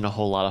there isn't a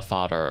whole lot of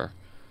fodder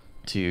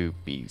to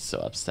be so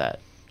upset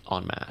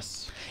en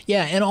masse.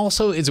 Yeah, and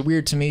also it's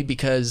weird to me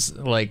because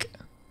like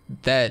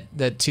that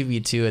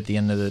 2v2 at the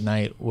end of the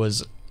night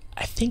was,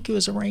 I think it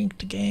was a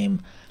ranked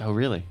game. Oh,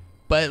 really?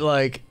 But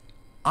like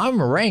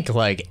I'm ranked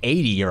like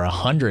 80 or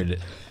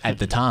 100 at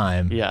the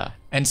time. Yeah.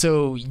 And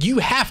so you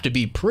have to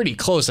be pretty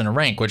close in a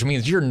rank, which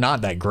means you're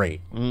not that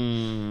great.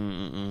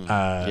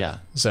 Yeah.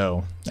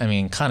 So, I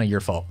mean, kind of your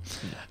fault.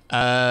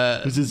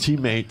 It was his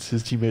teammates.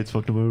 His teammates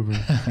fucked him over.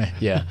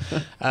 Yeah.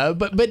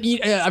 But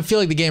I feel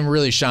like the game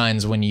really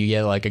shines when you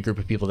get like a group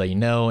of people that you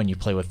know and you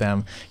play with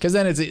them. Because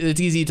then it's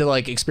easy to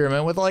like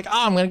experiment with like,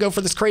 oh, I'm going to go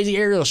for this crazy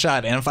aerial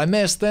shot. And if I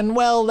miss, then,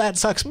 well, that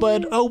sucks.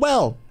 But, oh,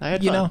 well. I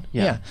had fun. Know?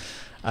 Yeah.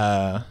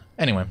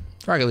 Anyway,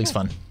 Rocket League's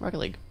fun. Rocket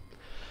League.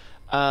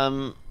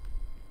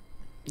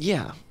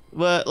 Yeah.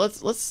 Well,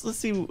 let's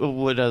see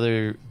what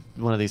other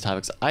one of these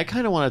topics. I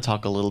kind of want to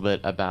talk a little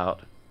bit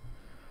about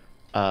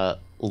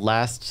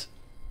last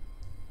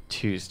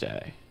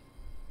Tuesday.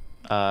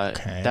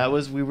 Okay. That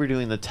was we were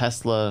doing the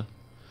Tesla.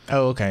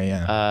 Oh, okay,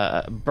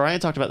 yeah. Brian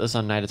talked about this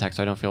on Night Attack,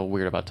 so I don't feel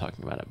weird about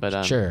talking about it.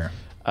 But sure.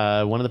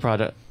 One of the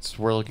projects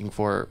we're looking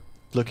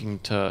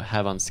to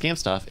have on Scam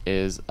Stuff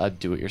is a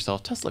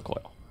do-it-yourself Tesla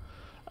coil.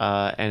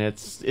 And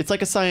it's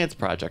like a science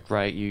project,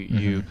 right?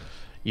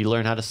 You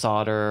learn how to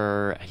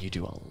solder, and you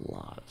do a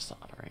lot of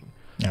soldering.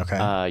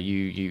 Okay.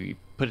 You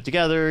put it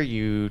together.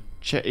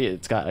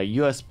 It's got a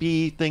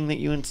USB thing that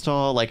you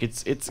install. Like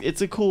it's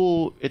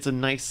a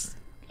nice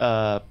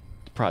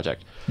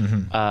project.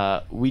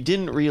 We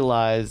didn't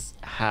realize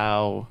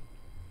how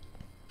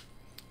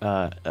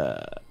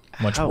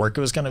much work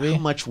it was going to be. How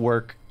much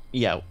work?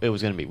 Yeah, it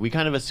was going to be. We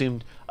kind of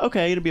assumed,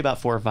 okay, it'll be about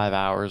 4 or 5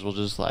 hours. We'll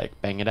just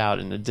like bang it out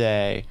in a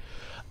day.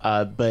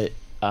 But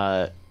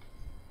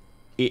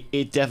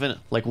it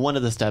definitely, like, one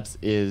of the steps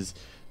is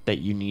that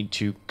you need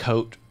to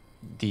coat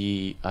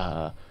the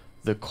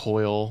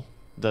coil,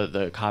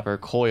 the copper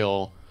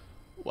coil,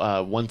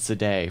 once a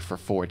day for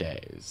 4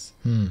 days.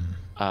 With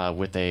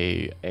not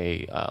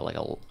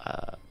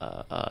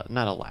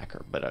a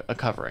lacquer, but a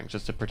covering,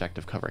 just a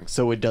protective covering,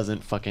 so it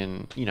doesn't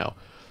fucking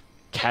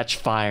catch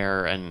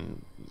fire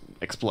and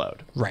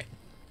explode. Right.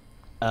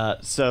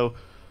 So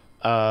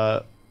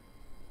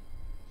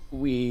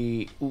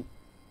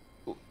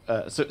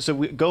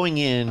going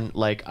in,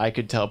 like, I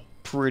could tell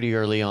pretty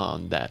early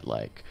on that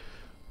like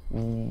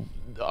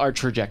our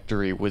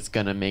trajectory was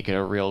gonna make it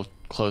a real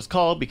close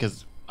call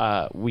because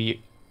I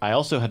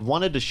also had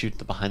wanted to shoot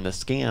the behind the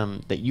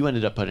scam that you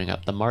ended up putting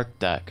up, the Mark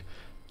deck,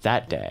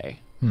 that day,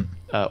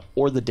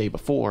 or the day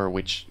before,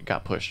 which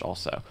got pushed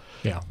also.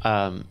 Yeah.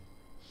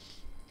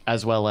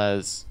 As well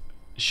as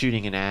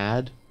shooting an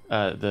ad,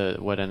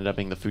 what ended up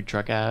being the food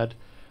truck ad,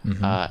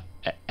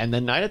 and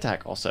then Night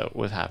Attack also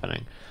was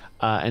happening,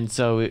 and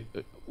so it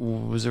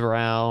was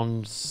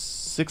around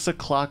 6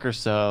 o'clock or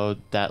so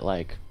that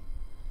like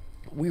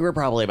we were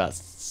probably about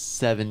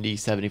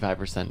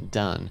 75%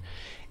 done,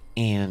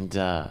 and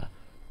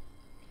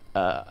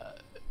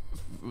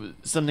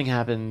something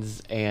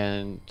happens,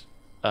 and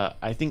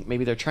I think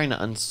maybe they're trying to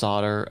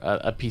unsolder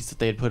a piece that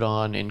they had put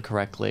on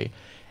incorrectly,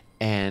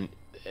 and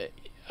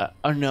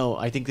or no,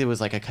 I think there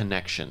was like a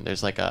connection.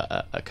 There's like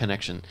a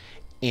connection,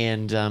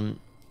 and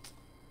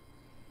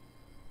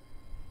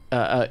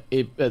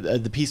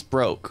the piece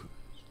broke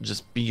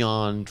just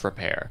beyond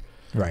repair.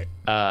 Right.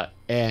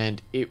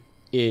 And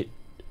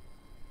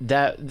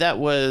that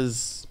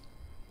was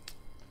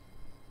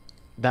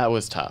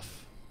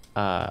tough.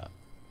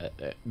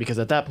 Because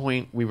at that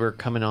point we were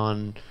coming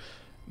on,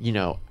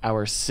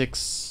 hour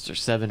 6 or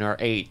 7 or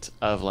 8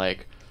 of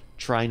like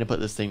trying to put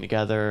this thing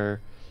together.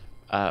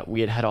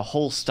 We had a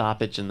whole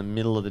stoppage in the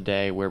middle of the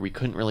day where we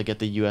couldn't really get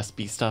the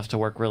USB stuff to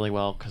work really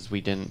well because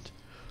we didn't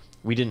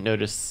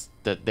notice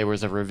that there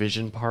was a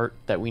revision part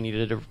that we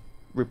needed to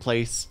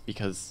replace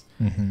because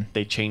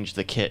they changed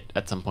the kit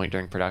at some point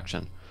during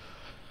production.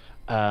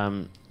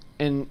 And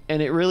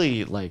it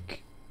really it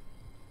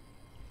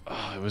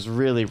was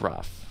really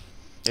rough.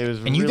 It was.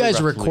 And you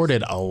guys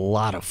recorded a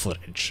lot of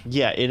footage.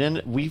 Yeah,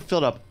 we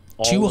filled up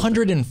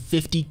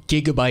 250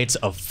 gigabytes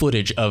of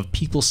footage of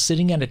people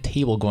sitting at a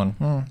table going,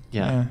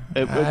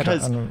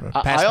 because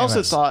I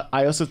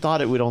also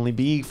thought it would only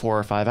be 4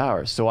 or 5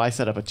 hours. So I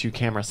set up a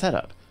 2-camera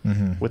setup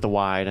with a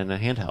wide and a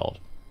handheld.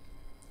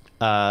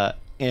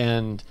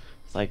 And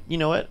it's like, you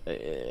know what?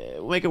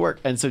 We'll make it work.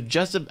 And so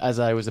just as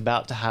I was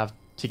about to have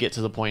to get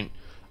to the point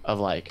of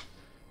like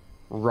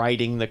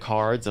writing the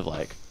cards of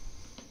like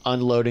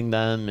unloading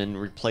them and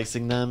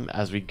replacing them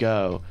as we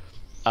go,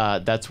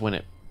 that's when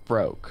it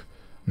broke.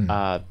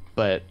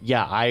 But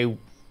yeah, I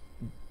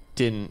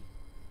didn't.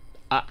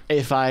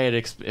 If I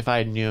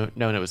had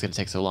known it was going to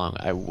take so long,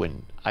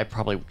 I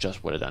probably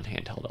just would have done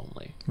handheld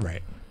only.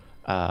 Right.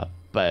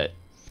 But.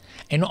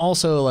 And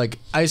also, like,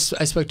 I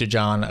spoke to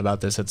John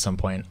about this at some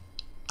point.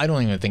 I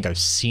don't even think I've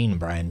seen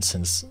Brian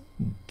since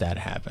that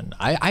happened.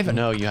 I haven't.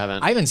 No, you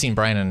haven't. I haven't seen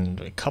Brian in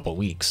a couple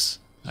weeks.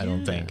 I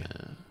don't think.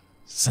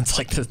 Since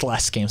like the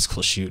last Game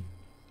School shoot.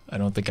 I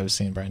don't think I've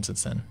seen Brian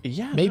since then.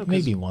 Yeah,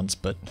 maybe once,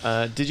 but.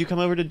 Did you come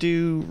over to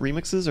do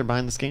remixes or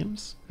behind the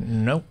games?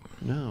 Nope.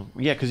 No.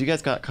 Yeah, because you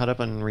guys got caught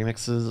up on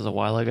remixes a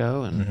while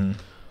ago, and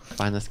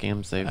behind the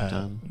scams they've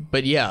done.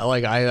 But yeah,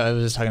 like I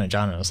was talking to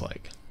John, and I was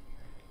like,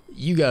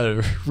 "You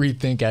gotta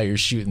rethink how you're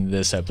shooting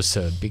this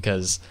episode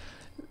because,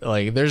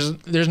 like,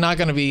 there's not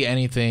gonna be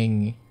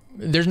anything.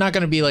 There's not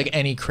gonna be like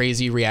any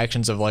crazy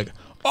reactions of like."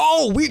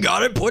 Oh, we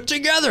got it put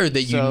together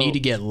that you need to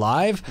get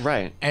live.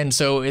 Right. And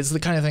so it's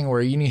the kind of thing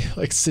where you need to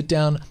like sit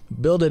down,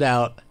 build it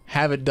out,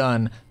 have it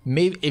done.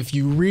 Maybe if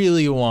you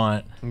really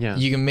want,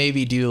 you can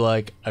maybe do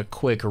like a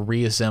quick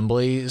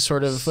reassembly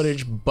sort of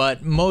footage,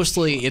 but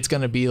mostly it's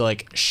going to be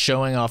like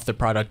showing off the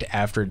product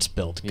after it's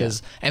built.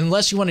 Because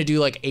unless you want to do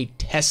like a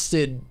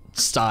tested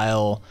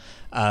style,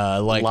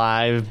 like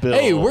live build.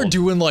 Hey, we're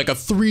doing like a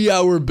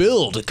 3-hour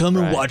build. Come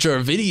and watch our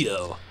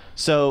video.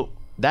 So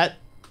that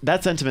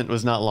sentiment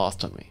was not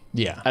lost on me.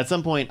 Yeah. At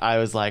some point, I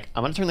was like,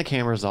 I'm going to turn the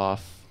cameras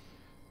off,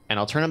 and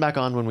I'll turn them back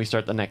on when we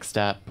start the next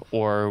step,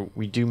 or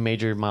we do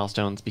major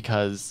milestones,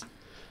 because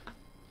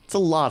it's a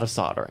lot of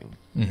soldering.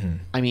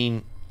 I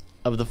mean,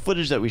 of the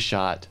footage that we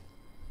shot,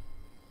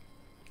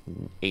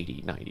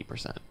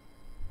 80-90%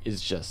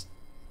 is just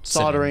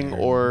soldering,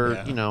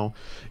 or,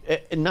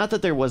 not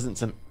that there wasn't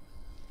some...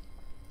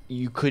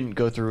 You couldn't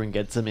go through and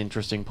get some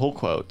interesting pull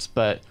quotes,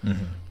 but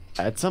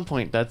at some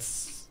point,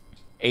 that's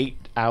 8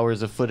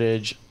 hours of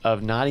footage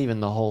of not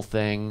even the whole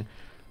thing,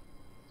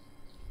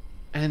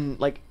 and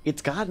like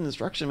it's got an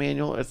instruction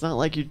manual. It's not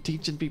like you're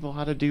teaching people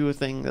how to do a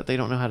thing that they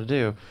don't know how to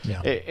do.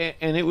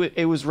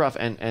 It was rough,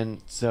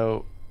 and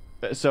so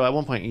at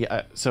one point,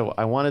 so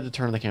I wanted to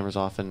turn the cameras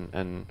off,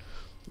 and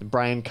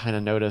Brian kind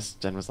of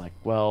noticed and was like,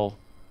 well,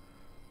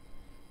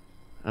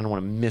 I don't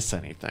want to miss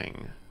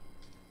anything.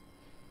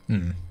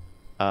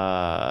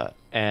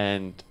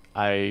 And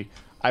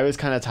I was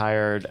kind of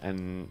tired,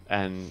 and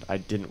I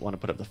didn't want to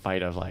put up the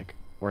fight of like,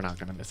 we're not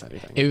going to miss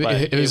anything.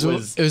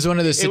 It was one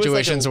of those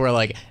situations where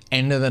like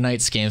end of the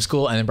night Game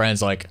School, and then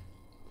Brian's like,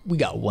 we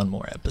got one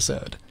more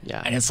episode.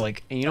 Yeah. And it's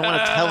like, and you don't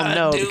want to tell him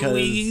no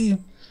because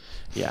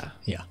yeah.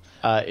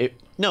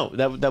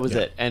 That was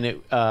it. And it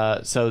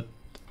so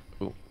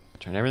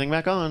turn everything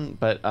back on,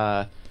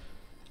 but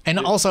and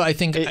also I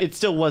think it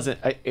still wasn't.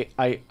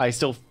 I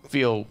still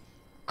feel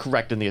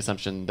correct in the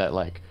assumption that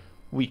like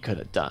we could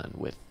have done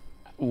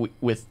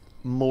with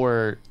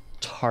more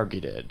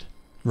targeted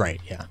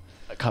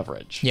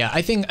coverage. Yeah,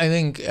 I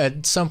think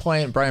at some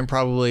point Brian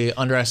probably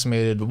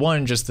underestimated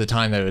just the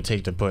time that it would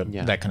take to put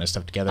that kind of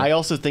stuff together. I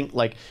also think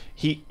like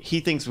he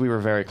thinks we were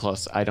very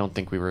close. I don't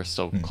think we were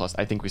still close.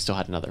 I think we still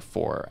had another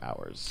 4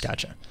 hours.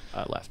 Gotcha.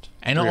 Left.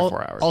 And 3 or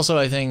 4 hours. Also,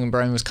 I think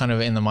Brian was kind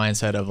of in the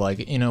mindset of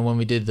like, when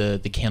we did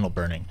the candle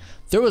burning,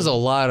 there was a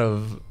lot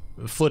of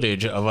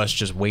footage of us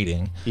just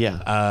waiting.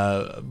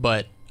 Yeah.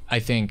 But I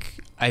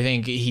think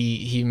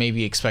he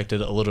maybe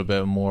expected a little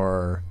bit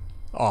more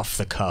off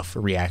the cuff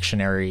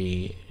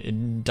reactionary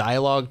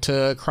dialogue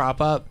to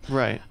crop up.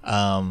 Right.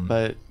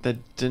 But that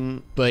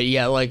didn't. But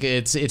yeah, like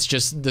it's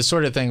just the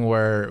sort of thing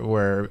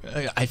where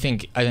I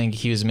think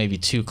he was maybe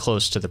too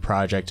close to the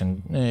project,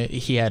 and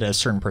he had a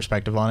certain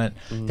perspective on it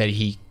that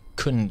he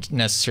couldn't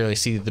necessarily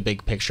see the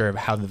big picture of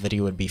how the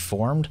video would be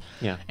formed.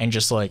 Yeah. And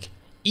just like,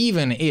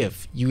 even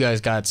if you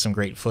guys got some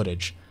great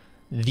footage,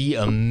 the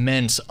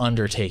immense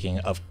undertaking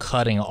of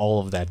cutting all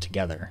of that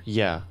together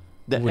Yeah.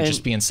 would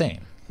just be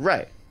insane.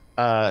 Right.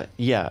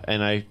 Yeah,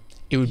 and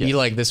It would be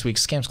like this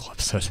week's Scam School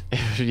episode.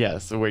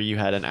 yes, where you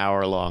had an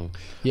hour long.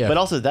 Yeah. But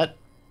also that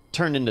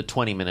turned into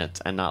 20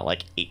 minutes and not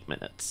like 8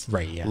 minutes.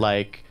 Right, yeah.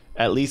 Like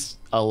at least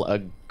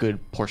a good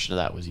portion of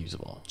that was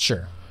usable.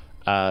 Sure.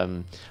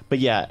 But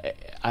yeah,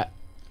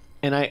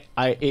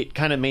 it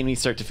kind of made me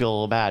start to feel a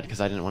little bad because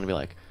I didn't want to be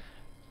like,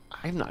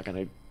 I'm not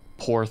going to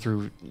pour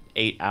through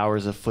 8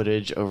 hours of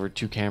footage over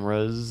 2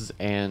 cameras,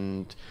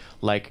 and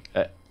like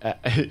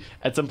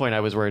at some point I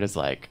was worried, as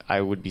like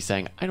I would be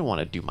saying I don't want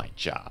to do my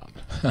job,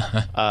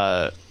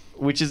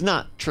 which is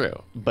not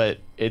true, but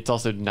it's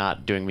also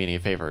not doing me any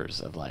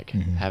favors of like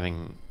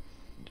having.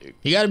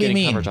 You got to be getting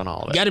mean. coverage on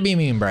all of it. You got to be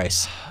mean,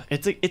 Bryce.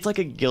 It's like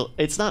a guilt.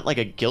 It's not like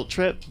a guilt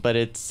trip, but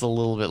it's a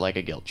little bit like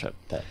a guilt trip.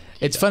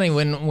 It's funny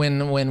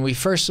when we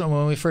first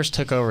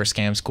took over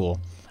Scam School,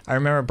 I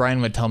remember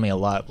Brian would tell me a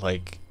lot.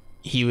 Like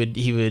he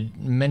would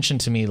mention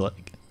to me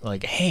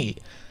like, hey,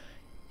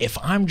 if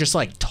I'm just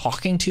like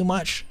talking too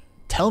much,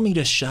 tell me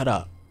to shut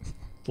up.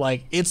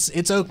 Like it's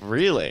okay.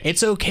 Really?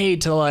 It's okay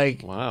to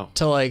like Wow.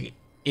 to like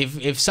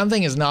if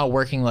something is not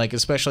working, like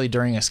especially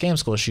during a Scam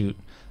School shoot,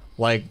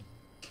 like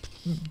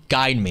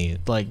guide me,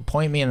 like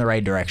point me in the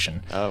right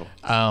direction.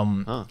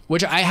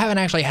 Which I haven't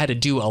actually had to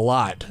do a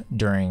lot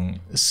during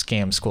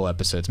Scam School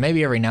episodes.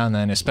 Maybe every now and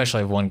then,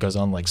 especially if one goes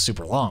on like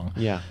super long.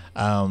 Yeah.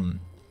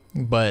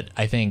 But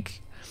I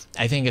think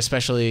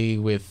especially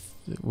with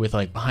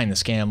like behind the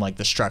scam, like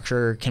the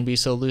structure can be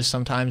so loose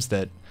sometimes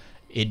that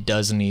it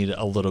does need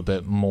a little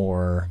bit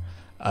more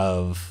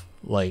of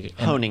like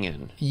honing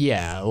in.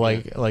 Yeah,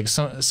 like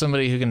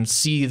somebody who can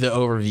see the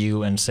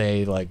overview and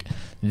say like,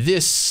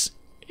 this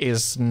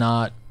is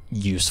not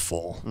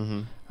useful.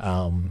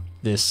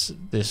 This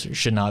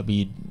should not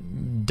be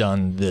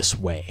done this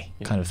way,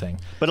 kind of thing.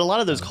 But a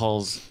lot of those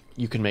calls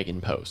you can make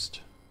in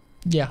post.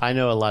 Yeah, I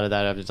know a lot of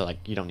that. I'm just like,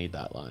 you don't need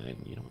that line.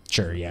 You don't.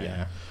 Sure.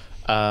 Yeah.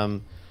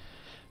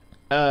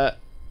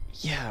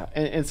 Yeah,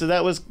 and so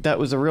that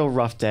was a real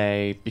rough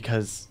day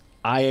because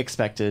I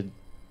expected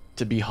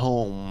to be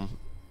home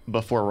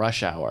before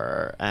rush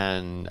hour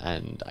and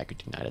I could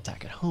do Night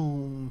Attack at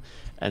home,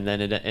 and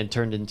then it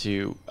turned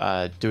into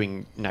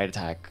doing Night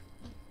Attack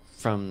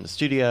from the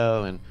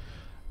studio, and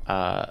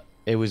that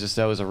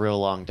was a real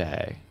long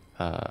day.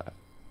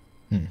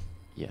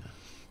 Yeah.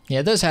 Yeah,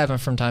 it does happen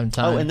from time to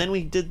time. Oh, and then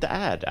we did the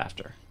ad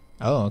after.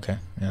 Oh, okay.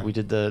 Yeah. We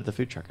did the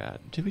food truck ad.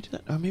 Did we do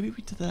that? Or maybe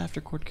we did that after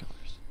Cord Killers.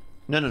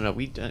 No.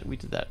 We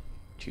did that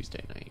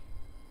Tuesday night.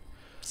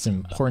 It's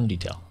an important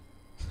detail.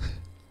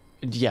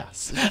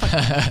 Yes.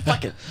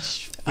 Fuck it.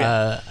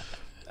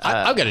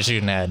 I've got to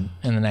shoot an ad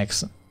in the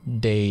next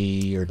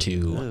day or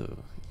two. Ooh.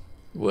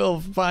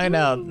 We'll find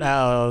out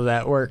how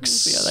that works.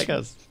 See how that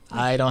goes.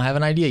 I don't have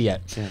an idea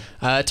yet.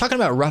 Yeah. Talking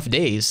about rough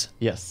days.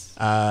 Yes.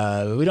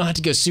 We don't have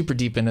to go super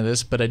deep into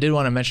this, but I did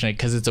want to mention it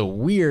because it's a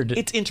weird.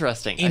 It's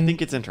interesting. I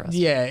think it's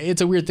interesting. Yeah,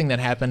 it's a weird thing that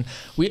happened.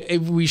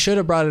 We should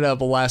have brought it up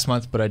last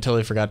month, but I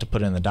totally forgot to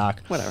put it in the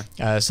doc.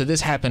 Whatever. So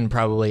this happened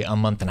probably a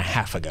month and a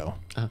half ago.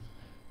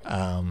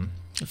 A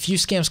few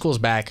Scam Schools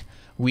back,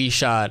 we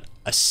shot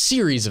a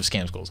series of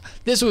Scam Schools.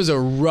 This was a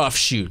rough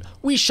shoot.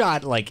 We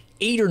shot like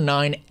 8 or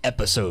 9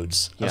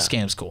 episodes of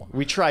Scam School.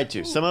 We tried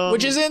to. Some of them,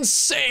 which is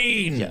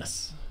insane.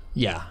 Yes.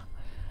 Yeah.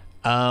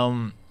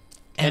 And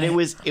it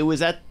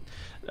was at.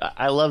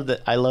 I love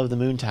the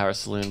Moon Tower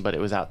Saloon, but it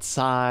was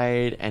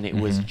outside, and it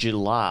was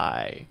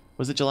July.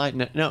 Was it July?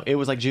 No, it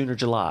was like June or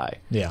July.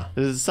 Yeah.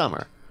 This is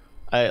summer.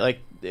 It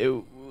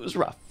was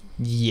rough.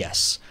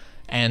 Yes.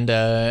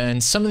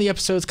 And some of the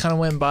episodes kind of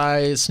went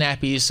by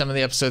snappy. Some of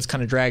the episodes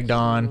kind of dragged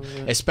on,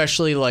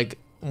 especially like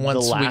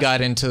once we got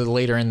into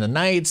later in the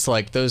nights,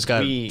 like those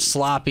got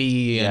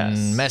sloppy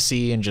and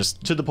messy and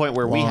just to the point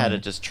where we had to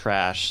just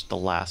trash the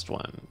last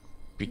one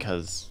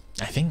because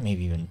I think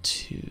maybe even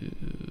 2.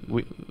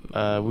 We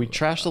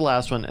trashed the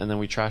last one, and then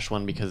we trashed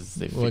one because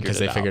they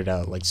figured it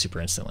out like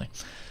super instantly.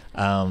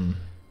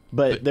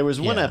 But there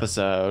was one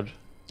episode.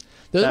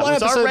 That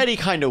was already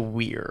kind of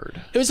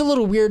weird. It was a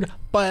little weird,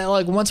 but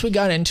like once we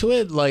got into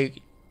it,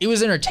 like it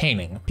was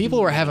entertaining.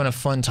 People were having a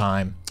fun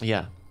time.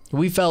 Yeah.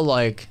 We felt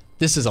like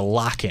this is a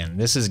lock-in.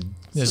 This is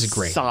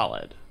great.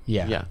 Solid.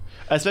 Yeah. Yeah.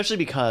 Especially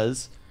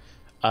because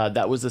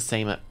that was the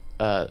same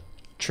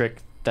trick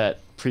that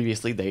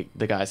previously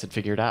the guys had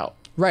figured out.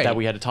 Right. That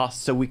we had to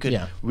toss, so we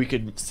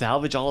could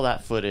salvage all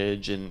that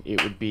footage, and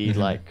it would be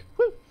like.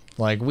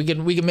 Like we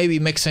could maybe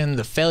mix in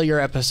the failure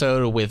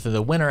episode with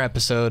the winner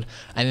episode,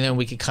 and then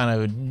we could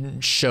kind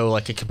of show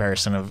like a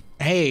comparison of,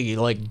 hey,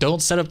 like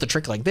don't set up the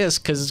trick like this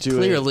because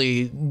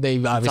clearly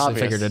they obviously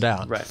figured it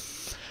out. Right.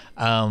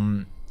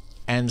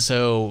 and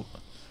so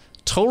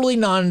totally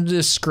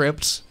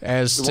nondescript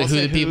as to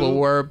who the people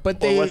were,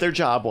 but or what their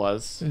job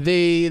was.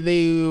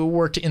 They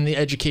worked in the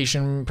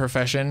education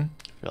profession.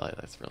 Really,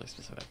 that's really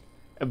specific,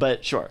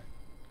 but sure.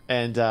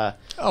 And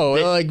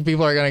like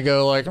people are gonna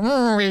go like, I'm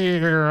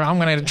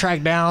gonna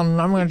track down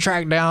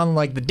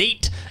like the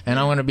date, and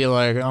I'm gonna be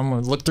like, I'm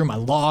gonna look through my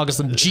logs,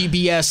 the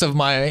GBS of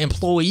my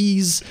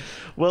employees.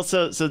 Well,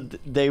 so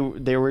there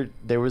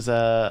was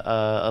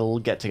a little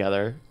get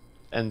together,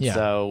 and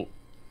so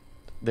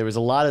there was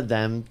a lot of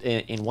them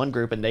in one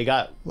group, and they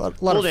got a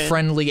lot of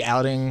friendly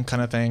outing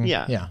kind of thing.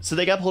 Yeah. So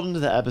they got pulled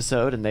into the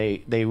episode, and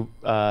they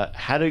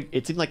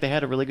it seemed like they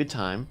had a really good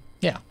time.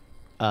 Yeah.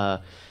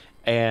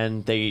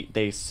 And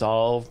they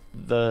solved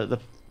the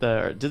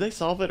did they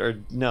solve it or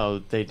no,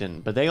 they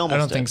didn't, but they almost I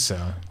don't did. think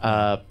so.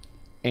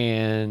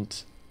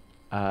 And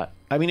I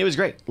mean, it was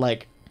great.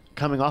 Like,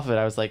 coming off of it,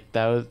 I was like,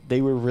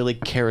 they were really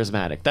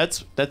charismatic.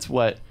 That's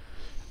what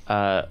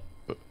I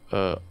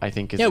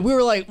think is. Yeah, we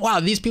were like,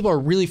 wow, these people are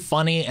really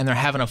funny, and they're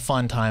having a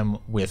fun time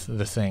with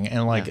the thing,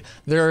 and like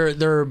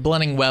they're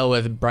blending well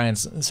with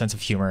Brian's sense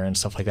of humor and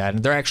stuff like that,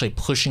 and they're actually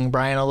pushing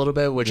Brian a little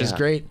bit, which is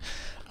great.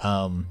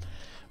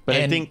 But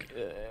I think.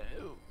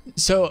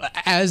 So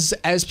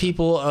as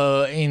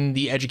people in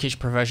the education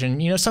profession,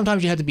 you know,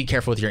 sometimes you have to be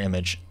careful with your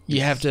image.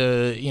 You have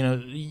to, you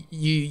know,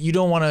 you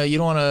don't want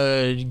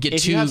to get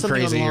if too you have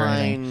crazy online, or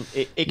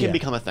anything. It can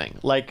become a thing.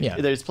 Like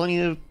there's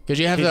plenty of because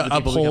you have to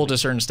uphold a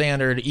certain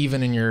standard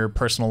even in your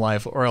personal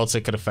life, or else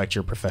it could affect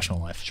your professional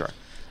life. Sure.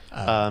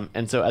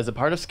 And so as a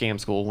part of Scam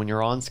School, when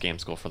you're on Scam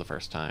School for the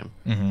first time,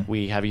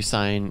 we have you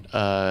sign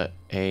a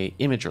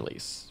image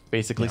release.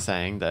 Basically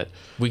saying that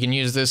we can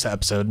use this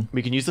episode.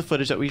 We can use the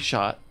footage that we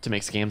shot to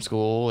make Scam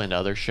School and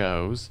other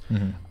shows,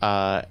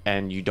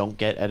 and you don't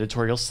get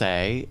editorial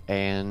say,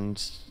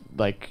 and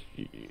like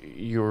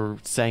you're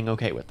saying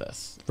okay with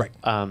this, right?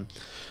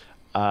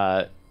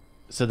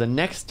 So the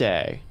next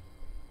day,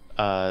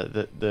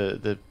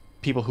 the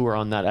people who were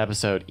on that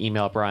episode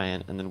emailed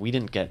Brian, and then he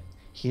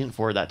didn't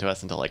forward that to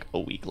us until like a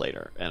week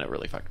later, and it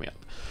really fucked me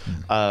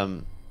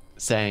up,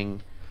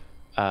 saying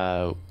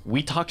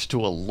we talked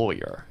to a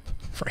lawyer.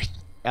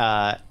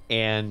 Right.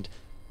 And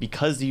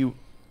because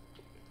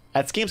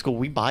at Scam School,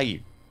 we buy you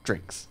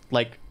drinks.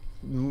 Like,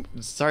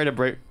 sorry to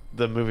break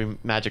the movie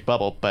magic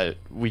bubble, but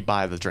we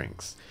buy the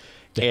drinks.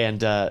 Yeah. And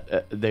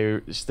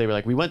they were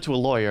like, we went to a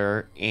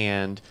lawyer,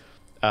 and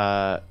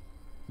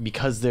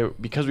because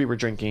we were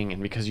drinking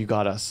and because you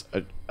got us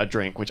a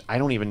drink, which I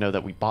don't even know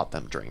that we bought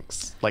them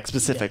drinks, like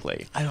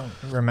specifically. Yeah, I don't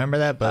remember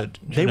that, but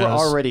they were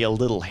already a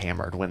little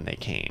hammered when they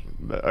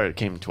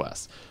came to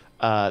us.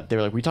 They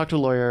were like, we talked to a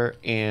lawyer,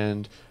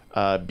 and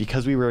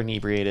because we were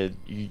inebriated,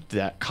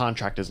 that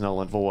contract is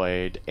null and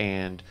void,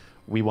 and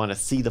we want to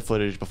see the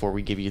footage before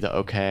we give you the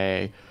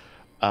okay.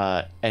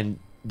 And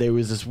there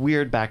was this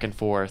weird back and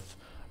forth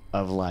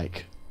of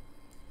like,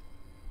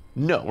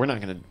 no, we're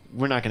not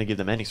gonna give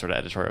them any sort of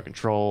editorial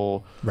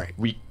control. Right.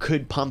 We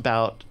could pump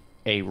out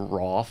a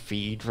raw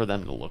feed for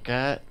them to look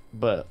at,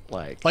 but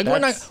like we're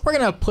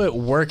gonna put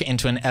work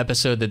into an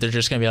episode that they're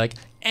just gonna be like,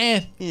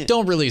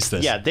 don't release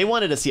this. Yeah, they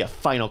wanted to see a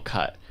final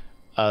cut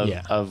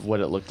of what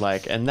it looked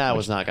like, and that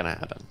was not gonna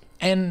happen.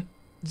 And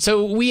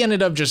so we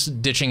ended up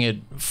just ditching it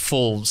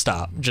full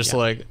stop. Just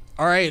like,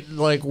 all right,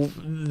 like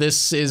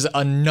this is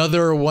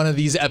another one of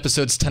these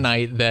episodes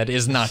tonight that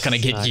is not gonna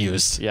get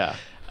used. Yeah.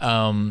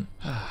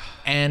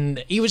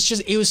 And it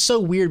was so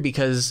weird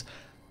because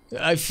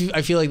I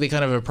feel like they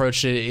kind of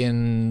approached it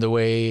in the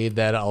way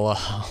that a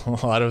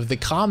lot of the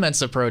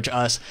comments approach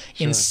us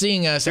in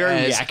seeing us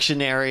very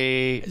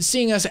reactionary,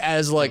 seeing us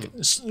as like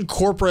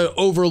corporate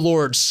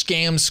overlord.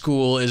 Scam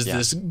School is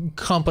this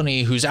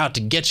company who's out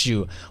to get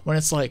you, when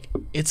it's like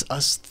it's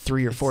us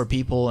 3 or 4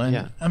 people,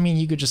 and I mean,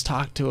 you could just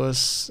talk to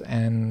us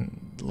and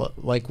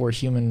like we're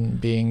human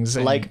beings.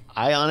 And, like,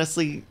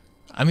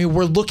 I mean,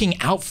 we're looking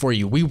out for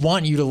you. We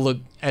want you to look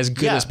as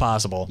good as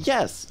possible.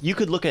 Yes, you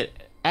could look at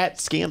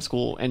Scam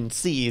School and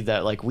see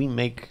that like we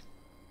make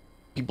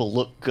people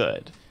look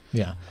good.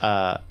 Yeah.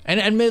 And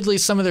admittedly,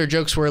 some of their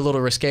jokes were a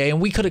little risque, and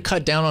we could have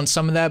cut down on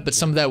some of that, but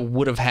some of that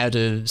would have had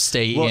to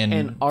stay in.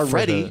 And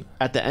already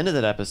at the end of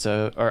that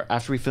episode, or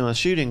after we finished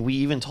shooting, we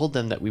even told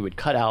them that we would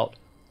cut out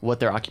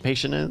what their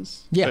occupation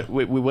is. Yeah.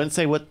 We wouldn't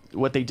say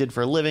what they did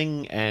for a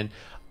living, and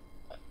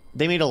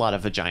they made a lot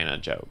of vagina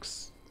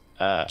jokes.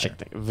 I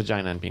think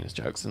vagina and penis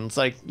jokes, and it's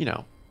like, you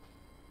know,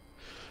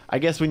 I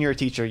guess when you're a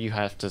teacher, you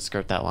have to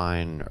skirt that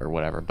line or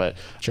whatever. But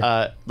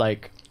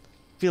like,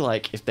 I feel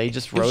like if they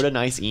just wrote a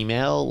nice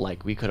email,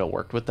 like we could have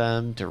worked with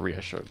them to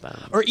reassure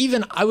them. Or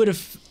even I would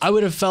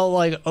have felt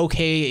like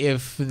okay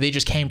if they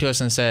just came to us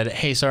and said,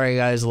 "Hey, sorry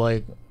guys,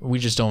 like we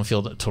just don't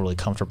feel totally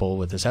comfortable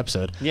with this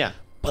episode." Yeah.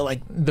 But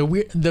like they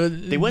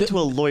went to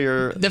a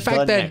lawyer. The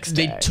fact that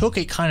they took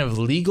it kind of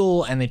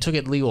legal and they took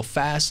it legal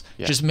fast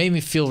just made me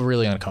feel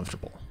really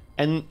uncomfortable.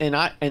 And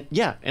I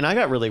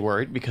got really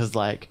worried because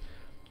like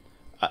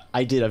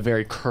I did a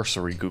very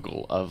cursory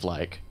Google of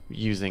like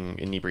using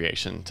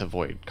inebriation to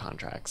void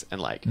contracts, and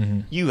like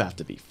you have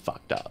to be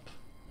fucked up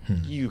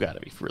you got to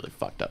be really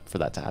fucked up for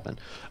that to happen.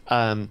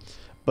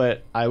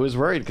 But I was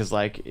worried because,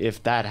 like,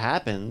 if that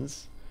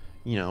happens,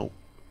 you know,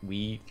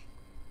 we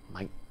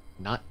might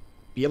not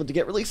be able to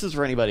get releases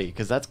for anybody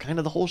because that's kind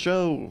of the whole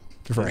show.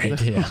 Right,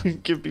 yeah.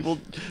 Give people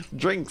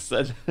drinks.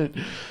 And,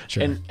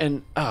 Sure.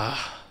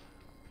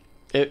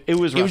 it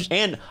was rough.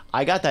 And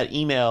I got that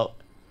email.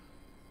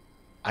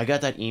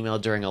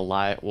 During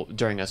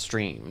a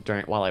stream,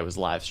 while I was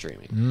live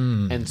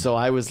streaming. And so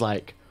I was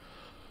like,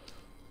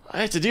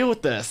 I have to deal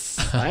with this.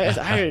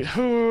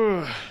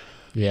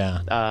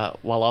 Yeah.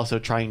 While also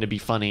trying to be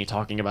funny,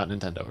 talking about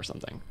Nintendo or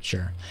something.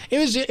 Sure. It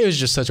was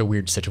just such a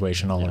weird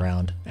situation all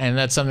around, and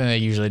that's something that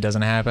usually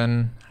doesn't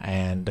happen,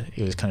 and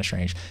it was kind of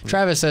strange.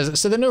 Travis says,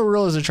 so the new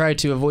rule is to try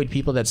to avoid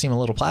people that seem a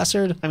little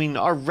plastered. I mean,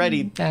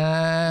 already.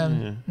 Nah.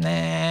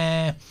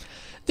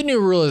 The new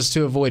rule is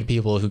to avoid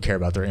people who care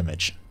about their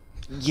image,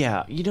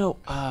 Yeah, you know,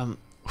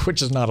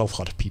 which is not a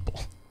lot of people.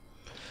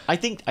 I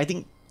think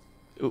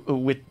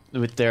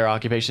with their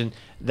occupation,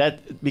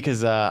 that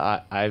because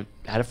I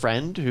had a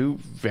friend who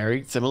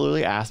very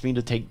similarly asked me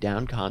to take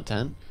down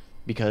content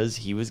because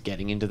he was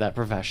getting into that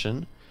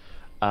profession,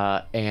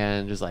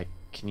 and was like,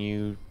 can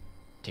you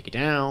take it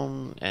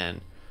down?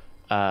 And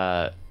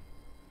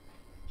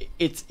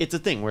it's a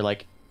thing where,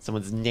 like,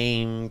 someone's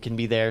name can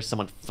be there,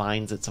 someone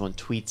finds it, someone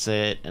tweets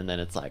it, and then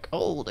it's like,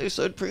 oh, they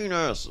said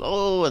penis,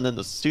 oh, and then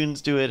the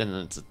students do it, and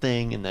then it's a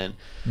thing, and then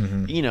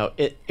you know,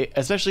 it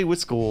especially with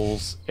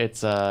schools,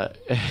 it's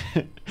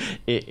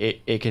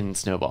it can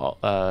snowball.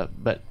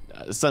 But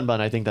Sunbun,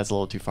 I think that's a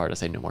little too far to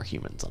say no more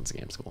humans on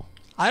Scam School.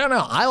 I don't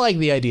know. I like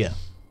the idea.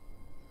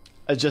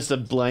 Just a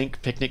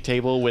blank picnic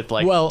table with,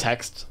 like,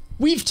 text.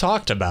 We've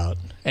talked about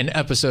an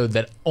episode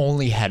that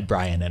only had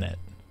Brian in it,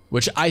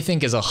 which I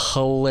think is a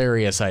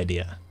hilarious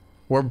idea.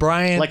 Where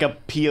Brian... Like a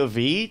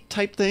POV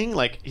type thing?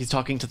 Like he's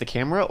talking to the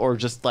camera, or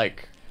just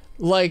like...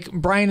 Like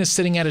Brian is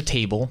sitting at a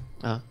table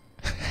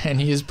and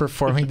he is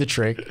performing the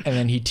trick, and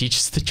then he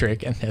teaches the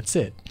trick, and that's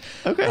it.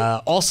 Okay.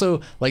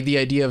 Also, like the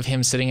idea of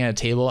him sitting at a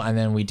table, and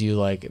then we do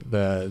like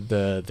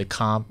the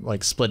comp,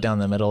 like split down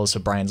the middle, so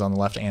Brian's on the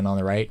left and on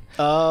the right.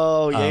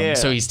 Oh, yeah.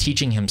 So he's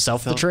teaching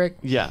himself the trick.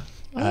 Yeah.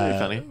 That'd be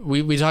funny.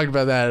 We talked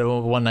about that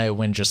one night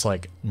when just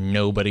like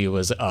nobody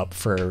was up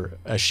for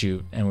a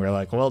shoot, and we were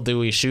like, well, do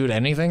we shoot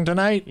anything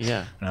tonight?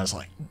 Yeah. And I was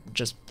like,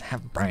 just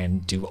have Brian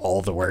do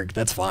all the work.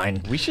 That's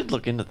fine. We should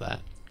look into that.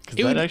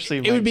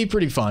 It would be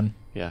pretty fun.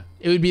 Yeah.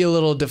 It would be a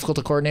little difficult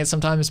to coordinate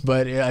sometimes,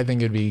 but I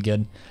think it would be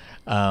good.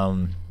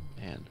 Man.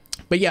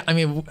 But yeah, I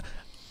mean,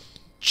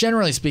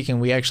 generally speaking,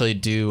 we actually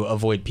do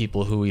avoid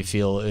people who we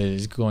feel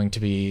is going to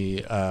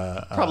be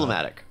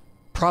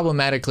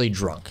problematically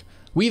drunk.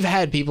 We've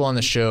had people on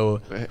the show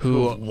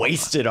who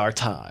wasted our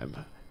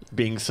time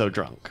being so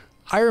drunk.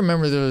 I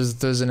remember there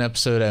was an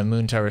episode at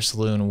Moon Tower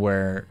Saloon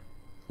where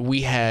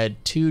we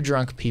had two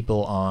drunk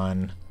people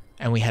on,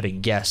 and we had a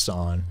guest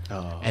on.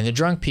 And the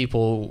drunk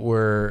people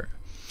were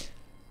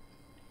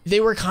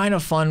kind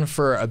of fun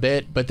for a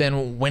bit, but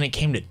then when it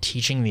came to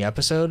teaching the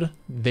episode,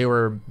 they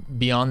were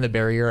beyond the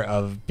barrier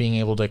of being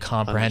able to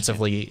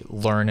comprehensively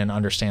learn and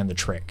understand the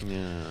trick.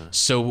 Yeah.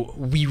 So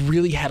we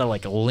really had to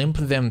like limp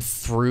them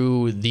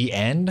through the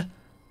end,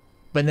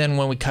 but then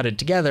when we cut it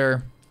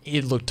together,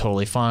 it looked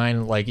totally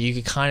fine. Like you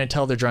could kind of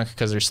tell they're drunk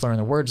because they're slurring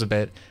the words a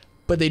bit,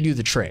 but they do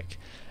the trick.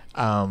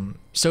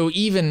 So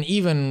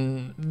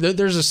even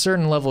there's a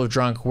certain level of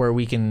drunk where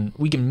we can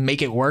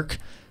make it work,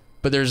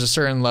 but there's a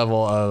certain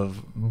level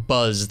of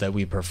buzz that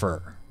we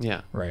prefer.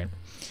 Yeah. Right.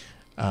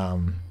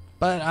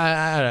 But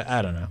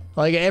I don't know.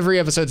 Like every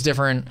episode's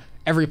different.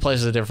 Every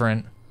place is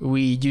different.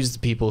 We use the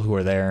people who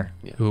are there,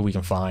 who we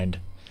can find.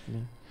 Yeah.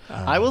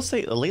 I will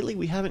say lately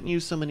we haven't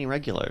used so many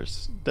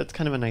regulars. That's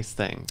kind of a nice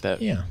thing.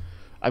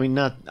 I mean,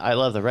 I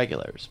love the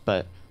regulars,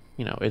 but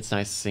you know, it's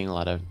nice seeing a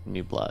lot of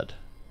new blood.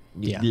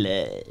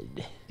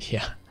 Blood.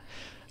 Yeah.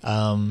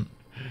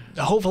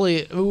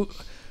 Hopefully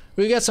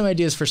we got some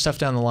ideas for stuff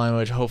down the line,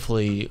 which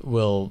hopefully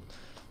will.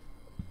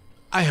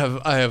 I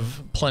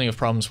have plenty of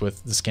problems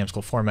with the Scam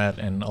School format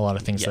and a lot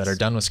of things that are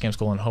done with Scam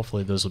School, and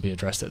hopefully those will be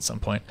addressed at some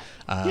point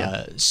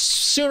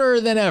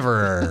sooner than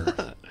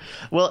ever.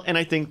 Well, and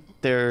I think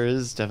there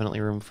is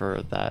definitely room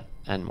for that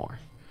and more.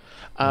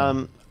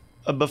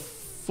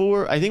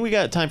 Before, I think we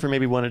got time for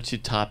maybe one or two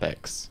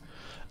topics.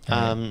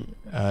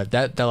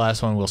 That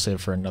last one we'll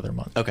save for another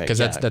month. Okay, because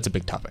that's a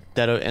big topic.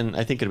 And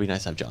I think it'd be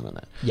nice to have John on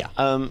that.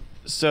 Yeah.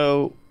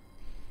 So,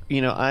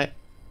 you know,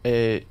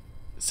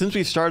 since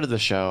we started the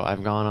show,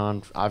 I've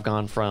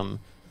gone from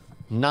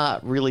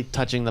not really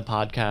touching the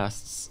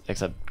podcasts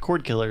except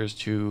Cord Killers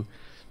to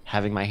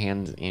having my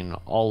hands in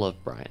all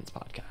of Brian's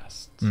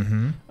podcasts.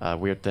 Mm-hmm.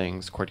 Weird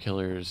Things, Cord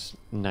Killers,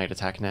 Night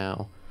Attack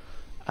Now.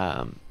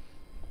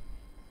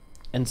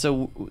 And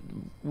so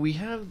we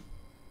have...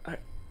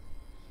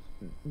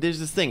 there's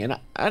this thing, and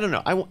I don't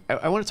know. I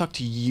want to talk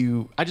to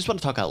you. I just want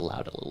to talk out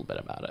loud a little bit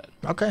about it.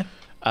 Okay.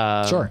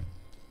 Sure.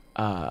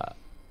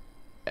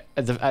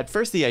 At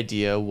first, the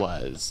idea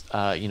was,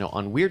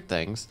 on Weird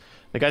Things,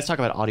 the guys talk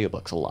about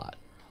audiobooks a lot.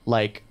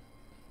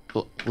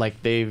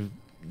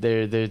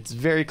 It's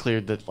very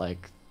clear that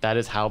like that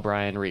is how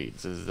Brian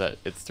reads, is that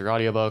it's through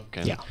audiobook,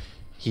 and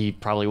he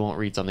probably won't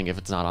read something if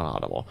it's not on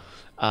Audible.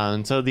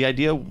 And so the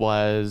idea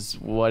was,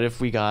 what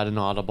if we got an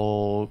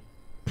Audible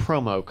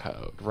promo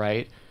code,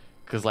 right?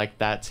 Because like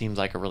that seems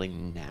like a really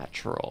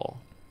natural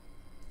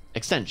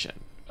extension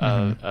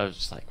of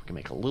just like we can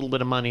make a little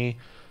bit of money.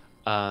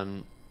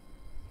 But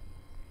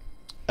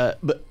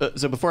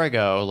so before I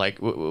go, like,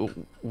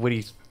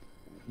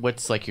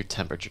 what's like your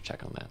temperature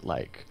check on that?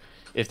 Like,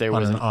 if there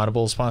was an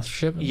Audible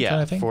sponsorship,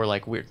 kind of thing? For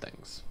like weird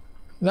things.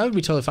 That would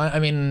be totally fine. I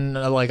mean,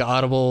 like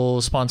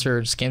Audible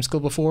sponsored Game School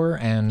before,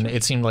 and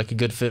it seemed like a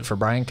good fit for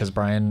Brian because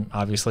Brian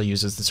obviously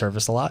uses the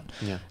service a lot.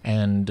 Yeah.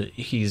 And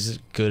he's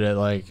good at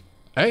like,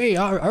 hey,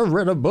 I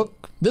read a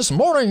book this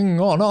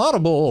morning on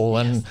Audible,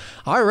 and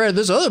I read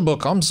this other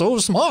book. I'm so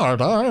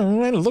smart. I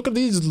look at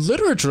these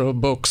literature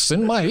books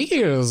in my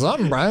ears.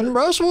 I'm Brian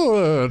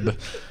Brushwood.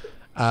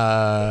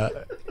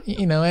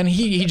 You know, and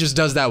he just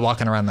does that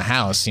walking around the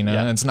house, you know,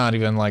 and it's not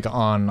even like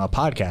on a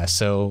podcast.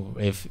 So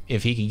if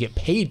he could get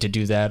paid to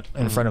do that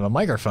in front of a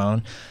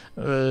microphone,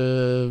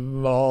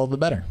 all the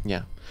better.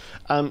 Yeah.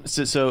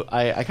 So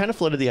I kind of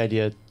floated the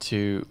idea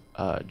to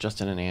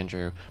Justin and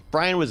Andrew.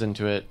 Brian was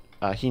into it.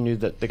 He knew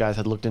that the guys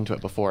had looked into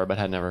it before, but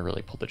had never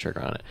really pulled the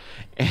trigger on it.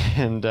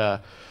 And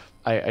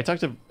I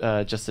talked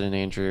to Justin and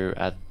Andrew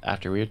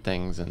after Weird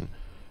Things, and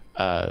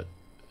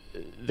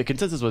the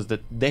consensus was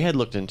that they had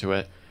looked into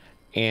it.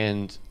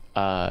 And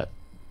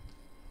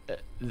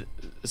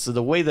so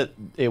the way that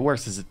it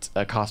works is it's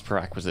a cost per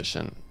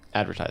acquisition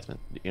advertisement.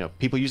 You know,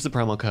 people use the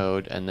promo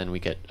code, and then we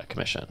get a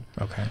commission.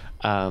 Okay.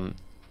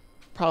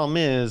 Problem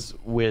is,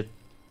 with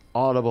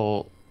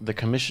Audible, the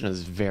commission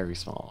is very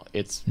small.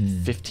 It's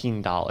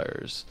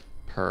 $15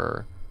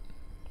 per,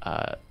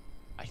 I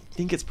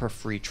think it's per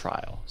free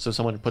trial. So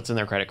someone puts in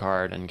their credit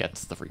card and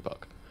gets the free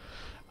book,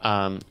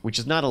 which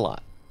is not a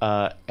lot.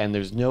 And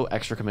there's no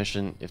extra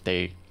commission if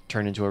they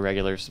turn into a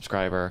regular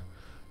subscriber.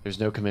 There's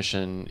no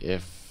commission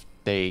if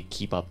they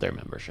keep up their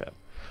membership.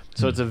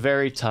 So it's a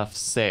very tough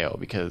sale,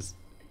 because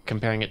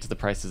comparing it to the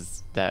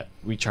prices that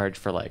we charge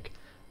for like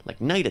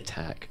Night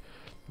Attack,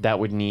 that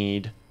would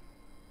need,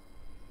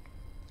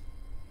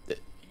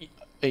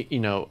 you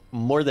know,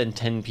 more than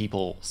 10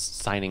 people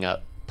signing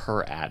up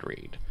per ad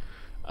read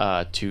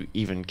to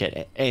even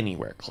get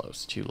anywhere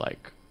close to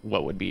like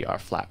what would be our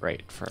flat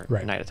rate for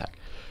Night Attack.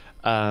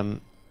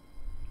 And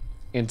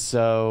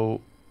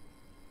so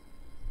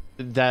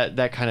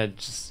that kind of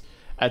just,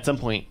 at some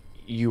point,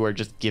 you are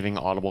just giving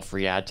Audible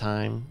free ad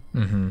time,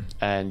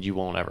 and you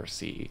won't ever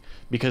see,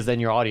 because then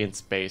your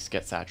audience base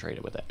gets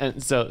saturated with it.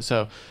 And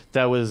so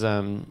that was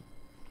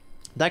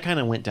that kind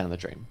of went down the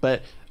drain.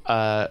 But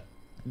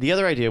the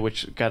other idea,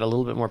 which got a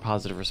little bit more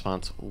positive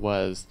response,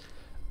 was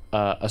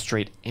a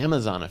straight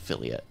Amazon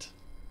affiliate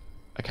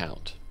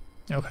account.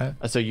 Okay.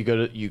 So you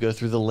go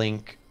through the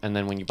link, and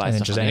then when you buy and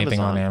stuff just on anything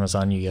Amazon, on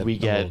Amazon, you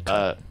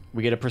get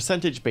we get a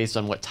percentage based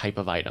on what type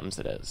of items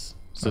it is.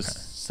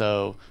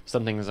 So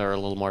some things are a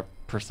little more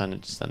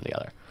percentage than the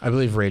other. I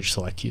believe Rage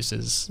Select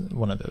uses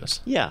one of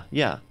those. Yeah.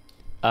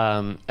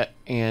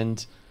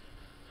 And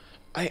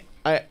I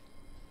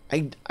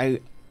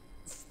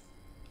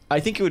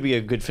think it would be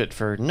a good fit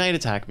for Night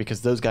Attack,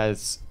 because those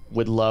guys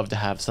would love to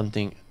have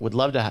something.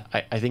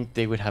 I think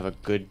they would have a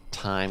good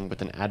time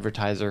with an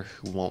advertiser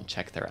who won't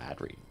check their ad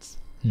reads.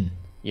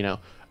 You know,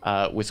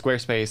 with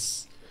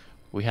Squarespace,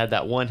 we had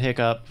that one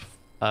hiccup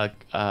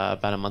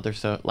about a month or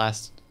so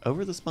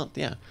this month,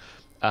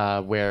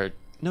 where it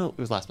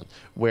was last month,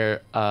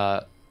 where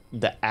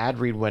the ad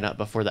read went up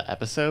before the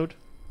episode.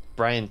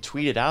 Brian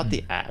tweeted out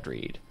the ad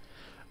read,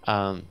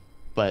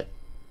 but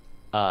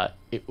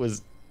it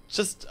was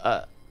just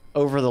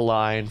over the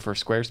line for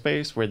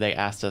Squarespace, where they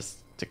asked us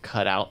to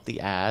cut out the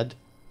ad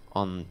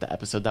on the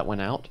episode that went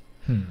out,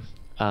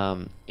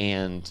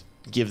 and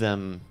give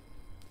them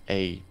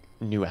a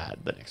new ad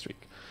the next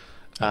week.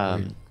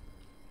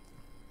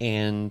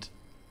 And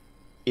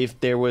if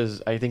there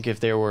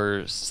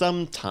were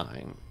some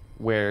time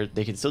where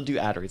they could still do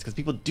ad reads, because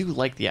people do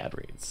like the ad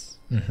reads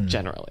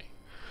generally,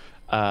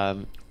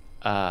 and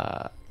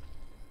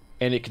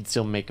it could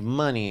still make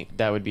money,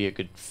 that would be a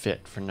good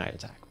fit for Night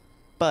Attack.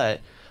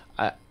 But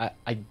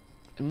I'm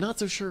not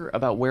so sure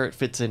about where it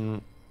fits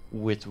in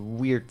with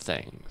Weird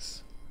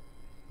Things,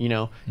 you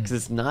know, because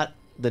it's not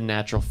the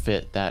natural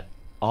fit that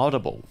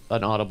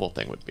an Audible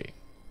thing would be.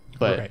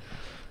 But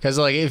because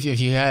like if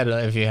you had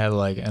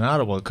like an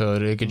Audible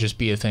code, it could just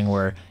be a thing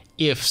where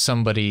if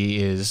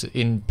somebody is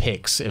in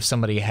picks, if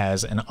somebody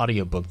has an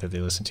audiobook that they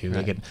listen to,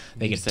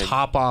 they could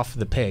top off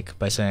the pick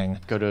by saying,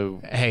 go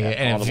to hey,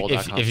 and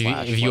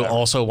if you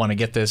also want to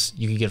get this,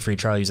 you could get free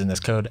trial using this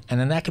code, and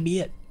then that could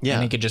be it.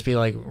 And it could just be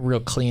like real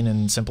clean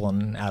and simple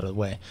and out of the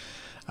way.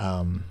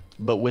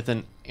 But with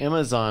an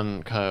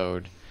Amazon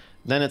code,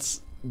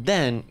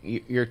 then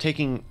you're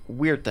taking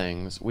Weird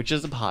Things, which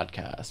is a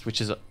podcast, which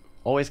is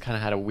always kind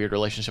of had a weird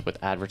relationship with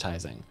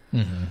advertising.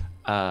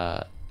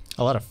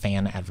 A lot of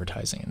fan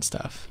advertising and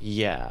stuff.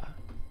 Yeah,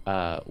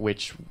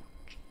 which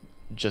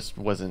just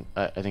wasn't.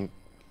 I think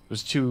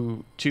was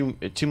too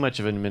much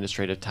of an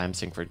administrative time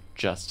sink for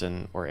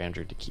Justin or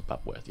Andrew to keep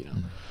up with, you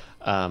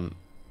know.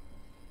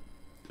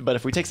 But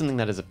if we take something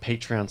that is a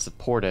Patreon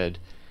supported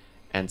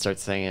and start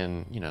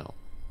saying, you know,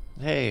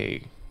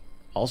 hey,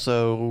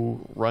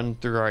 also run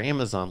through our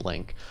Amazon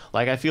link,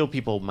 like, I feel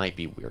people might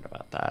be weird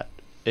about that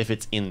if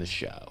it's in the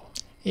show.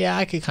 Yeah,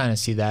 I could kind of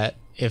see that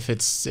if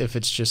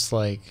it's just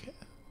like,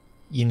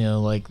 you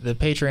know, like the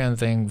Patreon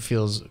thing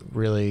feels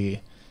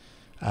really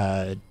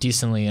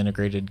decently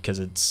integrated because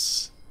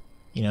it's,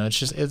 you know,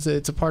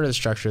 it's a part of the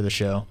structure of the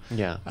show.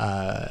 Yeah.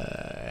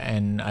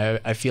 And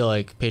I feel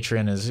like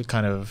Patreon has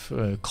kind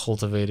of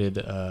cultivated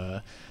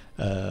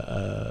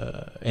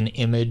an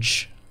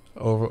image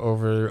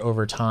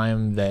over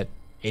time that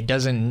it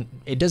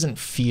doesn't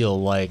feel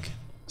like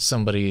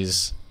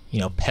somebody's, you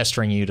know,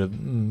 pestering you to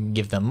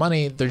give them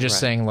money. They're just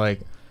saying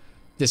like,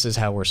 this is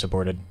how we're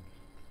supported.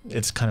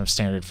 It's kind of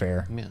standard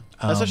fare. Yeah.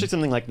 Especially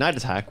something like Night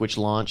Attack, which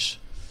launched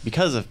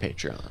because of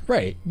Patreon.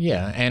 Right.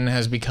 Yeah. And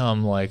has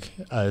become like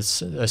a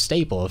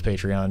staple of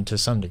Patreon to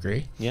some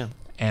degree. Yeah.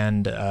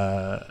 And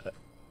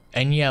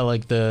yeah,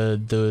 like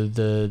the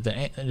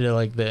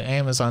like the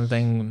Amazon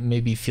thing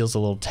maybe feels a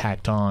little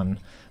tacked on,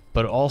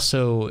 but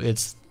also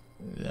it's,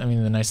 I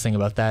mean, the nice thing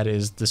about that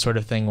is the sort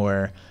of thing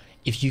where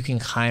if you can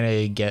kind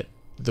of get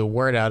the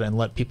word out and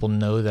let people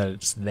know that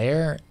it's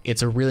there,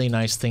 it's a really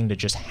nice thing to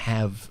just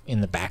have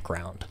in the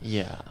background.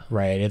 Yeah.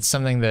 Right. It's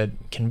something that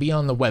can be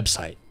on the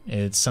website.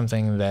 It's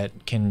something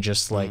that can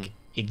just like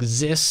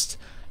exist,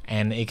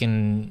 and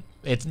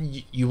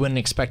you wouldn't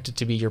expect it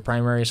to be your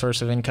primary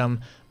source of income,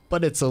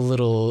 but it's a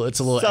little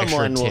Someone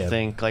extra will tip.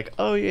 think like,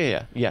 oh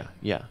yeah.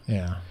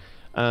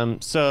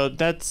 So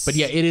that's. But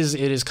yeah, it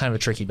is kind of a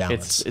tricky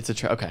balance. It's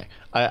okay.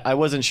 I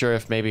wasn't sure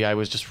if maybe I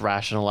was just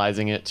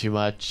rationalizing it too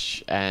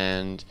much,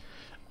 and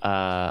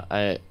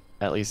at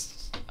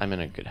least I'm in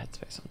a good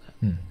headspace on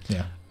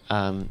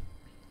that.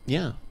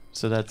 Yeah.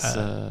 So that's.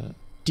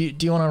 Do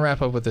you want to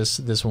wrap up with this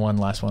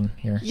last one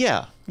here?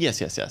 Yeah.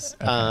 Yes. Okay.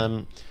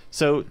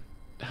 So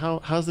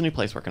how's the new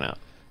place working out?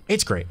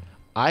 It's great.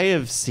 I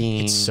have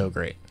seen. It's so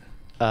great.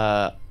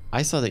 I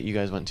saw that you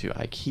guys went to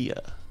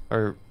IKEA,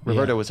 or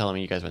Roberto was telling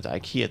me you guys went to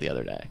IKEA the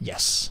other day.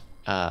 Yes.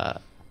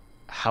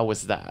 How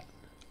was that?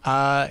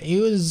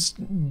 It was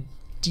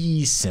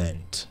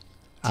decent.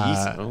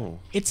 Oh.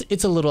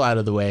 It's a little out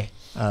of the way.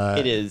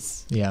 It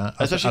is. Yeah.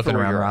 Especially up for and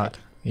where around you're Rock. at.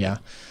 Yeah.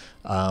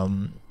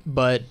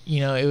 But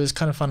you know, it was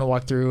kind of fun to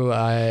walk through.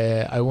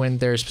 I went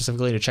there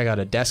specifically to check out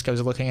a desk I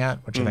was looking at,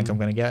 which I think I'm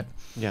gonna get.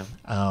 Yeah.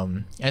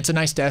 And it's a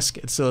nice desk.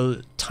 It's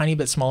a tiny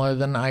bit smaller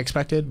than I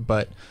expected,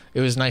 but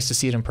it was nice to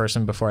see it in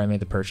person before I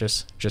made the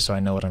purchase, just so I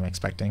know what I'm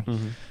expecting.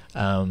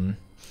 And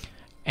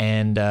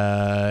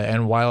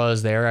while I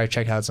was there, I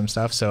checked out some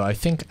stuff. So I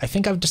think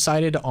I've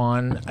decided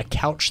on a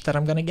couch that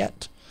I'm gonna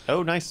get.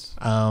 Oh, nice.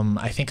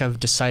 I think I've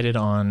decided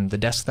on the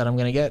desk that I'm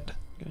gonna get.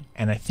 Good.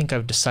 And I think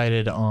I've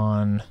decided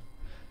on.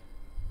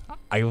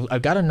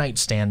 I've got a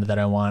nightstand that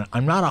I want.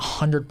 I'm not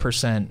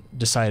 100%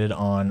 decided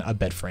on a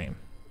bed frame.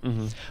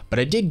 But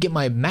I did get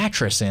my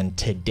mattress in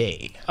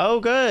today. Oh,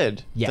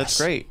 good. Yes. That's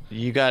great.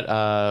 You got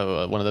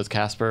one of those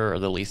Casper or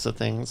the Lisa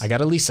things? I got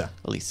a Lisa.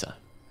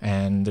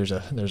 And there's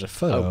a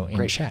photo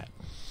in chat.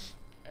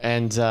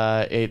 And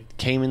it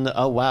came in this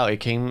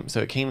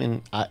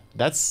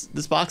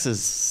box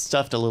is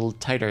stuffed a little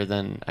tighter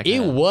than I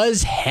It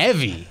was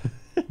heavy.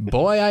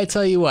 Boy, I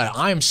tell you what,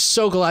 I'm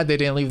so glad they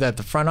didn't leave that at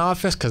the front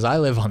office, because I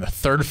live on the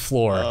 3rd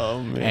floor.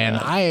 Oh, man. And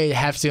I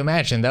have to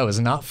imagine that was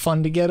not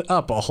fun to get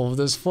up all of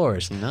those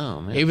floors.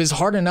 No, man. It was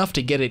hard enough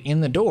to get it in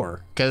the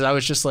door, because I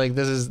was just like,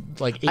 this is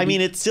like 80, I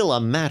mean, it's still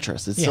a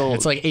mattress.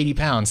 It's like 80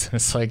 pounds.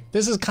 It's like,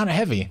 this is kind of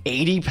heavy.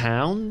 80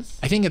 pounds?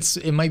 I think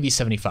it might be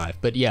 75,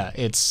 but yeah,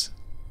 it's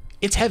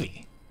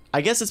heavy. I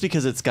guess it's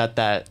because it's got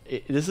that.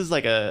 This is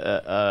like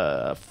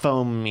a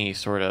foamy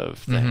sort of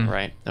thing,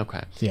 right?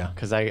 Okay. Yeah.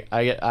 Because I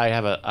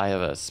have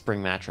a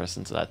spring mattress,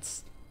 and so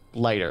that's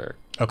lighter.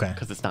 Okay.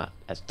 Because it's not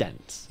as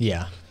dense.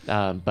 Yeah.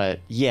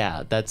 But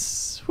yeah,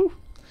 that's. Whew.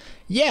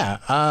 Yeah.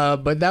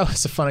 But that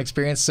was a fun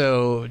experience.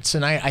 So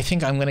tonight, I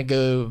think I'm gonna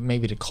go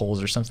maybe to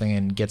Kohl's or something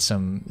and get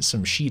some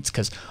sheets,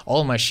 because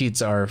all of my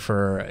sheets are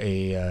for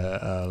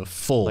a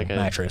full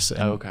mattress.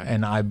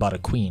 And I bought a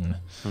queen.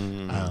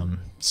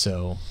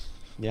 So.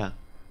 Yeah,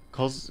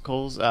 Kohl's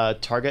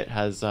Target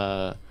has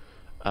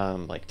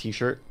like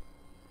t-shirt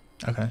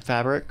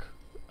fabric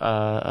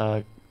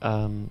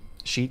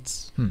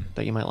sheets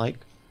that you might like.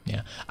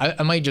 Yeah,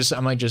 I might just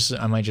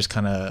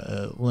kind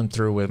of limp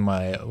through with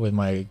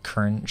my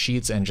current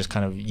sheets and just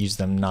kind of use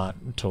them not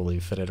totally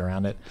fitted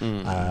around it,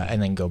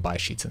 and then go buy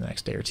sheets in the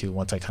next day or two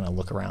once I kind of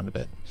look around a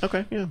bit.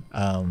 Okay, yeah.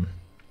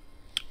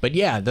 But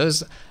yeah,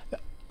 those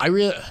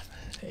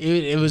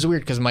it was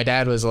weird because my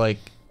dad was like.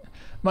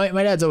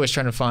 My dad's always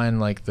trying to find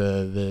like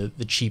the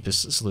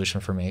cheapest solution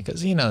for me,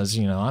 because he knows,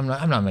 I'm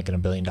not making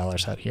 $1 billion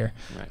out here,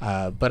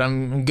 right. But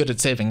I'm good at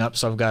saving up,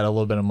 so I've got a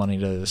little bit of money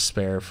to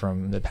spare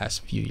from the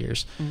past few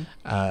years,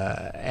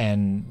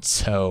 and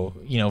so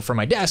for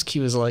my desk he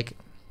was like,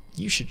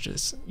 you should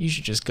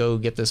just go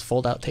get this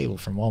fold out table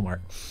from Walmart.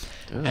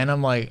 And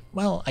I'm like,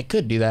 well, I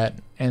could do that,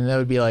 and that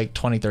would be like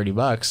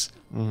 $20-$30.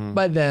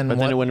 But then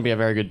it wouldn't be a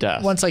very good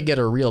desk. Once I get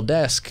a real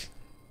desk,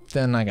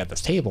 then I got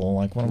this table.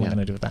 Like, what am I going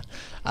to do with that?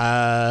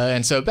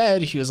 And so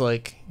bed, he was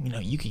like,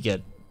 you could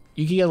get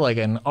like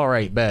an all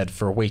right bed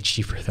for way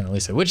cheaper than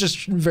Elisa, which is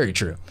very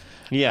true.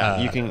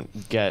 Yeah, you can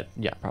get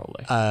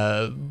probably.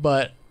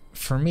 But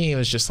for me, it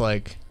was just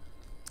like,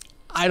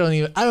 I don't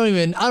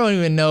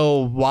even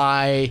know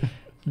why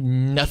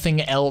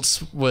nothing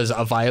else was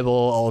a viable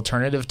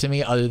alternative to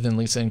me other than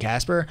Lisa and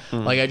Casper.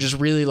 Like, I just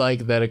really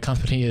like that a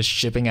company is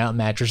shipping out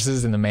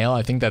mattresses in the mail.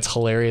 I think that's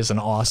hilarious and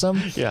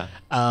awesome. Yeah.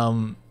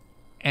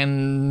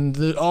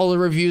 And all the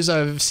reviews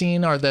I've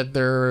seen are that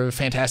they're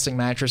fantastic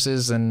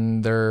mattresses,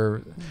 and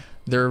they're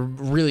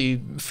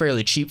really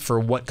fairly cheap for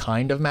what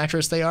kind of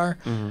mattress they are.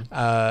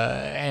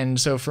 And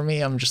so for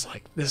me, I'm just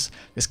like, this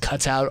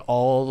cuts out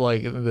all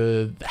like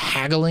the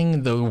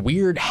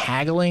weird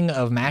haggling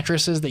of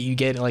mattresses that you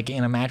get like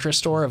in a mattress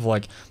store of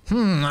like,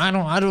 I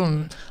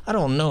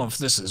don't know if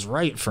this is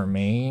right for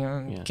me.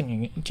 Yeah. Can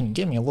you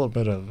give me a little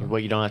bit of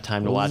you don't have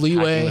time to watch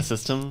leeway? Hacking the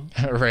System?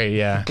 Right,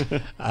 yeah.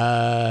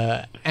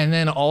 And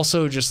then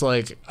also just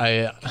like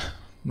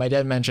my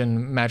dad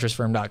mentioned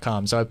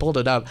mattressfirm.com, so I pulled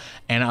it up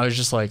and I was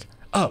just like,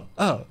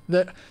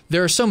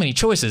 there are so many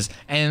choices,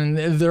 and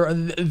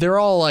they're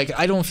all like,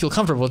 I don't feel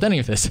comfortable with any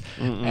of this.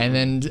 And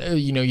then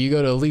you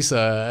go to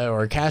Lisa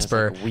or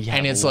Casper,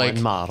 and it's like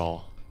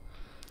model.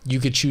 You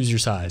could choose your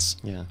size.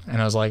 Yeah.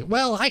 And I was like,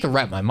 well, I could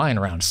wrap my mind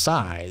around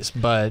size,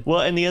 but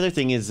and the other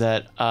thing is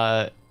that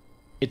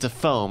it's a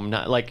foam,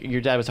 not like your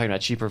dad was talking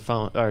about cheaper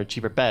foam or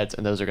cheaper beds,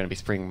 and those are going to be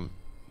spring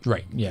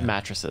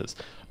mattresses.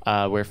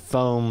 Where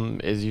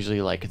foam is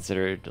usually like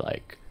considered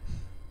like,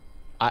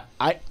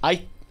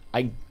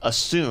 I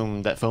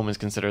assume that foam is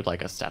considered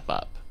like a step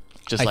up,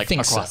 just like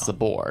across the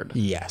board.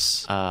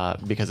 Yes.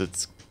 Because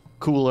it's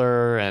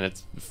cooler and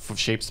it's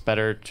shapes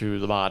better to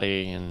the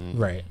body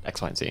and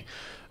X, Y, and Z.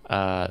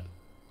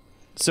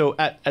 So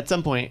at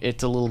some point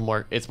it's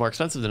more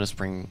expensive than a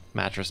spring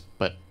mattress,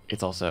 but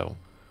it's also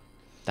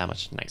that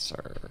much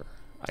nicer.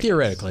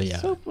 Theoretically,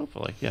 yeah. So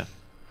hopefully, yeah.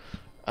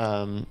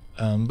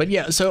 But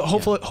yeah, so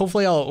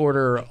hopefully I'll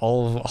order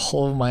all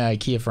of my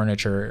IKEA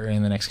furniture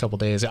in the next couple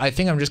days. I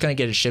think I'm just gonna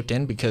get it shipped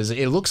in because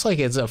it looks like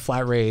it's a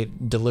flat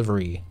rate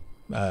delivery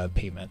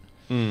payment.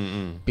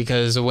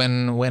 Because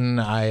when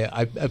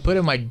I put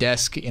in my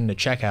desk into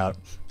checkout,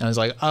 I was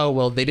like, oh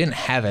well, they didn't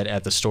have it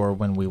at the store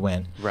when we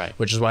went,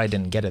 which is why I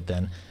didn't get it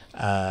then.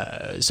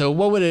 So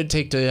what would it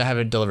take to have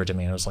it delivered to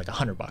me? And it was like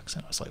 $100,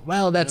 and I was like,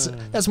 well,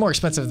 that's more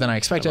expensive than I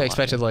expected. I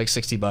expected like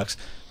 $60.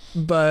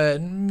 But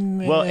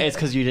it's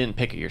because you didn't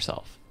pick it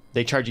yourself.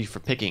 They charge you for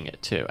picking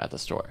it too at the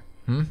store.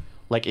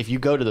 Like if you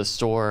go to the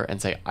store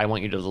and say, I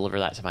want you to deliver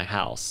that to my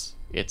house,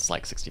 it's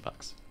like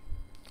 $60.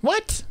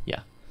 What? Yeah.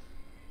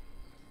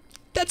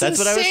 That's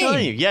insane. What I was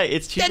telling you. Yeah,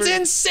 it's cheaper. That's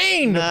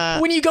insane.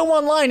 When you go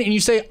online and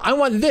you say, I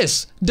want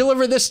this,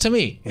 deliver this to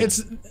me. Yeah.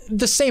 It's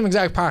the same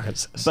exact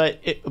process.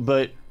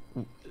 But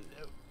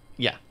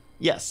yeah.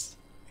 Yes.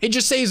 It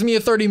just saves me a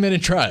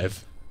 30-minute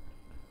drive.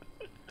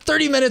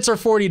 30 minutes or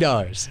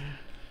 $40.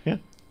 Yeah.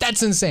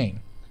 That's insane.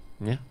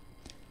 Yeah.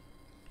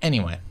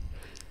 Anyway,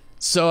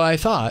 so I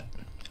thought,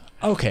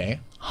 okay,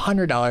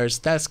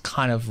 $100, that's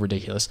kind of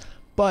ridiculous,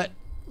 but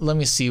let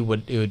me see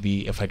what it would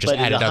be if I just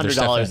added other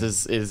stuff in.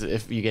 $100 is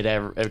if you get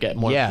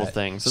multiple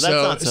things, so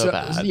that's not so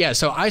bad. Yeah,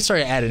 so I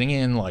started adding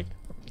in like,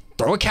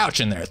 throw a couch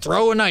in there,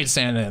 throw a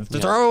nightstand in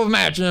there, throw a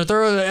match,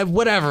 throw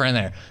whatever in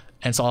there.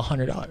 And it's all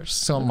 $100.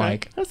 So I'm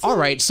like, all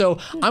right, so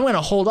I'm going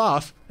to hold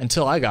off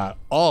until I got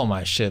all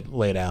my shit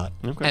laid out.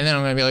 Okay. And then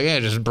I'm going to be like, yeah,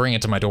 just bring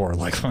it to my door.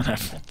 Like,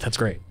 that's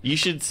great. You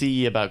should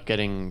see about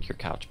getting your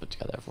couch put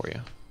together for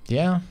you.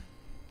 Yeah.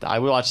 I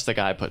watched the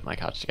guy put my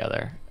couch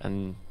together,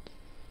 and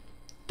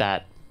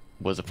that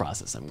was a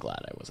process I'm glad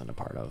I wasn't a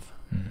part of.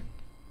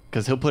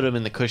 Because he'll put them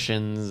in the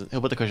cushions.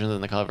 He'll put the cushions in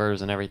the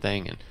covers and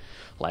everything, and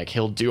like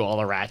he'll do all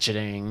the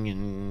ratcheting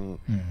and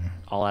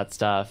all that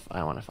stuff. I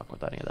don't want to fuck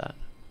with any of that.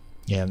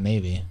 Yeah,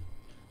 maybe.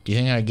 Do you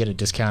think I'd get a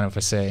discount if I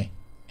say,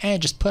 hey,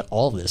 just put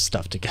all this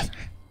stuff together?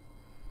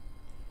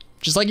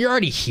 Just like you're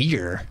already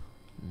here.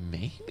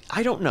 Maybe?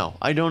 I don't know.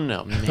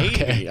 Maybe.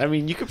 Okay. I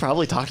mean, you could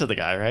probably talk to the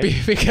guy, right?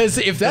 Because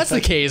if that's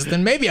the case,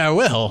 then maybe I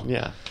will.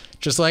 Yeah.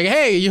 Just like,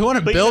 hey, you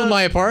want to build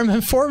my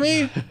apartment for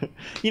me?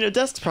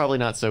 Desk's probably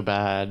not so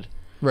bad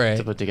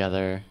to put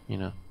together,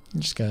 You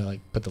just gotta like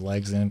put the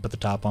legs in, put the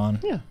top on.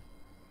 Yeah.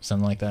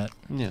 Something like that.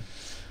 Yeah.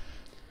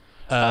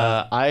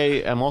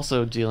 I am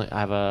also I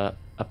have a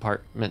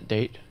apartment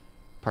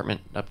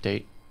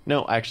update.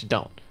 No, I actually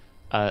don't.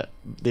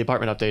 The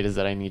apartment update is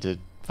that I need to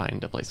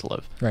find a place to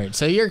live. Right.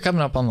 So you're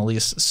coming up on the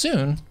lease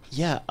soon.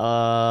 Yeah.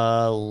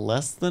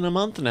 Less than a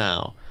month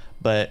now.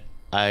 But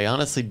I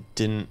honestly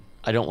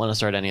I don't want to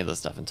start any of this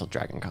stuff until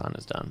Dragon Con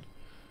is done.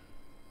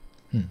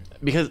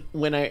 Because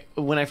when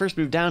I first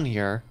moved down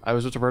here, I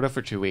was with Roberto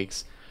for 2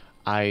 weeks.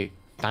 I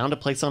found a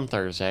place on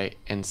Thursday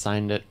and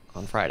signed it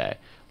on Friday.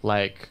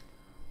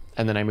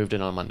 And then I moved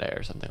in on Monday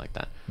or something like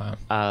that.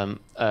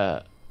 Wow.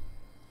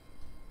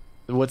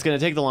 what's going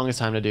to take the longest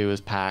time to do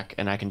is pack,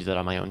 and I can do that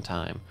on my own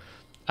time.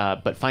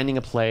 But finding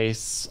a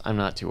place, I'm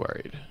not too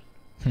worried.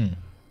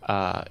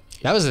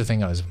 That was the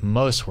thing I was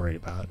most worried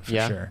about, for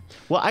sure.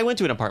 Well, I went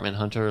to an apartment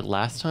hunter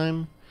last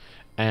time,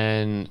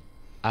 and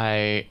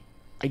I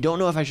don't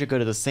know if I should go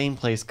to the same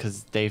place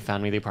because they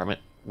found me the apartment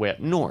way up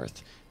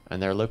north,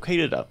 and they're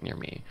located up near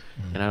me.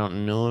 And I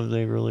don't know if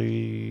they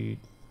really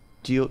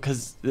deal,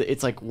 because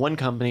it's like one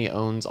company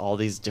owns all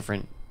these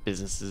different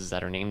businesses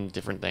that are named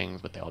different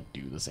things, but they all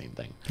do the same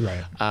thing.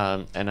 Right.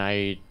 And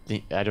I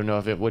don't know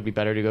if it would be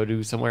better to go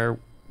to somewhere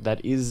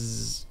that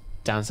is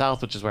down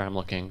south, which is where I'm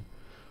looking,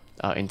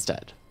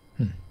 instead.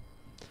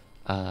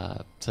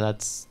 So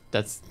that's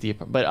the,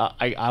 but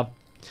I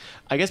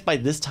guess by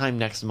this time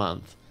next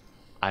month,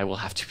 I will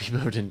have to be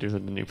moved into the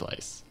new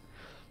place.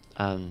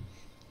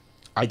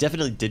 I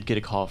definitely did get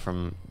a call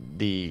from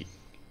the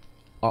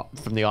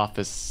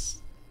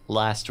office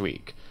last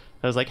week.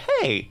 I was like,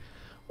 hey,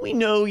 we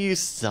know you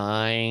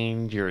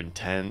signed your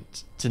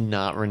intent to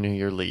not renew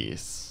your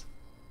lease.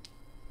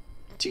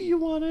 Do you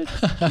want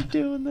to keep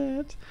doing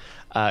that?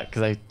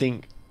 Because I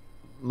think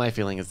my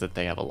feeling is that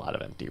they have a lot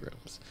of empty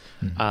rooms.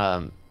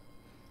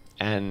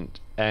 And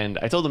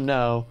I told them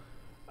no,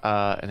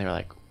 and they were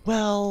like,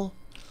 well,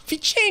 if you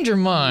change your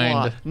mind.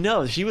 why?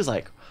 No, she was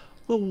like,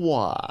 well,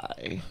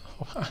 why?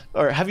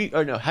 Or have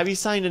you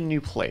signed a new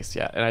place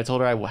yet? And I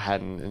told her I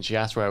hadn't, and she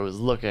asked where I was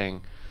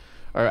looking,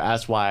 or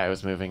asked why I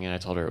was moving, and I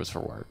told her it was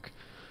for work.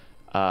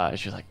 And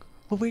she was like,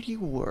 well, where do you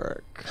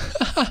work?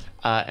 And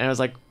I was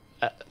like,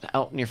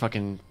 out near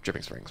fucking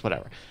Dripping Springs,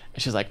 whatever.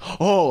 And she's like,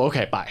 oh,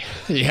 okay, bye.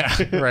 Yeah,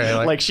 right.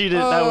 Like she did.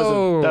 That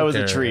was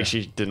okay, a tree yeah.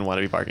 she didn't want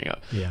to be parking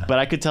up. Yeah. But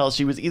I could tell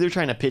she was either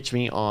trying to pitch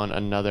me on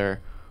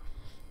another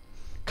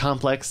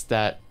complex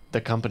that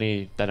the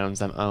company that owns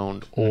them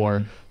owned,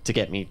 or to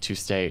get me to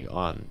stay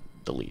on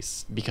the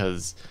lease,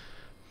 because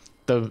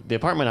the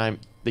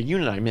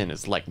unit I'm in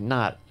is like,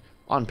 not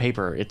on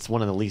paper, it's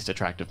one of the least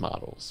attractive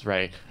models,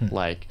 right?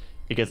 Like,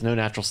 it gets no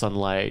natural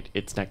sunlight.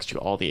 It's next to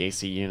all the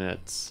AC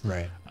units.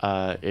 Right.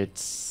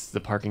 The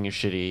parking is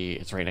shitty.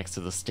 It's right next to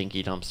the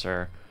stinky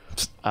dumpster.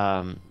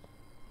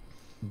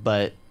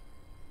 But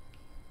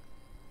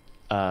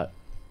that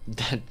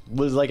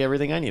was like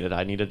everything I needed.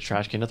 I needed a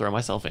trash can to throw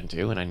myself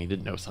into, and I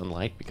needed no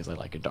sunlight because I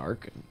like it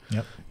dark. And,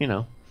 Yep. you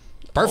know,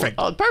 Perfect.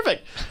 Oh,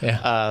 perfect.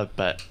 Yeah.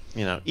 But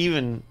you know,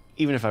 even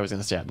if I was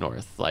gonna stay up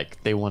north,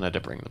 like, they wanted to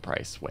bring the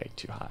price way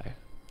too high.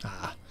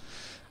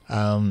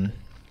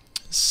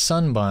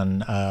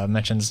 Sunbun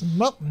mentions,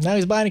 well, now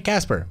he's buying a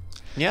Casper.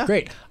 Yeah.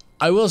 Great.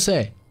 I will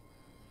say,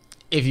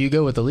 if you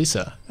go with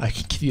Elisa, I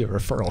can give you a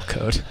referral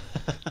code.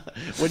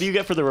 What do you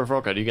get for the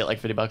referral code? Do you get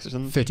like $50 or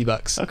something?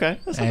 $50. Okay,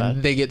 that's not And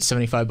bad. they get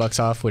 $75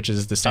 off, which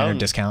is the standard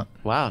discount.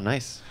 Wow,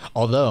 nice.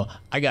 Although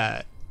I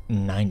got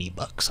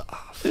 $90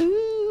 off.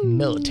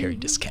 Military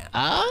discount.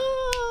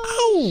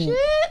 Oh,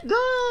 shit,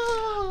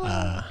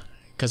 no.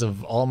 Because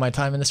of all my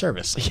time in the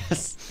service.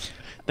 Yes.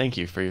 Thank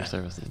you for your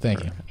service.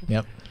 Thank you.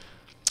 Yep.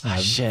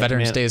 Shit,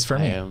 Veterans man. Day is for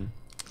me.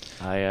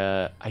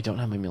 I don't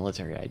have my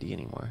military ID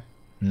anymore.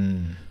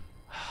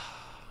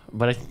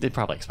 But it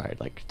probably expired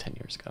like 10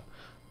 years ago.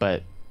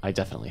 But I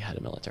definitely had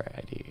a military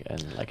ID,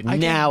 and like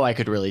I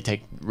could really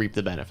reap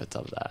the benefits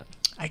of that.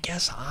 I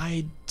guess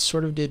I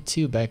sort of did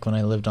too back when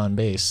I lived on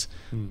base,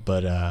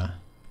 but I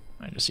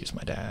just used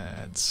my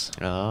dad's.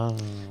 Oh.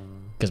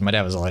 Because my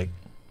dad was like,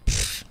 He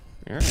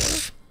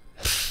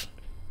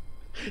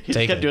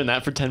just kept doing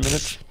that for 10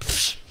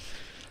 minutes.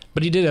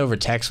 but he did it over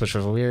text, which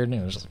was weird.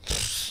 It was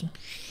like,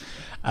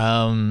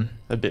 A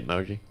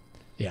Bitmoji.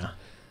 yeah.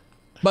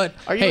 But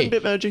Are you hey, in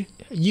Bitmoji?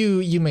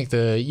 you make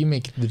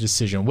the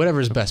decision,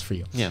 whatever's best for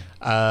you. Yeah.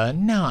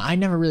 No, I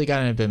never really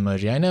got into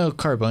Bitmoji. I know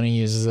Carboni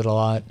uses it a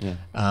lot. Yeah.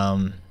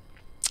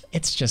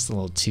 It's just a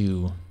little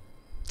too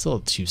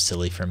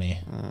silly for me.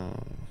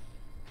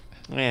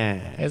 Yeah.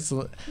 It's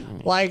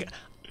like,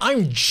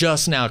 I'm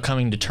just now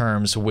coming to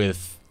terms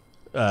with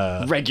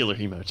Regular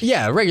emoji.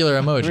 yeah, regular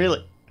emoji.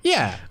 Really?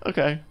 Yeah.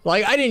 Okay.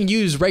 Like, I didn't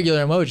use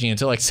regular emoji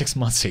until like 6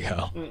 months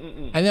ago.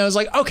 And then I was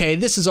like, okay,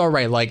 this is all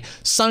right. Like,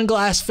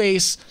 sunglass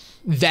face,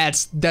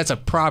 that's a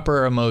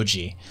proper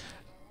emoji.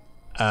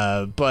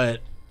 But,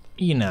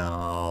 you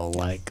know,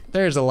 like,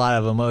 there's a lot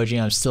of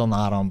emoji I'm still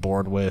not on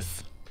board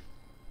with.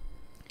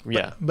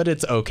 Yeah. But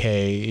it's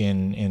okay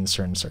in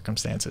certain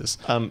circumstances.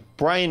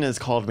 Brian has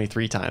called me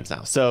 3 times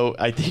now, so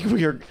I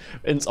think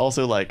it's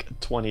also like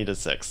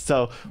 20-6.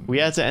 So we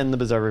had to end the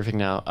bizarre briefing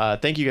now.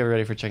 Thank you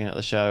everybody for checking out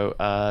the show.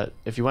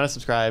 If you want to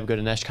subscribe, go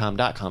to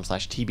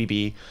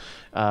neshcom.com/TBB.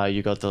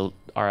 You got the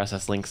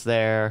RSS links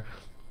there.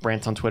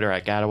 Brant's on Twitter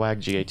at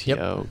Gatowag,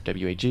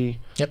 GATOWAG.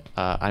 Yep.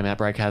 I'm at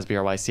Brycas,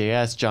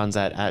 BRYCAS. John's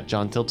at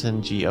John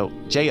Tilton,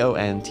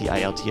 JONTILTON.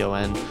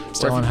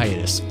 Still on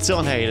hiatus. Still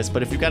on hiatus,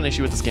 but if you've got an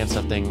issue with the scam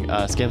stuff thing,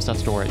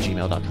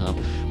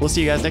 scamstuffstore@gmail.com. We'll see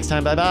you guys next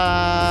time. Bye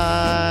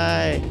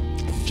bye.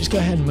 Just go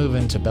ahead and move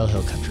into Bell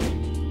Hill Country.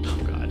 Oh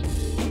God.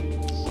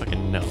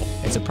 Fucking no.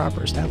 It's a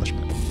proper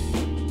establishment.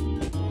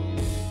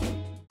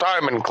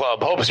 Diamond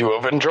Club hopes you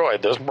have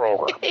enjoyed this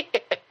program.